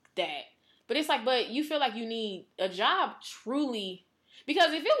need that. But it's like, but you feel like you need a job truly.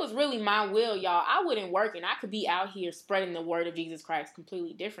 Because if it was really my will, y'all, I wouldn't work and I could be out here spreading the word of Jesus Christ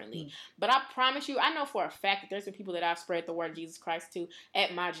completely differently. But I promise you, I know for a fact that there's some people that I've spread the word of Jesus Christ to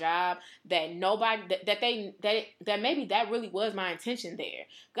at my job that nobody, that maybe that really was my intention there.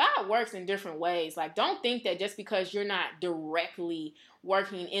 God works in different ways. Like, don't think that just because you're not directly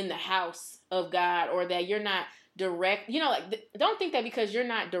working in the house of God or that you're not direct, don't think that because you're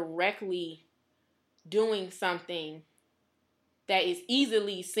not directly doing something that is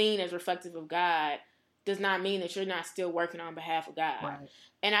easily seen as reflective of God does not mean that you're not still working on behalf of God. Right.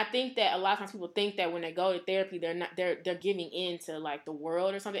 And I think that a lot of times people think that when they go to therapy, they're giving in to like the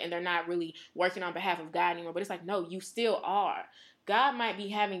world or something, and they're not really working on behalf of God anymore. But it's like, no, you still are. God might be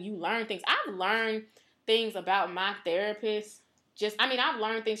having you learn things. I've learned things about my therapist. I've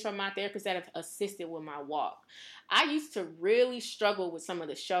learned things from my therapist that have assisted with my walk. I used to really struggle with some of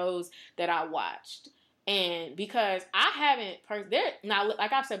the shows that I watched. And because I haven't, now,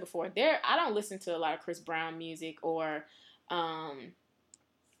 like I've said before, I don't listen to a lot of Chris Brown music or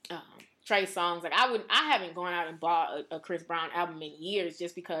Trey Songz. Like I haven't gone out and bought a Chris Brown album in years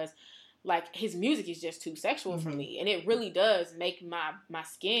just because like his music is just too sexual for me, and it really does make my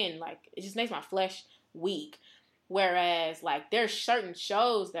skin, like, it just makes my flesh weak. Whereas like there's certain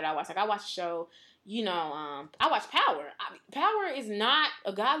shows that I watch. Like I watch a show, I watch Power. Power is not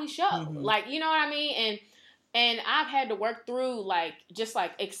a godly show. Like, you know what I mean? And I've had to work through like just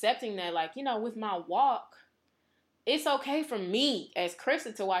like accepting that, like, with my walk, it's okay for me as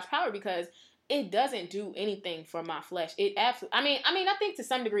Krista to watch Power because it doesn't do anything for my flesh. It absolutely, I think to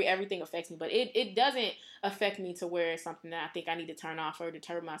some degree everything affects me, but it doesn't affect me to where it's something that I think I need to turn off or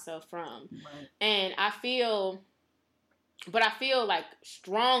deter myself from. Right. And I feel like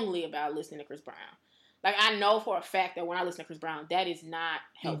strongly about listening to Chris Brown. Like I know for a fact that when I listen to Chris Brown, that is not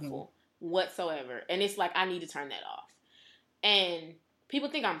helpful whatsoever. And it's like, I need to turn that off. And people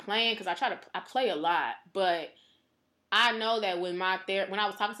think I'm playing because I play a lot, but I know that when I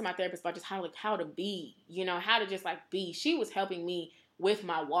was talking to my therapist about just how to be, how to just like be, she was helping me with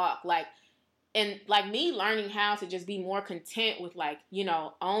my walk. Like, and like me learning how to just be more content with like,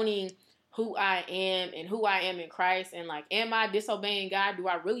 owning who I am and who I am in Christ. And like, am I disobeying God? Do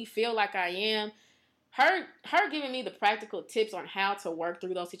I really feel like I am? Her giving me the practical tips on how to work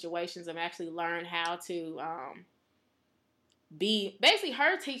through those situations and actually learn how to be, basically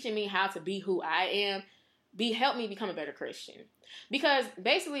her teaching me how to be who I am, help me become a better Christian. Because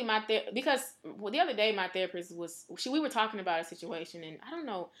basically the other day my therapist we were talking about a situation, and I don't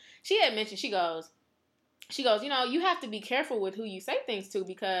know, she had mentioned, she goes, you have to be careful with who you say things to,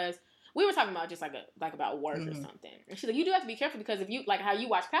 because we were talking about just like about work or something. And she's like, you do have to be careful because if you, like how you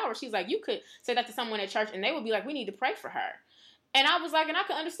watch Power, she's like, you could say that to someone at church and they would be like, we need to pray for her. And I was like, and I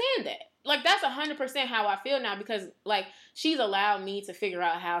could understand that. Like, that's 100% how I feel now, because, like, she's allowed me to figure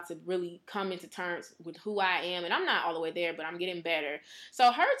out how to really come into terms with who I am. And I'm not all the way there, but I'm getting better.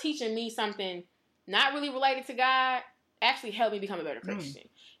 So her teaching me something not really related to God actually helped me become a better Christian.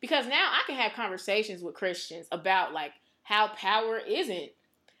 Because now I can have conversations with Christians about, like, how power isn't.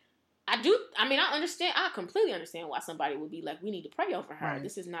 I completely understand why somebody would be like, we need to pray over her. Right.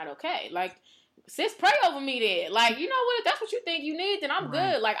 This is not okay. Like, sis, pray over me then. Like, you know what? If that's what you think you need, then I'm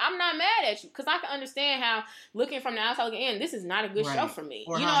good. Like, I'm not mad at you. Because I can understand how, looking from the outside looking in, this is not a good show for me.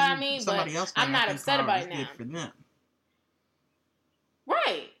 Or you know what I mean? But I'm not upset about it now. For them.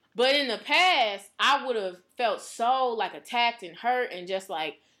 Right. But in the past, I would have felt so, like, attacked and hurt and just,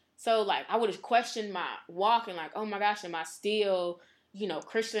 like, so, like, I would have questioned my walk and, like, oh, my gosh, am I still,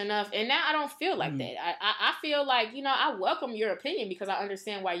 Christian enough? And now I don't feel like that. I feel like, I welcome your opinion because I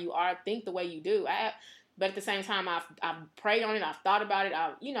understand why you think the way you do. But at the same time, I've prayed on it. I've thought about it.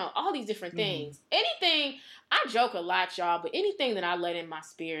 All these different things. Anything, I joke a lot, y'all, but anything that I let in my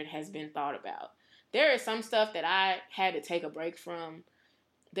spirit has been thought about. There is some stuff that I had to take a break from.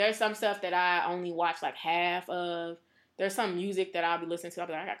 There's some stuff that I only watch like half of. There's some music that I'll be listening to. I'll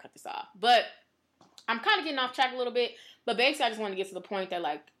be like, I gotta cut this off. But I'm kind of getting off track a little bit. But basically, I just want to get to the point that,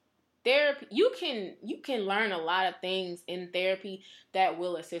 like, therapy, you can learn a lot of things in therapy that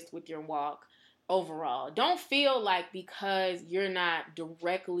will assist with your walk overall. Don't feel like because you're not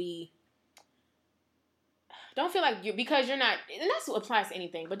directly, because you're not, and that's what applies to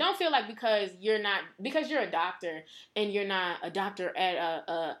anything, but don't feel like because you're a doctor and you're not a doctor at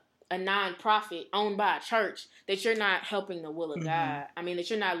a non-profit owned by a church, that you're not helping the will of God. I mean, that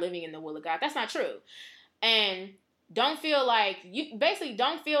you're not living in the will of God. That's not true. And don't feel like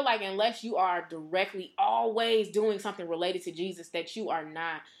unless you are directly always doing something related to Jesus, that you are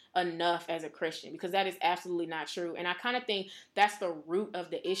not enough as a Christian, because that is absolutely not true. And I kind of think that's the root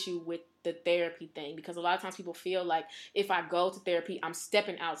of the issue with the therapy thing, because a lot of times people feel like if I go to therapy, I'm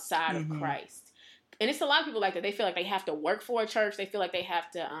stepping outside of Christ. And it's a lot of people like that. They feel like they have to work for a church. They feel like they have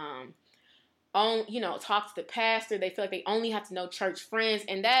to talk to the pastor. They feel like they only have to know church friends.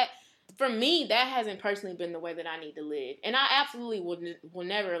 And that, for me, that hasn't personally been the way that I need to live. And I absolutely will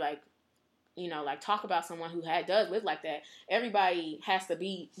never talk about someone who does live like that. Everybody has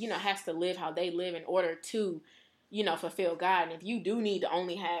to live how they live in order to, fulfill God. And if you do need to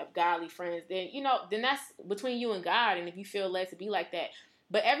only have godly friends, then that's between you and God. And if you feel led to be like that,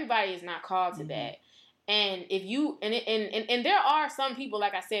 but everybody is not called to that. And if you and there are some people,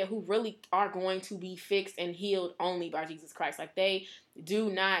 like I said, who really are going to be fixed and healed only by Jesus Christ. Like, they do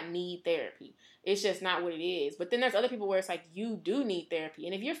not need therapy. It's just not what it is. But then there's other people where it's like, you do need therapy.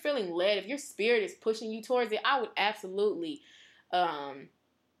 And if you're feeling led, if your spirit is pushing you towards it, I would absolutely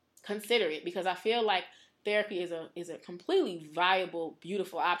consider it, because I feel like therapy is a completely viable,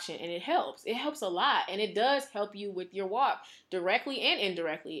 beautiful option, and it helps. It helps a lot, and it does help you with your walk, directly and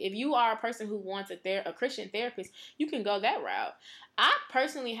indirectly. If you are a person who wants a Christian therapist, you can go that route. I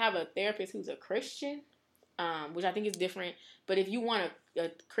personally have a therapist who's a Christian, which I think is different. But if you want a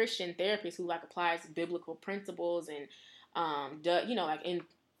Christian therapist who like applies biblical principles and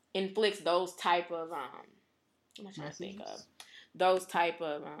inflicts those type of what am I trying to think of? Those type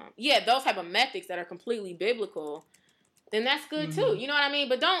of methods that are completely biblical, then that's good too. You know what I mean?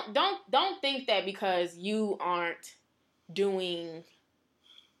 But don't think that because you aren't doing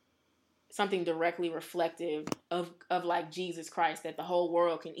something directly reflective of like Jesus Christ that the whole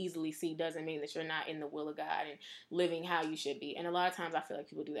world can easily see doesn't mean that you're not in the will of God and living how you should be. And a lot of times I feel like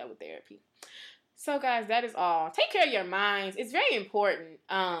people do that with therapy. So guys, that is all. Take care of your minds. It's very important.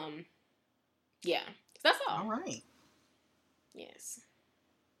 Yeah. So that's all. All right. Yes.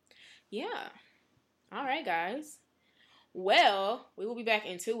 Yeah. All right, guys. Well, we will be back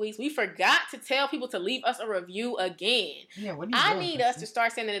in 2 weeks. We forgot to tell people to leave us a review again. Yeah, what do you I need us to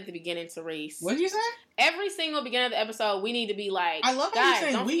start saying it at the beginning, Therese. What did you say? Every single beginning of the episode, we need to be like, I love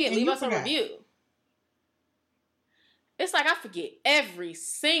guys, don't forget, leave us a review. It's like I forget every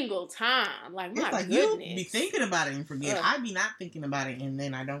single time. Like, my goodness. You be thinking about it and forget. I be not thinking about it and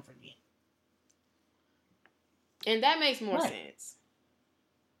then I don't forget. And that makes more sense.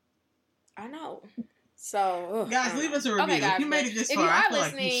 I know. So, guys, leave us a review. Okay, guys, if you made it this far, I feel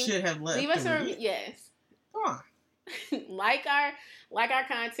like you should have left. Leave us a review. Yes. Come on. like our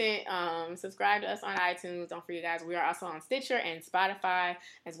content. Subscribe to us on iTunes. Don't forget, guys, we are also on Stitcher and Spotify,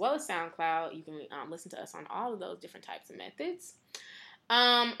 as well as SoundCloud. You can listen to us on all of those different types of methods.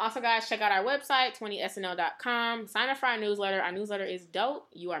 Also, guys, check out our website, 20snl.com. Sign up for our newsletter. Our newsletter is dope.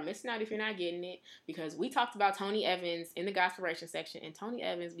 You are missing out if you're not getting it, because we talked about Tony Evans in the Gospelration section, and Tony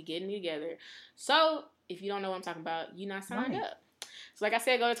Evans be getting it together. So, if you don't know what I'm talking about, you're not signed up. So, like I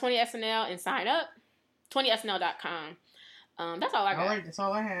said, go to 20snl and sign up. 20snl.com. That's all I got. All right, that's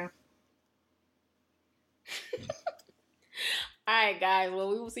all I have. All right, guys. Well,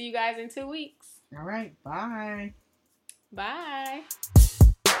 we will see you guys in 2 weeks. All right. Bye. Bye.